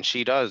armament, and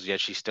she does. Yet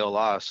she still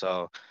lost.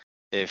 So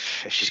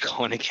if she's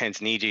going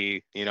against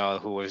Niji,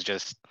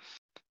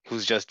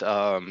 who's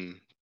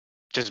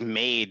just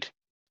made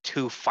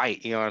to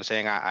fight, you know what I'm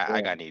saying?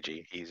 I got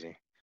Niji easy.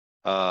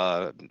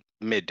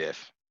 Mid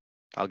diff.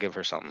 I'll give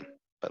her something,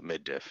 but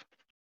mid diff.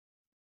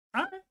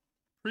 All right.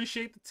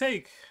 Appreciate the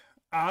take.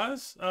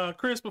 Oz.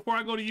 Chris, before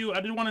I go to you, I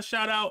did want to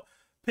shout out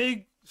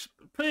Pig,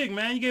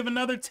 man. You gave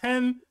another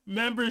 10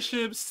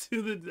 memberships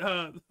to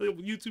the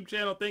YouTube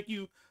channel. Thank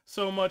you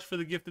so much for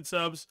the gifted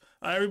subs.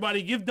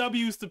 Everybody give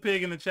W's to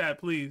Pig in the chat,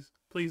 please.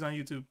 Please on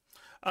YouTube.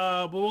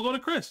 But we'll go to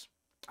Chris.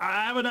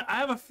 I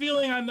have a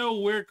feeling I know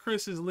where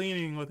Chris is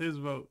leaning with his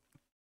vote.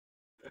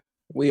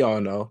 We all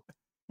know.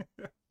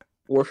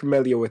 We're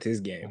familiar with his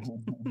games.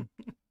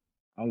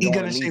 You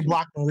gonna say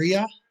Black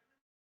Maria?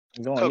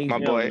 I'm going Cook, my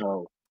boy.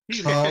 No.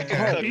 He's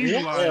Okay.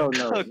 He's lying.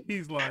 no.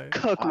 He's lying.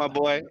 Cook, my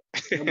boy.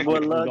 That boy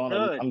look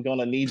good. I'm going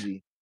to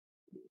Niji.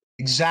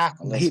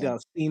 Exactly. He done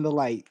seen the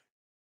light.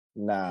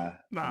 Nah.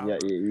 Yeah,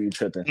 you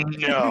tripping.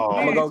 No.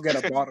 I'm gonna go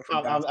get a bottle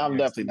from I'm downstairs.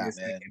 definitely Give me a not, man.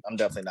 second. I'm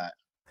definitely not.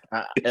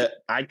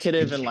 I could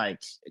even like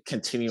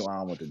continue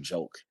on with the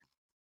joke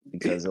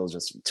because it was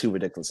just too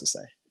ridiculous to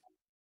say.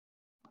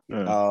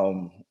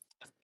 I'm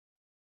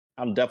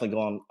definitely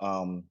going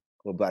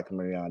with Black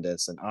Maria on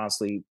this. And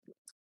honestly,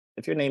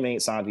 if your name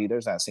ain't Sanji,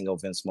 there's not a single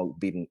Vince Smoke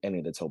beating any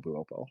of the Toby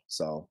Ropo.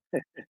 So,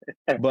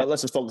 but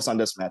let's just focus on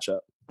this matchup.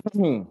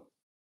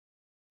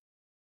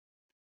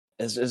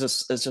 It's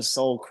just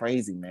so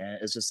crazy, man.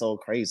 It's just so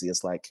crazy.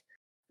 It's like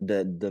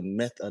the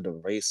myth of the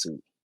race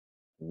suit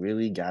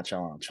really got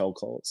y'all on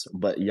chokeholds,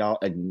 but y'all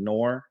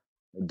ignore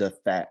the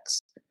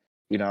facts.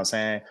 You know what I'm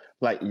saying?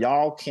 Like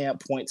y'all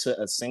can't point to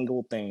a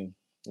single thing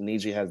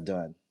Niji has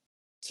done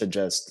to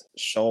just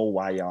show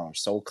why y'all are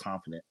so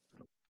confident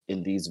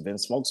in these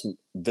Vince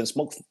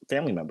Smoke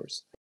family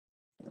members.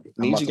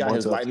 Niji got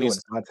his lightning.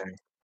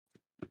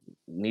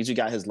 Niji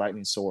got his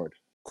lightning sword.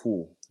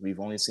 Cool. We've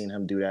only seen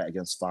him do that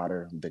against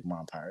Fodder and Big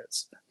Mom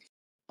Pirates.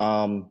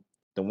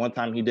 The one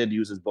time he did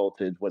use his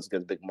voltage was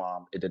against Big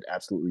Mom. It did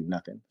absolutely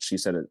nothing. She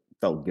said it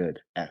felt good,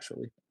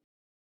 actually.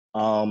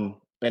 And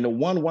the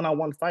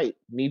one-on-one fight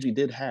Niji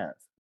did have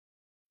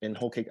in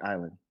Whole Cake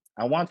Island.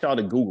 I want y'all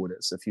to Google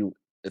this, if you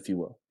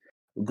will.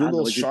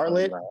 Google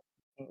Charlotte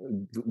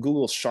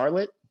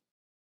Nusstort.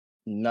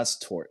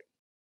 Nusstort.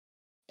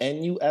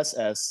 And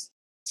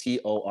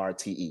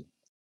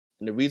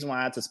the reason why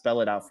I had to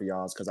spell it out for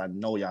y'all is because I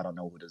know y'all don't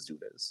know who this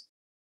dude is.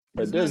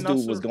 But Isn't this it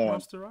dude was going.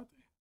 Nosferatu?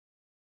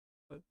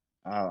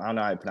 I don't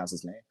know how to pronounce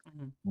his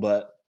name.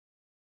 But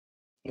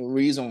the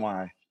reason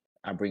why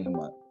I bring him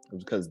up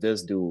is because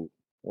this dude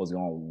was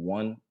going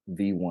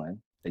 1v1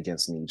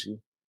 against Niji,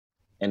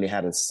 and they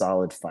had a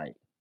solid fight.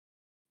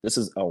 This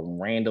is a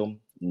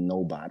random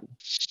nobody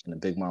in the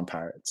Big Mom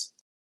Pirates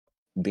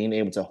being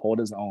able to hold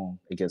his own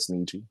against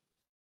Niji.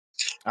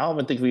 I don't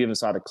even think we even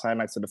saw the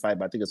climax of the fight,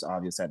 but I think it's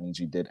obvious that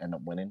Niji did end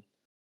up winning.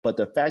 But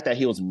the fact that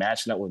he was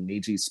matching up with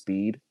Niji's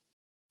speed,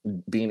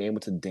 being able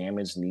to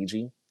damage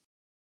Niji,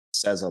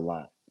 says a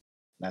lot.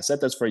 And I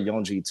said this for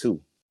Yonji too.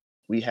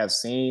 we have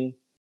seen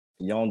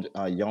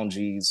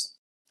Yonji's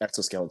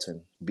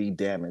exoskeleton be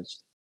damaged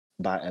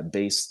by a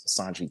base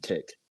Sanji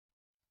kick.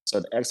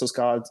 So the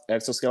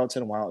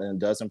exoskeleton, while it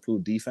does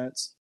improve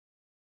defense,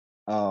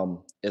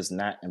 is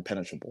not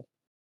impenetrable.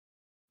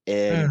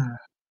 And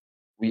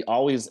we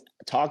always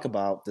talk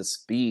about the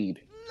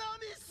speed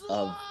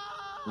of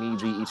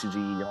Niji,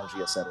 Ichiji,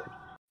 Yonji, etc.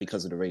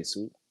 because of the race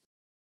suit.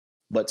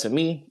 But to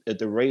me, if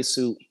the race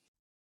suit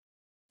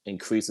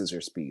increases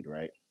your speed,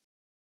 right?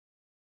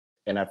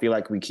 And I feel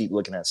like we keep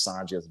looking at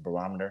Sanji as a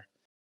barometer.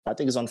 I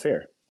think it's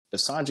unfair. If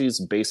Sanji's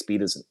base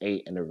speed is an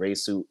 8 and the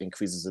race suit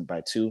increases it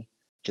by 2,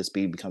 his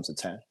speed becomes a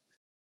 10.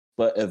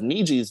 But if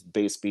Niji's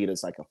base speed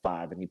is like a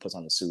 5 and he puts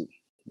on the suit,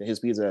 then his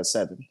speed is at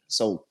 7.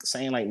 So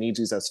saying like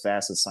Niji's as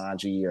fast as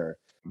Sanji or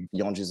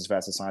Yonji's as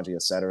fast as Sanji,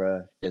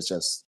 etc., is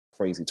just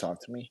crazy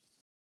talk to me.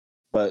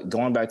 But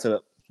going back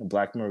to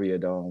Black Maria,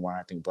 though, and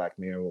why I think Black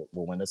Maria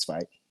will win this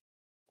fight.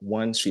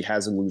 One, she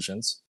has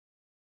illusions.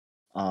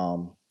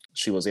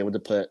 She was able to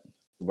put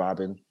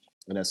Robin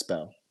in a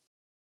spell.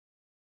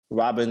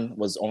 Robin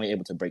was only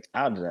able to break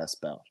out of that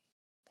spell,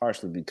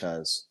 partially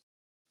because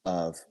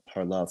of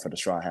her love for the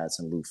Straw Hats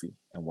and Luffy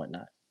and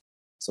whatnot.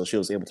 So she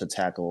was able to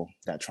tackle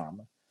that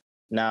trauma.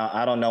 Now,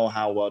 I don't know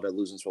how well the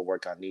illusions will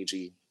work on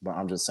Niji, but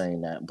I'm just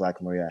saying that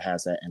Black Maria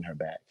has that in her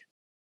bag.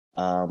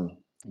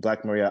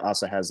 Black Maria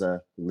also has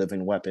a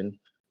living weapon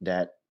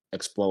that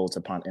explodes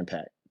upon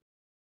impact.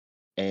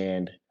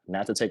 And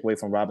not to take away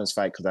from Robin's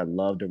fight, because I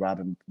love the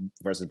Robin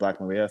versus Black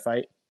Maria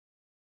fight,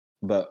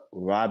 but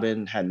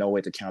Robin had no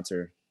way to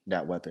counter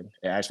that weapon.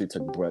 It actually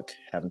took Brooke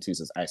having to use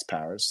his ice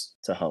powers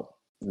to help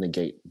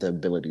negate the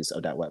abilities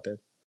of that weapon.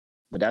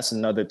 But that's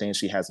another thing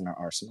she has in her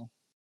arsenal.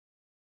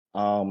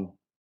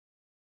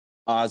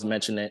 Oz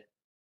mentioned it.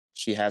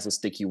 She has the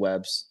sticky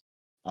webs.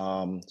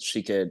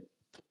 She could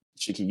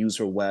use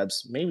her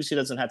webs. Maybe she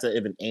doesn't have to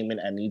even aim it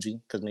at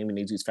Niji, because maybe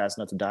Niji's fast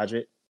enough to dodge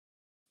it.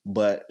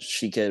 But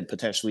she could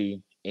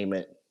potentially aim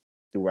it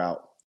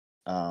throughout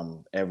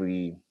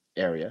every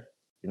area.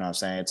 You know what I'm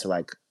saying? To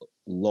like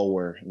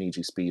lower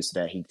Niji's speed so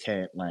that he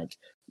can't like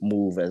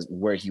move as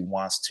where he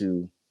wants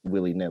to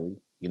willy-nilly,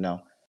 you know?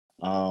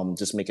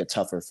 Just make it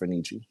tougher for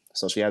Niji.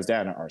 So she has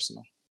that in her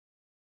arsenal.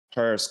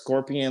 Her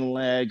scorpion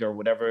leg or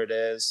whatever it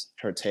is,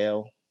 her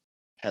tail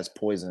has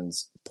poison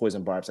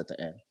barbs at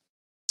the end.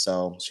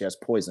 So she has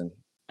poison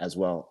as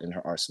well in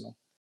her arsenal.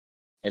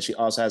 And she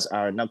also has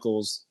iron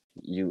knuckles.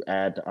 You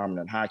add the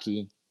armor and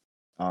hockey.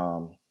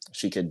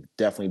 She could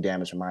definitely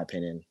damage, in my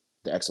opinion,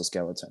 the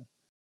exoskeleton.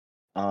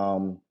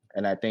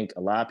 And I think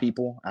a lot of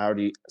people, I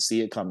already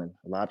see it coming.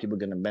 A lot of people are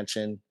going to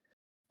mention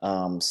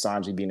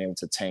Sanji being able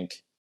to tank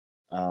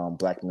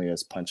Black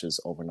Maria's punches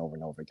over and over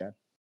and over again.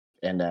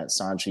 And that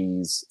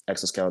Sanji's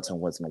exoskeleton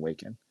wasn't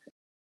awakened.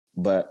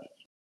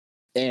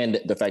 And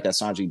the fact that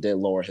Sanji did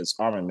lower his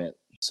armament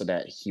so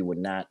that he would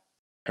not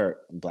hurt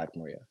Black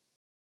Maria.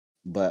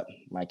 But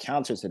my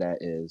counter to that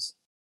is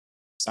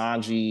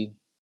Sanji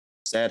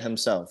said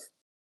himself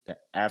that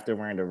after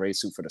wearing the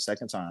race suit for the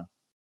second time,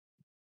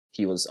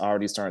 he was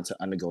already starting to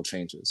undergo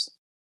changes.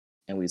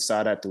 And we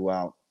saw that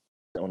throughout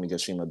the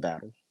Onigashima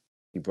battle.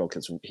 He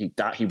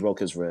thought he broke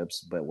his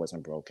ribs, but it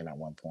wasn't broken at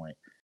one point.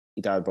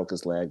 He thought he broke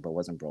his leg, but it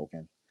wasn't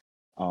broken.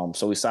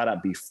 So we saw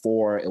that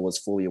before it was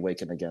fully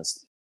awakened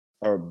against,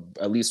 or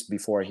at least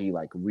before he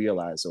like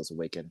realized it was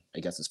awakened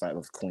against his fight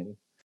with Queen.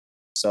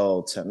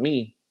 So to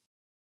me,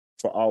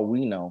 for all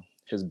we know,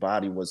 his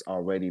body was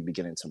already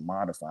beginning to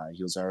modify.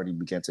 He was already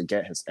beginning to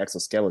get his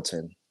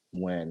exoskeleton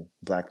when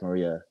Black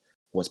Maria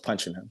was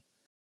punching him.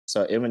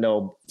 So even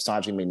though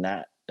Sanji may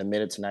not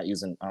admit to not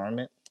using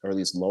armament, or at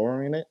least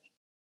lowering it,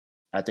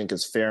 I think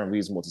it's fair and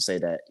reasonable to say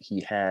that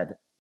he had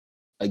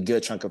a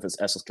good chunk of his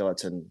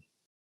exoskeleton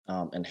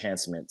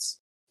enhancements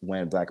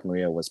when Black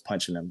Maria was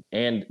punching him.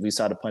 And we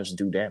saw the punch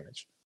do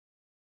damage.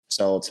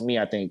 So to me,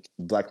 I think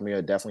Black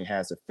Maria definitely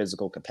has the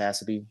physical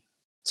capacity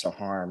to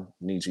harm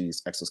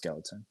Niji's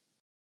exoskeleton.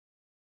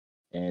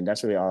 And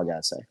that's really all I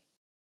gotta say.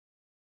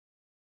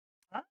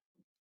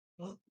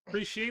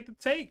 Appreciate the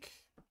take.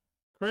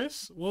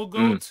 Chris, we'll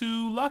go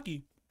to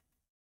Lucky.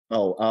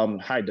 Oh,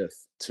 high diff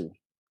too.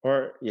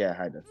 Or yeah,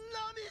 high diff.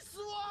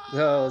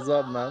 Yo, what's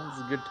up, man?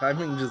 It's good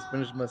timing. Just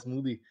finished my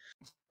smoothie.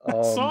 I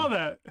saw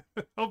that.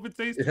 Hope it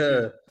tasted Yeah.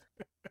 good.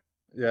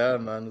 Yeah,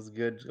 man, it's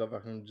good. Just got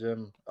back from the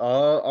gym.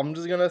 I'm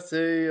just gonna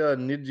say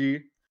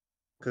Niji,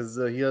 because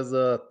he has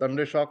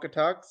thunder shock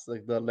attacks,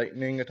 like the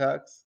lightning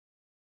attacks.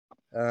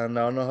 And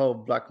I don't know how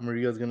Black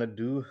Maria is gonna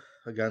do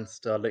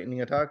against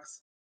lightning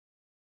attacks.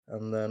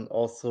 And then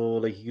also,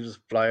 like, he can just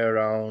fly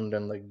around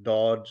and like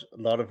dodge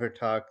a lot of her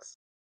attacks.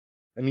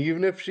 And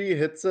even if she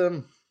hits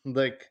him,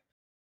 like,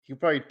 he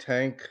probably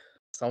tank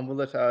some of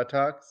the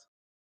attacks.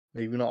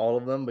 Maybe not all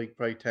of them, but he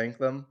probably tank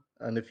them.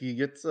 And if he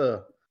gets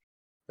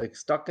like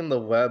stuck in the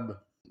web,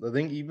 I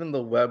think even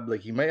the web,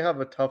 like, he might have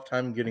a tough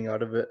time getting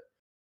out of it.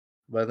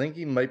 But I think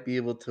he might be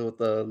able to with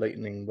the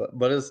lightning.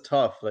 But it's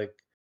tough. Like,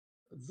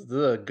 this is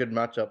a good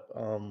matchup.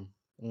 I'm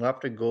gonna have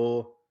to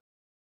go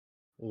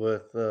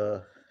with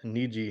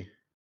Niji.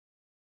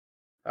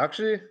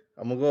 Actually,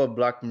 I'm gonna go with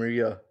Black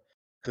Maria.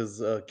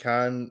 because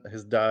Can,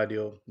 his dad,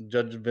 yo,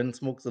 Judge Vin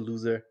Smoke's a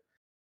loser.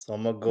 So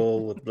I'm gonna go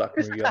with Black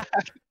Maria.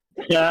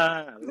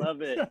 Yeah,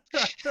 love it.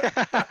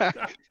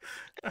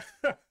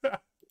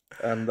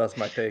 And that's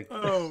my take.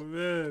 Oh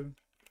man.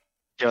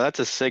 Yo, that's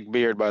a sick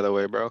beard, by the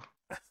way, bro.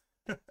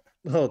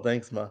 Oh,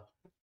 thanks, man.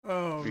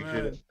 Oh Appreciate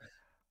man. it.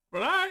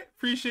 But all right,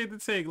 appreciate the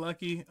take,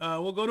 Lucky.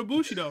 We'll go to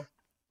Bushido.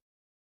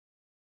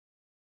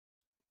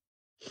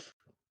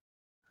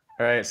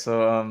 All right,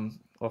 so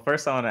well,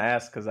 first I want to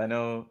ask because I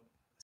know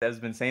Seb's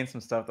been saying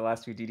some stuff the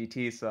last few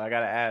DDTs, so I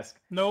gotta ask.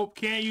 Nope,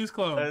 can't use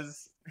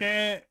clones.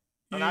 Can't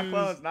No, use... not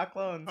clones, not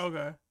clones.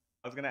 Okay.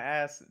 I was gonna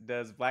ask,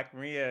 does Black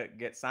Maria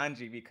get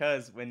Sanji?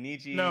 Because when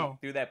Niji No.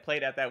 threw that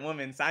plate at that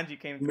woman, Sanji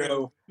came No.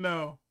 through.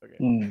 No. Okay.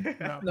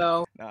 No.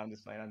 No. No, I'm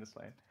just playing. I'm just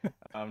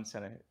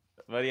trying to.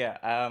 But yeah,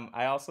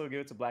 I also give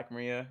it to Black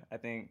Maria. I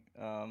think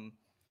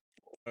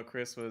what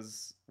Chris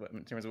was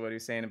in terms of what he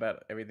was saying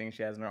about everything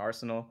she has in her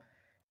arsenal,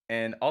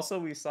 and also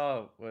we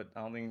saw what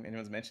I don't think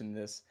anyone's mentioned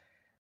this.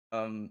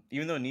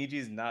 Even though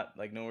Niji's not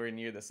like nowhere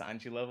near the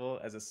Sanji level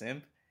as a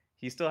simp,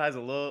 he still has a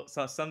little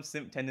some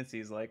simp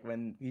tendencies. Like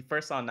when he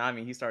first saw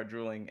Nami, he started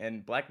drooling.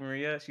 And Black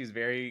Maria, she's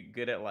very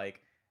good at like,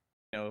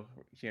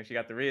 she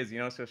got the Riz,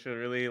 so she'll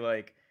really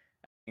like,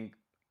 I think,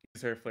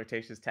 use her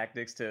flirtatious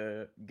tactics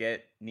to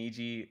get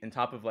Niji on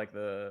top of like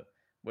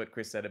what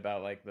Chris said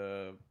about like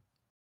the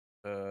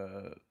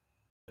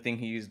thing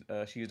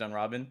she used on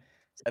Robin.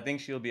 So I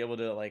think she'll be able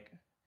to like,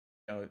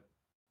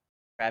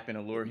 trap and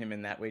allure him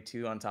in that way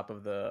too, on top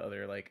of the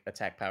other like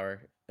attack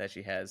power that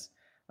she has.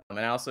 And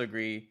I also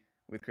agree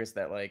with Chris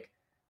that like,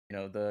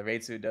 the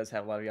raid suit does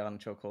have a lot of y'all in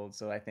chokehold.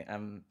 So I think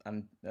I'm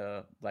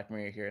Black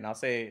Maria here, and I'll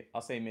say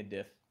mid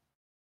diff.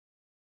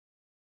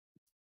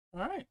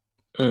 All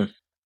right.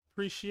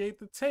 Appreciate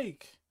the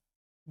take,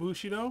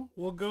 Bushido.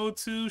 We'll go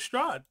to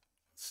Strahd.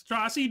 Strahd,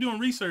 I see you doing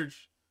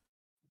research.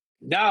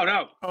 No, Okay.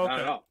 not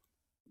at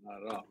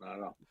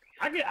all.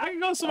 I can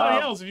go somebody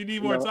else if you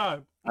need more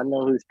time. I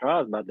know who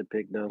Straw's about to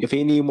pick though. If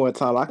he need more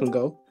time, I can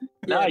go.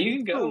 No, Yeah, you me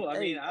can go. too. I Hey,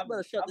 mean, I'm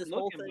gonna shut I'm this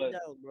whole looking, thing but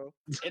down, bro.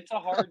 it's a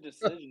hard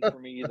decision for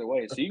me either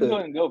way. So you can go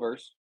ahead and go,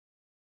 Verse.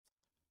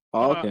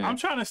 Okay. I'm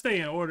trying to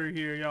stay in order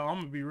here, y'all. I'm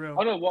gonna be real.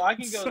 Oh no, well I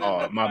can go then. Oh,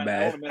 That's my fine. I bad.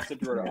 don't want to mess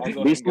up your order. I'll go Be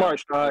ahead and go. smart,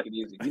 Straw. Make it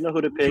easy. You know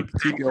who to pick.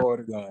 Keep your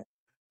order going.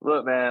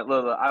 Look, man,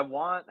 look. I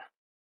want.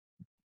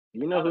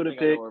 You know who to I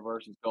pick. know where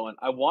Verse is going.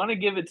 I want to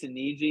give it to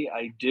Niji.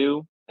 I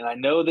do, and I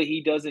know that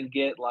he doesn't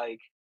get like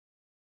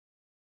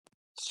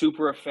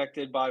super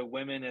affected by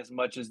women as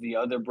much as the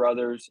other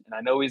brothers. And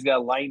I know he's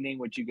got lightning,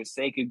 which you could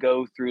say could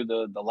go through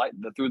the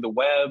through the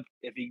web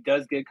if he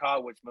does get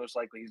caught, which most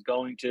likely he's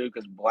going to,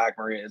 because Black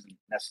Maria isn't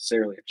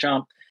necessarily a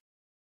chump.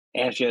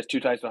 And she has two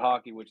types of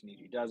hockey, which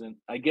Niji doesn't.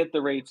 I get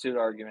the raid suit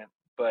argument,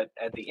 but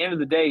at the end of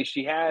the day,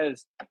 she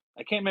has,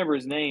 I can't remember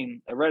his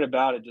name. I read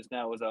about it just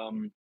now. It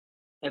was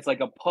it's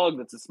like a pug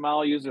that's a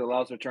smile user,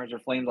 allows her to turn her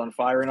flames on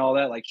fire and all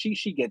that. Like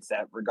she gets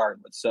that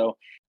regardless. So,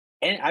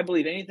 and I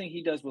believe anything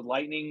he does with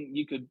lightning,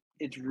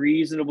 it's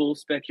reasonable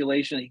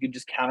speculation that he could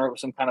just counter it with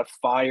some kind of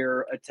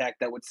fire attack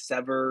that would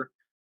sever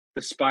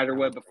the spider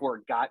web before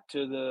it got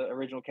to the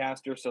original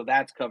caster. So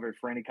that's covered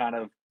for any kind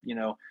of,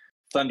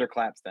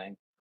 thunderclaps thing.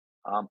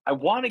 I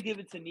want to give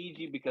it to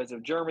Niji because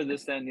of Germa,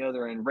 this, that, and the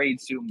other, and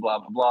raid suit and blah,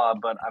 blah, blah.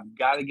 But I've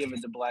got to give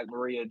it to Black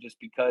Maria just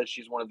because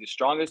she's one of the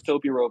strongest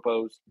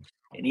Topiropos.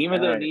 And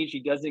even though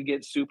Niji doesn't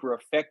get super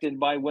affected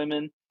by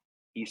women,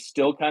 he's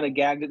still kind of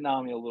gagged at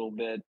Nami a little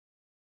bit.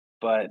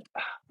 But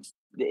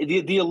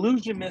the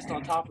illusion mist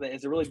on top of that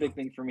is a really big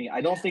thing for me.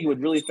 I don't think it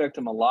would really affect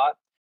him a lot,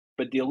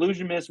 but the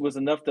illusion mist was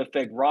enough to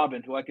affect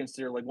Robin, who I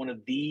consider like one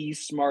of the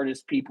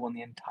smartest people in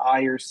the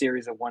entire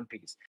series of One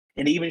Piece.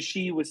 And even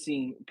she was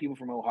seeing people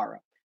from Ohara.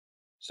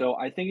 So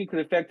I think it could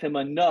affect him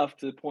enough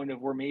to the point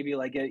of where maybe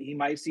like he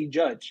might see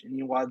Judge.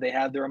 And while they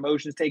have their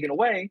emotions taken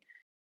away,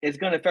 it's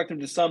going to affect him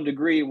to some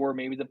degree where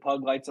maybe the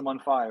pug lights him on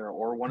fire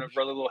or one of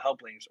her other little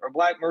helplings or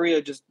Black Maria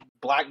just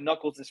black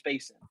knuckles his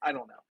face in. I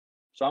don't know.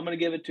 So I'm going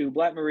to give it to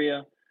Black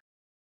Maria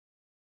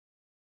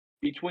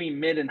between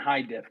mid and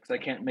high diff because I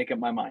can't make up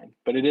my mind.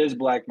 But it is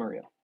Black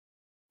Maria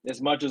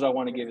as much as I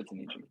want to give it to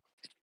Niji.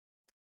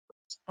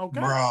 Okay.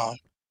 Bruh.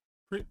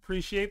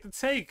 Appreciate the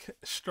take,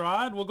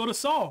 Strahd. We'll go to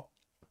Saul.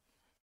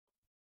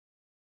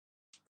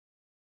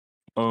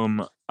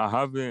 I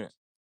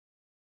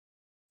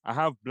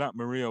have Black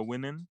Maria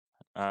winning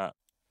at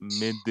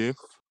mid diff.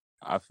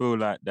 I feel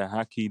like the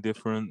hacky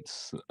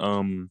difference.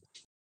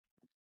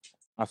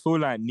 I feel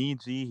like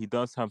Niji, he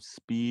does have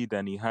speed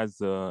and he has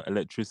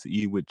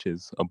electricity, which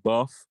is a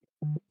buff.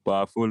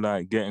 But I feel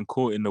like getting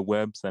caught in the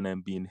webs and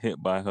then being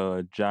hit by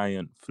her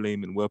giant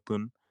flaming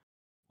weapon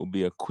will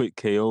be a quick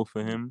KO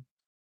for him.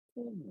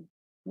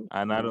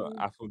 And I feel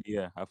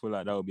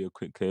like that would be a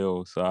quick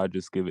KO. So I'll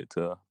just give it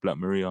to Black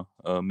Maria,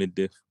 mid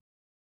diff.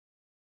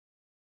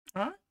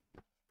 All right.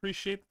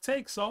 Appreciate the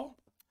take, Saul.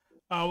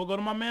 We'll go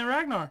to my man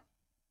Ragnar.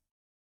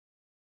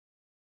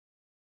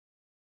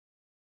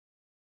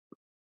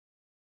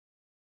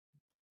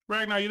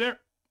 Ragnar, you there?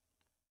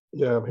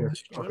 Yeah, I'm here.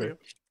 Oh, there we go.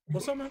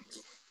 What's up, man?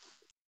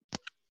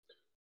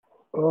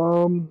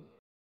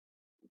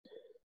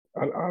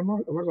 I'm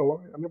not gonna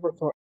lie. I never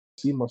thought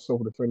I'd see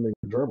myself defending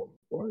German.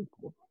 Like,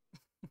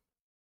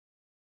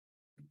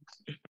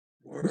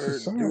 this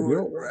is sad, Do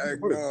yo. it,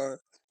 Ragnar.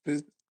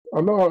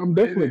 I know I'm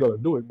definitely it. gonna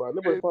do it, but I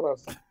never thought I'd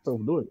see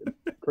myself doing it.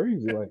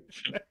 Crazy, like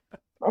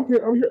I'm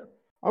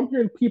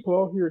hearing people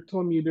out here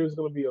telling me there's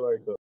gonna be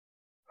like a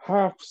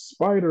half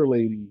spider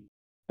lady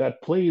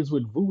that plays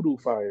with voodoo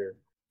fire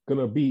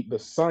gonna beat the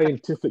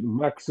scientific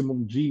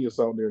maximum genius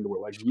out there in the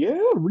world. Like, yeah,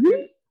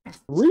 really?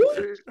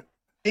 Really?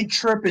 They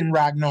tripping,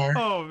 Ragnar.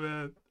 Oh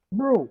man.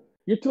 Bro,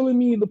 you're telling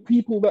me the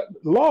people that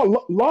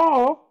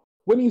law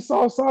when he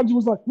saw Sanji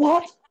was like,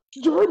 what?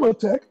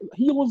 Germatech?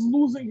 He was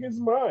losing his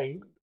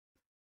mind.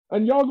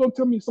 And y'all gonna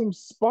tell me some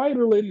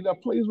spider lady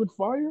that plays with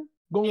fire?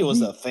 He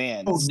was a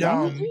fan. Oh,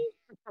 dumb.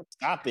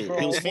 Stop it.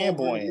 He was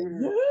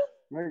fanboying. Yeah.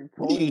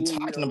 What are you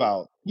talking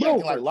about? You Bro,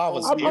 acting like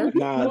lava scared?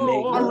 One at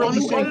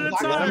a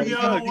time,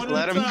 yo. One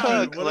Let at him a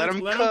time. cook. Let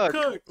him cook.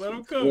 Let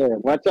him cook. Yeah,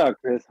 watch out,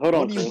 Chris. Hold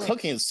on, What are you Chris.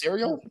 cooking?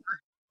 Cereal?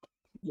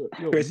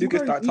 Chris, you can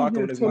start talking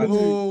when it's my turn.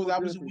 Oh,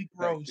 that was a weak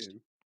roast.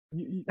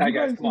 You All right,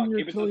 guys, guys come on. in here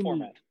Keep it to the telling me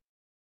format.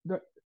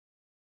 that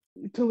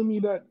you're telling me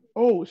that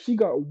she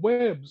got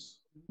webs,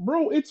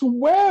 bro. It's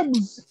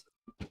webs.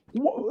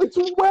 It's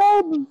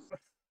webs.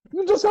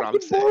 You just have to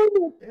burn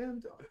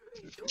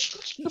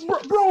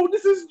it. Bro,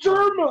 this is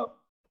Germa.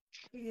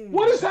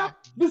 What is that?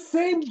 The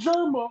same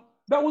Germa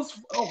that was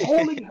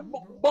holding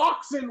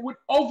boxing with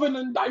Oven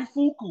and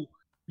Daifuku.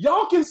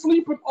 Y'all can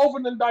sleep with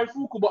Oven and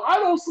Daifuku, but I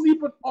don't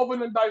sleep with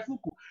Oven and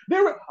Daifuku.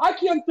 I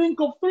can't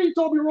think of 3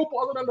 Toby Roppo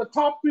other than the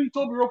top 3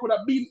 Toby Roppo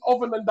that beat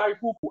Oven and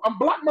Daifuku. And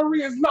Black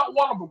Maria is not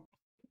one of them.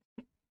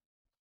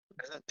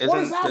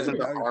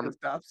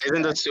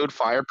 Isn't the suit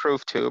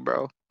fireproof too,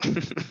 bro?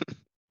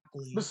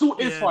 The suit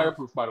is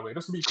fireproof, by the way.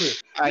 Just to be clear.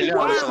 I know.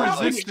 Fire So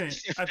like,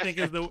 resistant. I think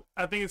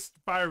it's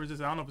fire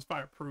resistant. I don't know if it's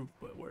fireproof,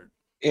 but word.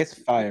 It's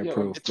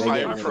fireproof. It's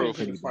fireproof.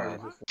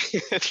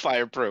 It's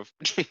fireproof.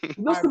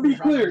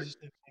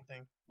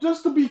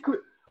 Just to be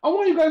clear. I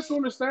want you guys to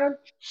understand.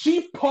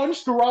 She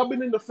punched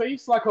Robin in the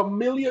face like a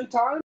million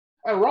times,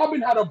 and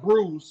Robin had a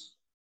bruise.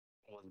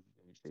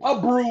 A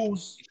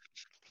bruise.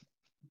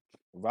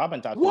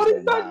 Robin thought What was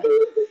is that die.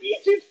 doing to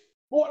Egypt?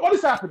 What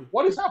is happening?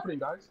 What is happening,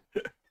 guys?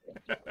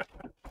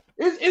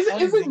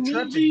 Isn't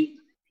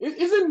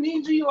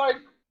Niji like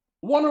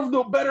one of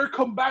the better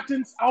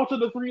combatants out of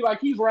the 3?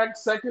 Like he's ranked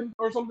 2nd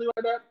or something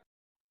like that.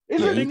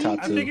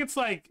 I think it's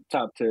like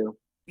top 2.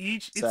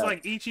 It's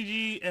like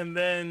Ichiji and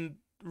then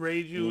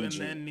Reiju and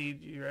then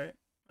Niji, right?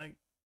 Like,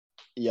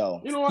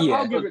 yo, you know what?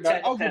 I'll give it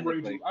that. I'll give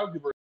Reiju.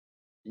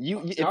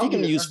 If you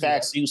can use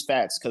facts, use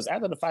facts. Because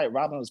after the fight,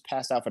 Robin was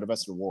passed out for the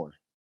rest of the war.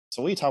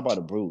 So what are you talking about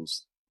a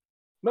bruise?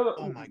 No,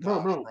 oh my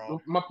God,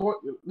 bro. My point.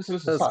 Listen.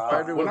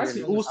 When I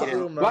see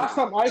Usopp, last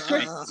time I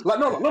checked,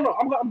 no.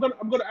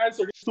 I'm gonna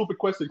answer this stupid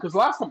question because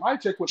last time I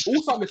checked, when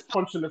Usopp gets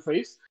punched in the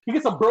face, he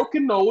gets a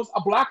broken nose,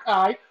 a black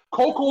eye,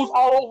 Coco's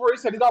all over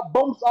his head, he got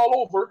bumps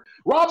all over.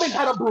 Robin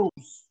had a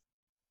bruise.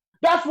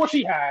 That's what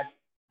she had.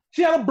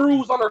 She had a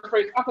bruise on her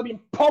face after being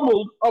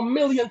pummeled a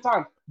million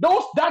times.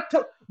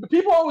 The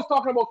people always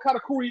talking about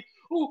Katakuri.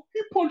 Oh,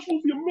 he punched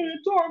Luffy a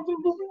million times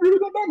and Luffy really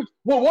got damaged.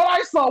 Well, what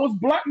I saw was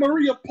Black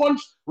Maria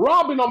punched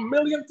Robin a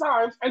million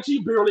times and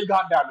she barely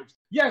got damaged.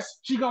 Yes,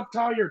 she got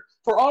tired.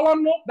 For all I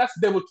know, that's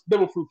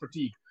devil fruit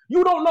fatigue.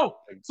 You don't know.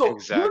 So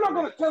You're not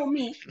gonna tell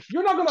me,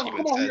 you're not gonna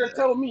come on here and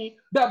tell me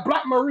that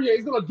Black Maria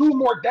is gonna do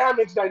more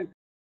damage than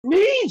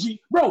Niji.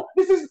 Bro,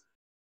 this is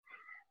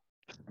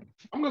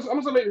I'm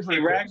gonna make this very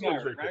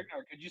clear.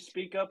 Ragnar, could you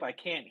speak up? I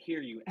can't hear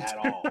you at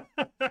all.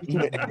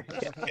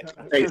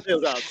 Hey,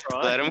 chill out,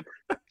 let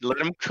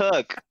him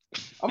cook.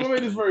 I'm gonna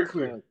make this very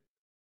clear.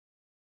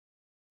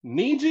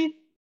 Niji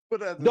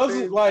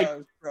doesn't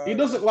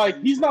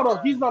like he's not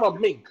a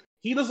mink.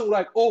 He doesn't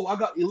like, oh, I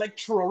got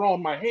Electro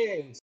around my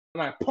hands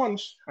and I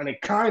punch and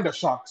it kinda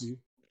shocks you.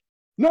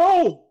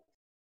 No!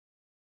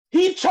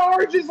 He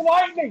charges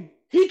lightning.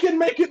 He can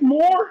make it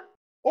more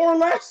or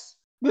less.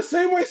 The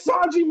same way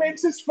Sanji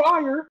makes his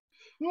fire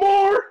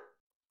more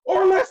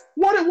or less.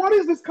 What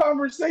is this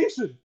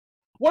conversation?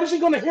 What is she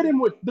gonna hit him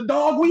with? The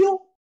dog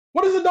wheel?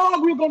 What is the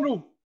dog wheel gonna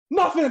do?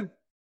 Nothing.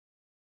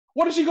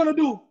 What is she gonna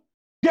do?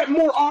 Get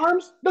more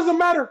arms? Doesn't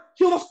matter.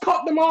 He'll just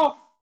cut them off.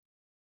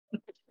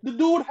 The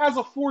dude has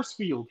a force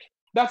field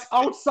that's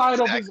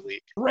outside of his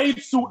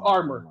raid suit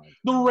armor.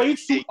 The raid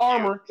suit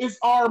armor is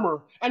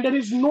armor, and then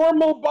his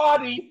normal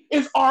body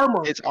is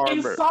armor. It's armor.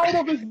 Inside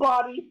of his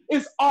body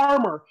is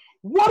armor.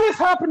 What is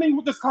happening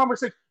with this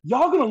conversation?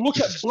 Y'all gonna look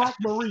at Black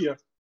Maria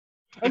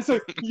and say,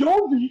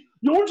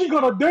 Yonji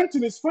got a dent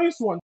in his face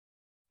once.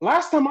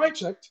 Last time I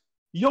checked,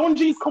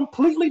 Yonji is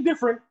completely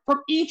different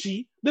from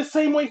Ichi, the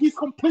same way he's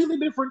completely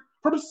different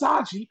from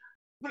Saji.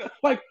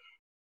 Like,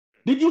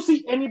 did you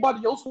see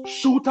anybody else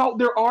shoot out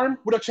their arm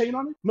with a chain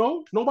on it?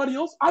 No, nobody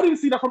else. I didn't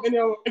see that from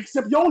anyone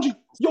except Yonji.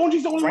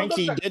 Yonji's the only one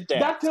Frankie that did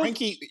that.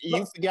 Frankie,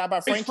 you forgot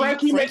about Frankie. Is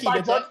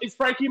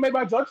Frankie made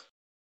by Judge?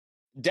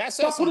 That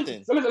says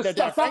something.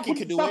 That Frankie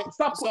could do it.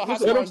 So how's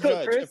Let him Mars cook,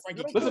 judge Chris. if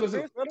Frankie can Listen, do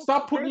it? listen.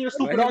 Stop putting your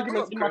stupid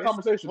arguments in my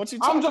conversation. What you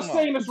I'm talking just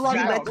saying this right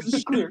now. Exactly.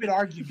 Stupid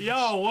argument.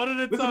 Yo,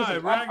 one at a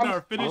time.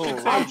 Ragnar, finish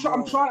your I'm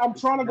take.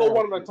 trying to go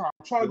one at a time.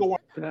 I'm trying to go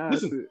one.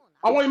 Listen,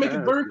 I want to make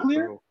it very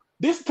clear.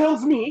 This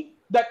tells me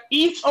that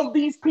each of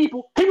these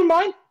people, keep in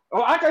mind,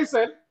 like I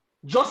said,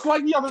 just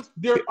like the others,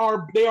 they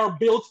are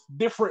built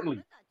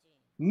differently.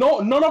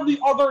 None of the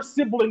other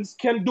siblings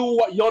can do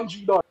what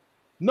Yonji does.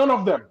 None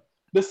of them.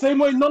 The same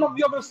way none of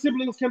the other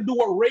siblings can do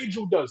what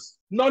Reiju does.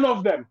 None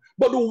of them.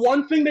 But the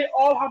one thing they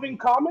all have in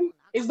common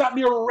is that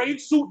their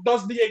rage suit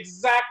does the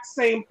exact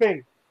same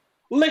thing.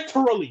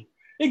 Literally.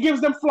 It gives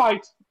them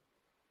flight.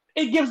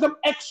 It gives them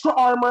extra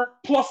armor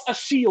plus a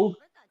shield.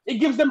 It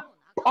gives them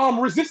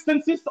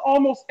resistances to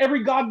almost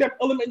every goddamn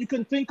element you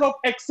can think of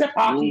except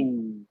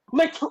Haki.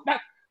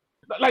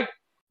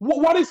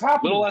 What is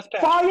happening?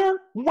 Fire,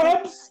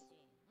 webs.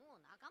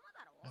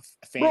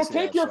 Bro,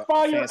 take your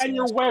fire and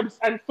your webs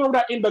and throw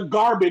that in the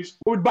garbage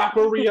with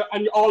Baccaria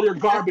and all your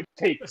garbage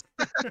takes.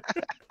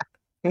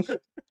 We're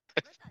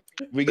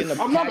getting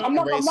I'm not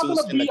gonna in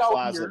the be out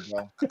closet,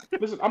 here. bro.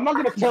 Listen, I'm not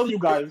gonna tell you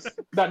guys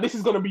that this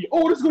is gonna be.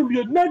 Oh, this is gonna be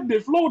a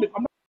negative loaded.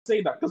 I'm not gonna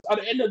say that because at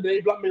the end of the day,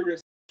 Black Mirror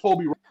is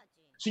Toby.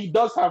 She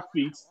does have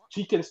feet.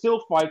 She can still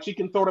fight. She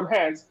can throw them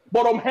hands,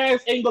 but them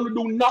hands ain't gonna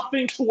do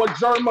nothing to a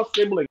Germa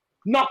sibling.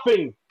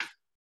 Nothing.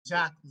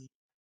 Exactly.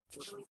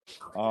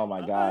 Oh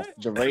my God,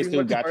 Gervais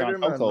dude got you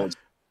on codes.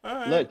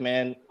 Right. Look,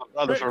 man,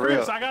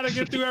 Chris, I gotta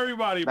get through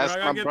everybody, bro. That's I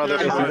gotta my get brother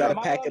through for real. everybody.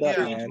 You gotta pack it up,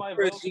 man.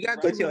 Chris, you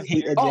got Put your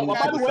hate Oh, agenda by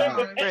to the the way,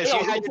 side. Chris, you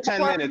had your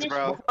 10 minutes,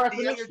 bro. Before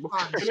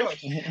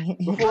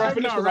I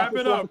finish, wrap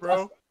it up,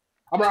 bro.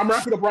 I'm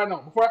wrapping up right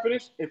now. Before I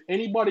finish, if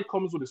anybody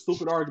comes with a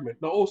stupid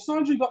argument,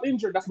 Sanji got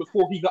injured, that's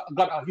before he got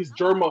his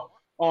Germa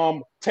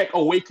tech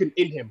awakened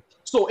in him.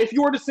 So if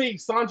you were to say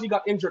Sanji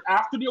got injured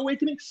after the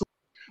awakening, sure.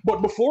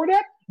 But before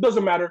that,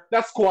 doesn't matter.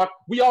 That's squat.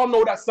 We all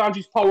know that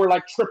Sanji's power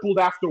tripled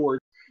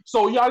afterwards.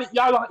 So y'all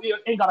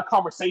ain't got a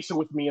conversation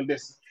with me in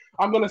this.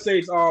 I'm gonna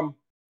say the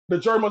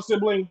Germa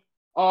sibling,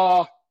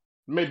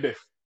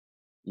 mid-diff.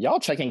 Y'all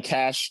checking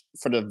cash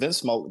for the Vince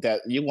smoke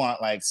that you want,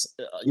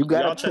 You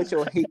gotta y'all put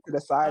your hate to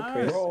the side,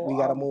 Chris. Bro, We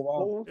gotta move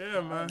on.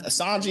 Yeah, man.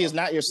 Sanji is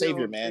not your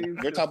savior, man.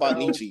 We're talking about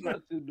Nietzsche.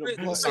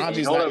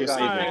 Sanji's Hold not up, your guys.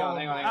 savior.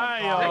 Hang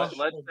on. y'all.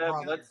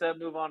 Let's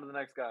move on to the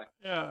next guy.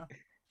 Yeah.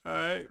 All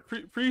right.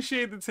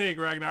 Appreciate the take,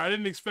 Ragnar. I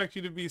didn't expect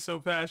you to be so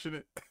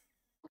passionate.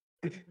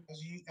 But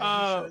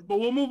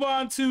we'll move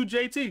on to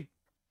JT.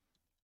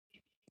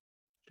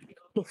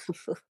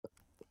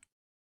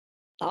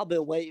 I've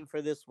been waiting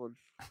for this one.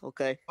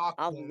 Okay,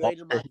 I've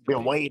waited.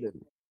 Been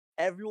waiting.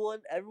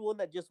 Everyone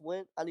that just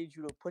went, I need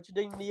you to put your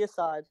dignity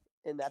aside,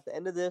 and at the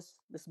end of this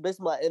is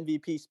basically my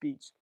MVP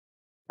speech.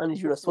 I need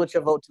you to switch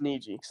your vote to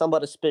Niji.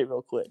 Somebody spit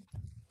real quick.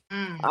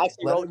 I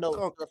actually wrote notes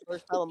for the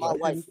first time in my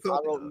life. I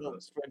wrote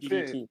notes for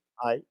DDT.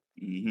 All right.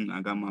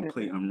 I got my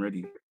plate. I'm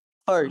ready.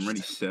 First, I'm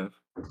ready, chef.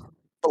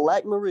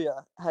 Black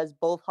Maria has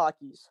both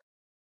hockeys.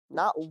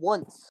 Not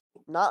once,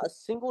 not a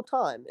single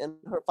time in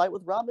her fight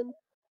with Robin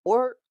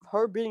or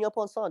her beating up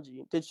on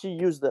Sanji did she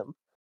use them.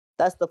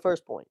 That's the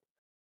first point.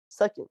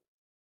 Second,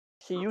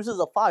 she uses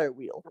a fire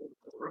wheel.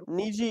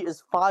 Niji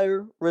is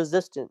fire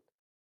resistant.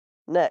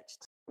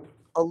 Next,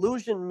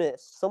 illusion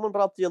mist. Someone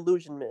brought up the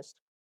illusion mist.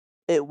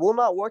 It will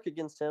not work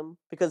against him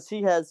because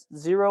he has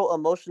zero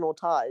emotional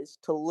ties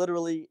to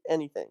literally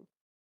anything.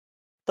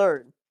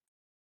 Third,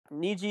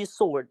 Niji's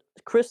sword.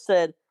 Chris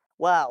said,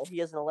 wow, he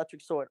has an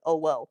electric sword. Oh,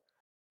 well.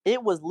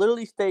 It was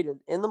literally stated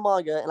in the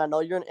manga, and I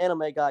know you're an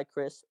anime guy,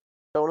 Chris.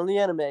 Shown in the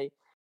anime,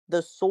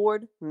 the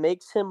sword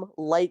makes him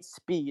light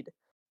speed.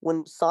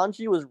 When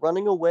Sanji was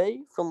running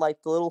away from the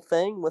little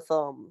thing with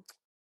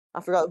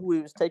I forgot who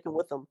he was taking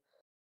with him.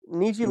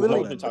 Niji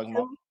literally took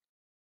him.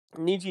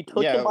 Niji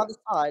took him by the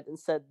side and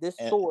said, "This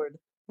sword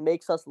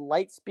makes us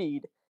light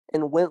speed,"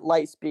 and went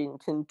light speed and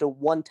can do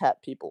one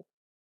tap people.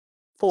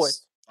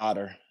 Fourth,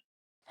 Otter.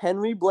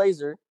 Henry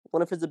Blazer,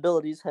 one of his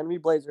abilities, Henry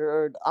Blazer,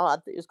 or I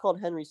think it's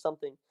called Henry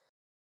something.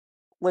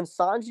 When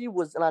Sanji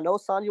was, and I know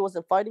Sanji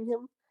wasn't fighting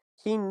him,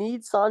 he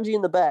needs Sanji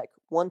in the back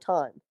one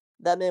time.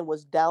 That man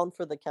was down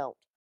for the count.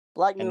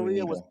 Black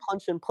Maria was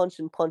punching,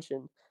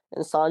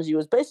 and Sanji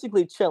was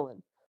basically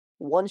chilling.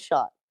 One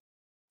shot.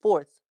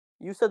 Fourth,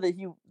 you said that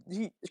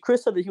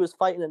Chris said that he was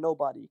fighting a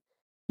nobody.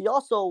 He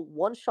also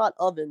one-shot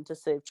Oven to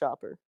save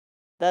Chopper.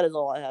 That is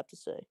all I have to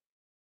say.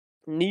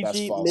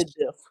 Niji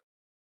mid-diff.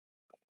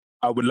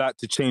 I would like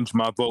to change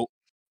my vote.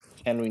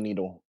 Henry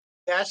Needle.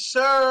 Yes,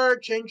 sir.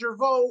 Change your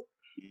vote.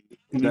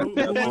 Who was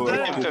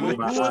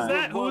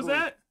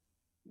that?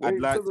 I'd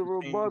like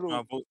to change my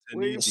vote to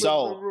Niji.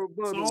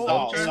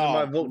 I'm changing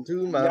my vote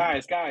too, man.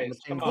 Guys, I'm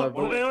come on.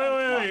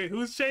 Wait.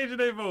 Who's changing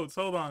their votes?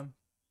 Hold on.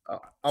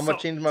 I'm gonna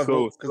change my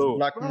vote because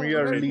Black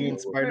Maria really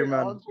ain't Spider-Man.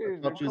 I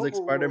thought she was like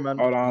Spider-Man.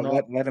 Hold on,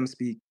 No. let him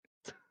speak.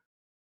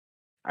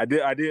 I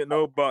didn't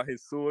know about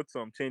his sword, so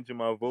I'm changing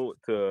my vote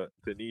to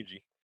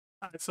Niji.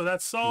 All right, so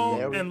that's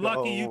Saul and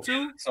Lucky. You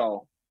too?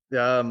 So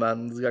yeah,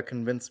 man, this guy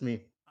convinced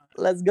me.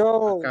 Let's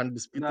go. Can't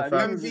dispute Nah, the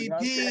fact. these niggas, I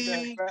take that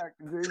MVP. back.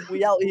 JT,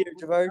 We out here, what you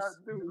Traverse.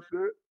 gotta do,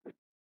 shit.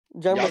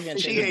 Y'all German gonna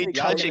She change it. ain't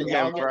Y'all touching gonna,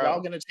 y'all, him, gonna, bro.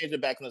 y'all gonna change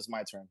it back when it's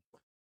my turn.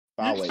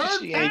 I'll Your wait. turn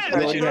She ain't passed, You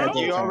already touching had him.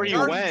 bro. your You turn. already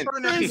Already went.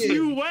 turned Chris, us in.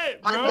 you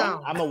went, Pipe bro.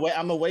 down. I'm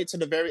gonna wait to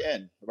the very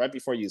end, right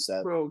before you,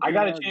 Seth. Bro, I can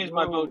gotta I change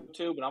my go? vote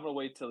too, but I'm gonna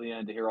wait till the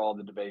end to hear all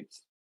the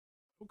debates.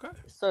 Okay.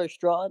 Sir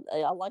Strahd,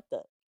 hey, I like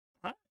that.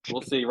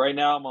 We'll see. Right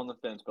now, I'm on the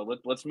fence, but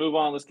let's move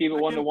on. Let's keep it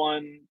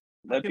 1-1.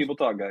 Let people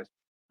talk, guys.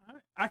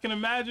 I can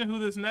imagine who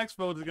this next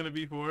vote is going to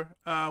be for.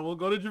 We'll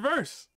go to Traverse.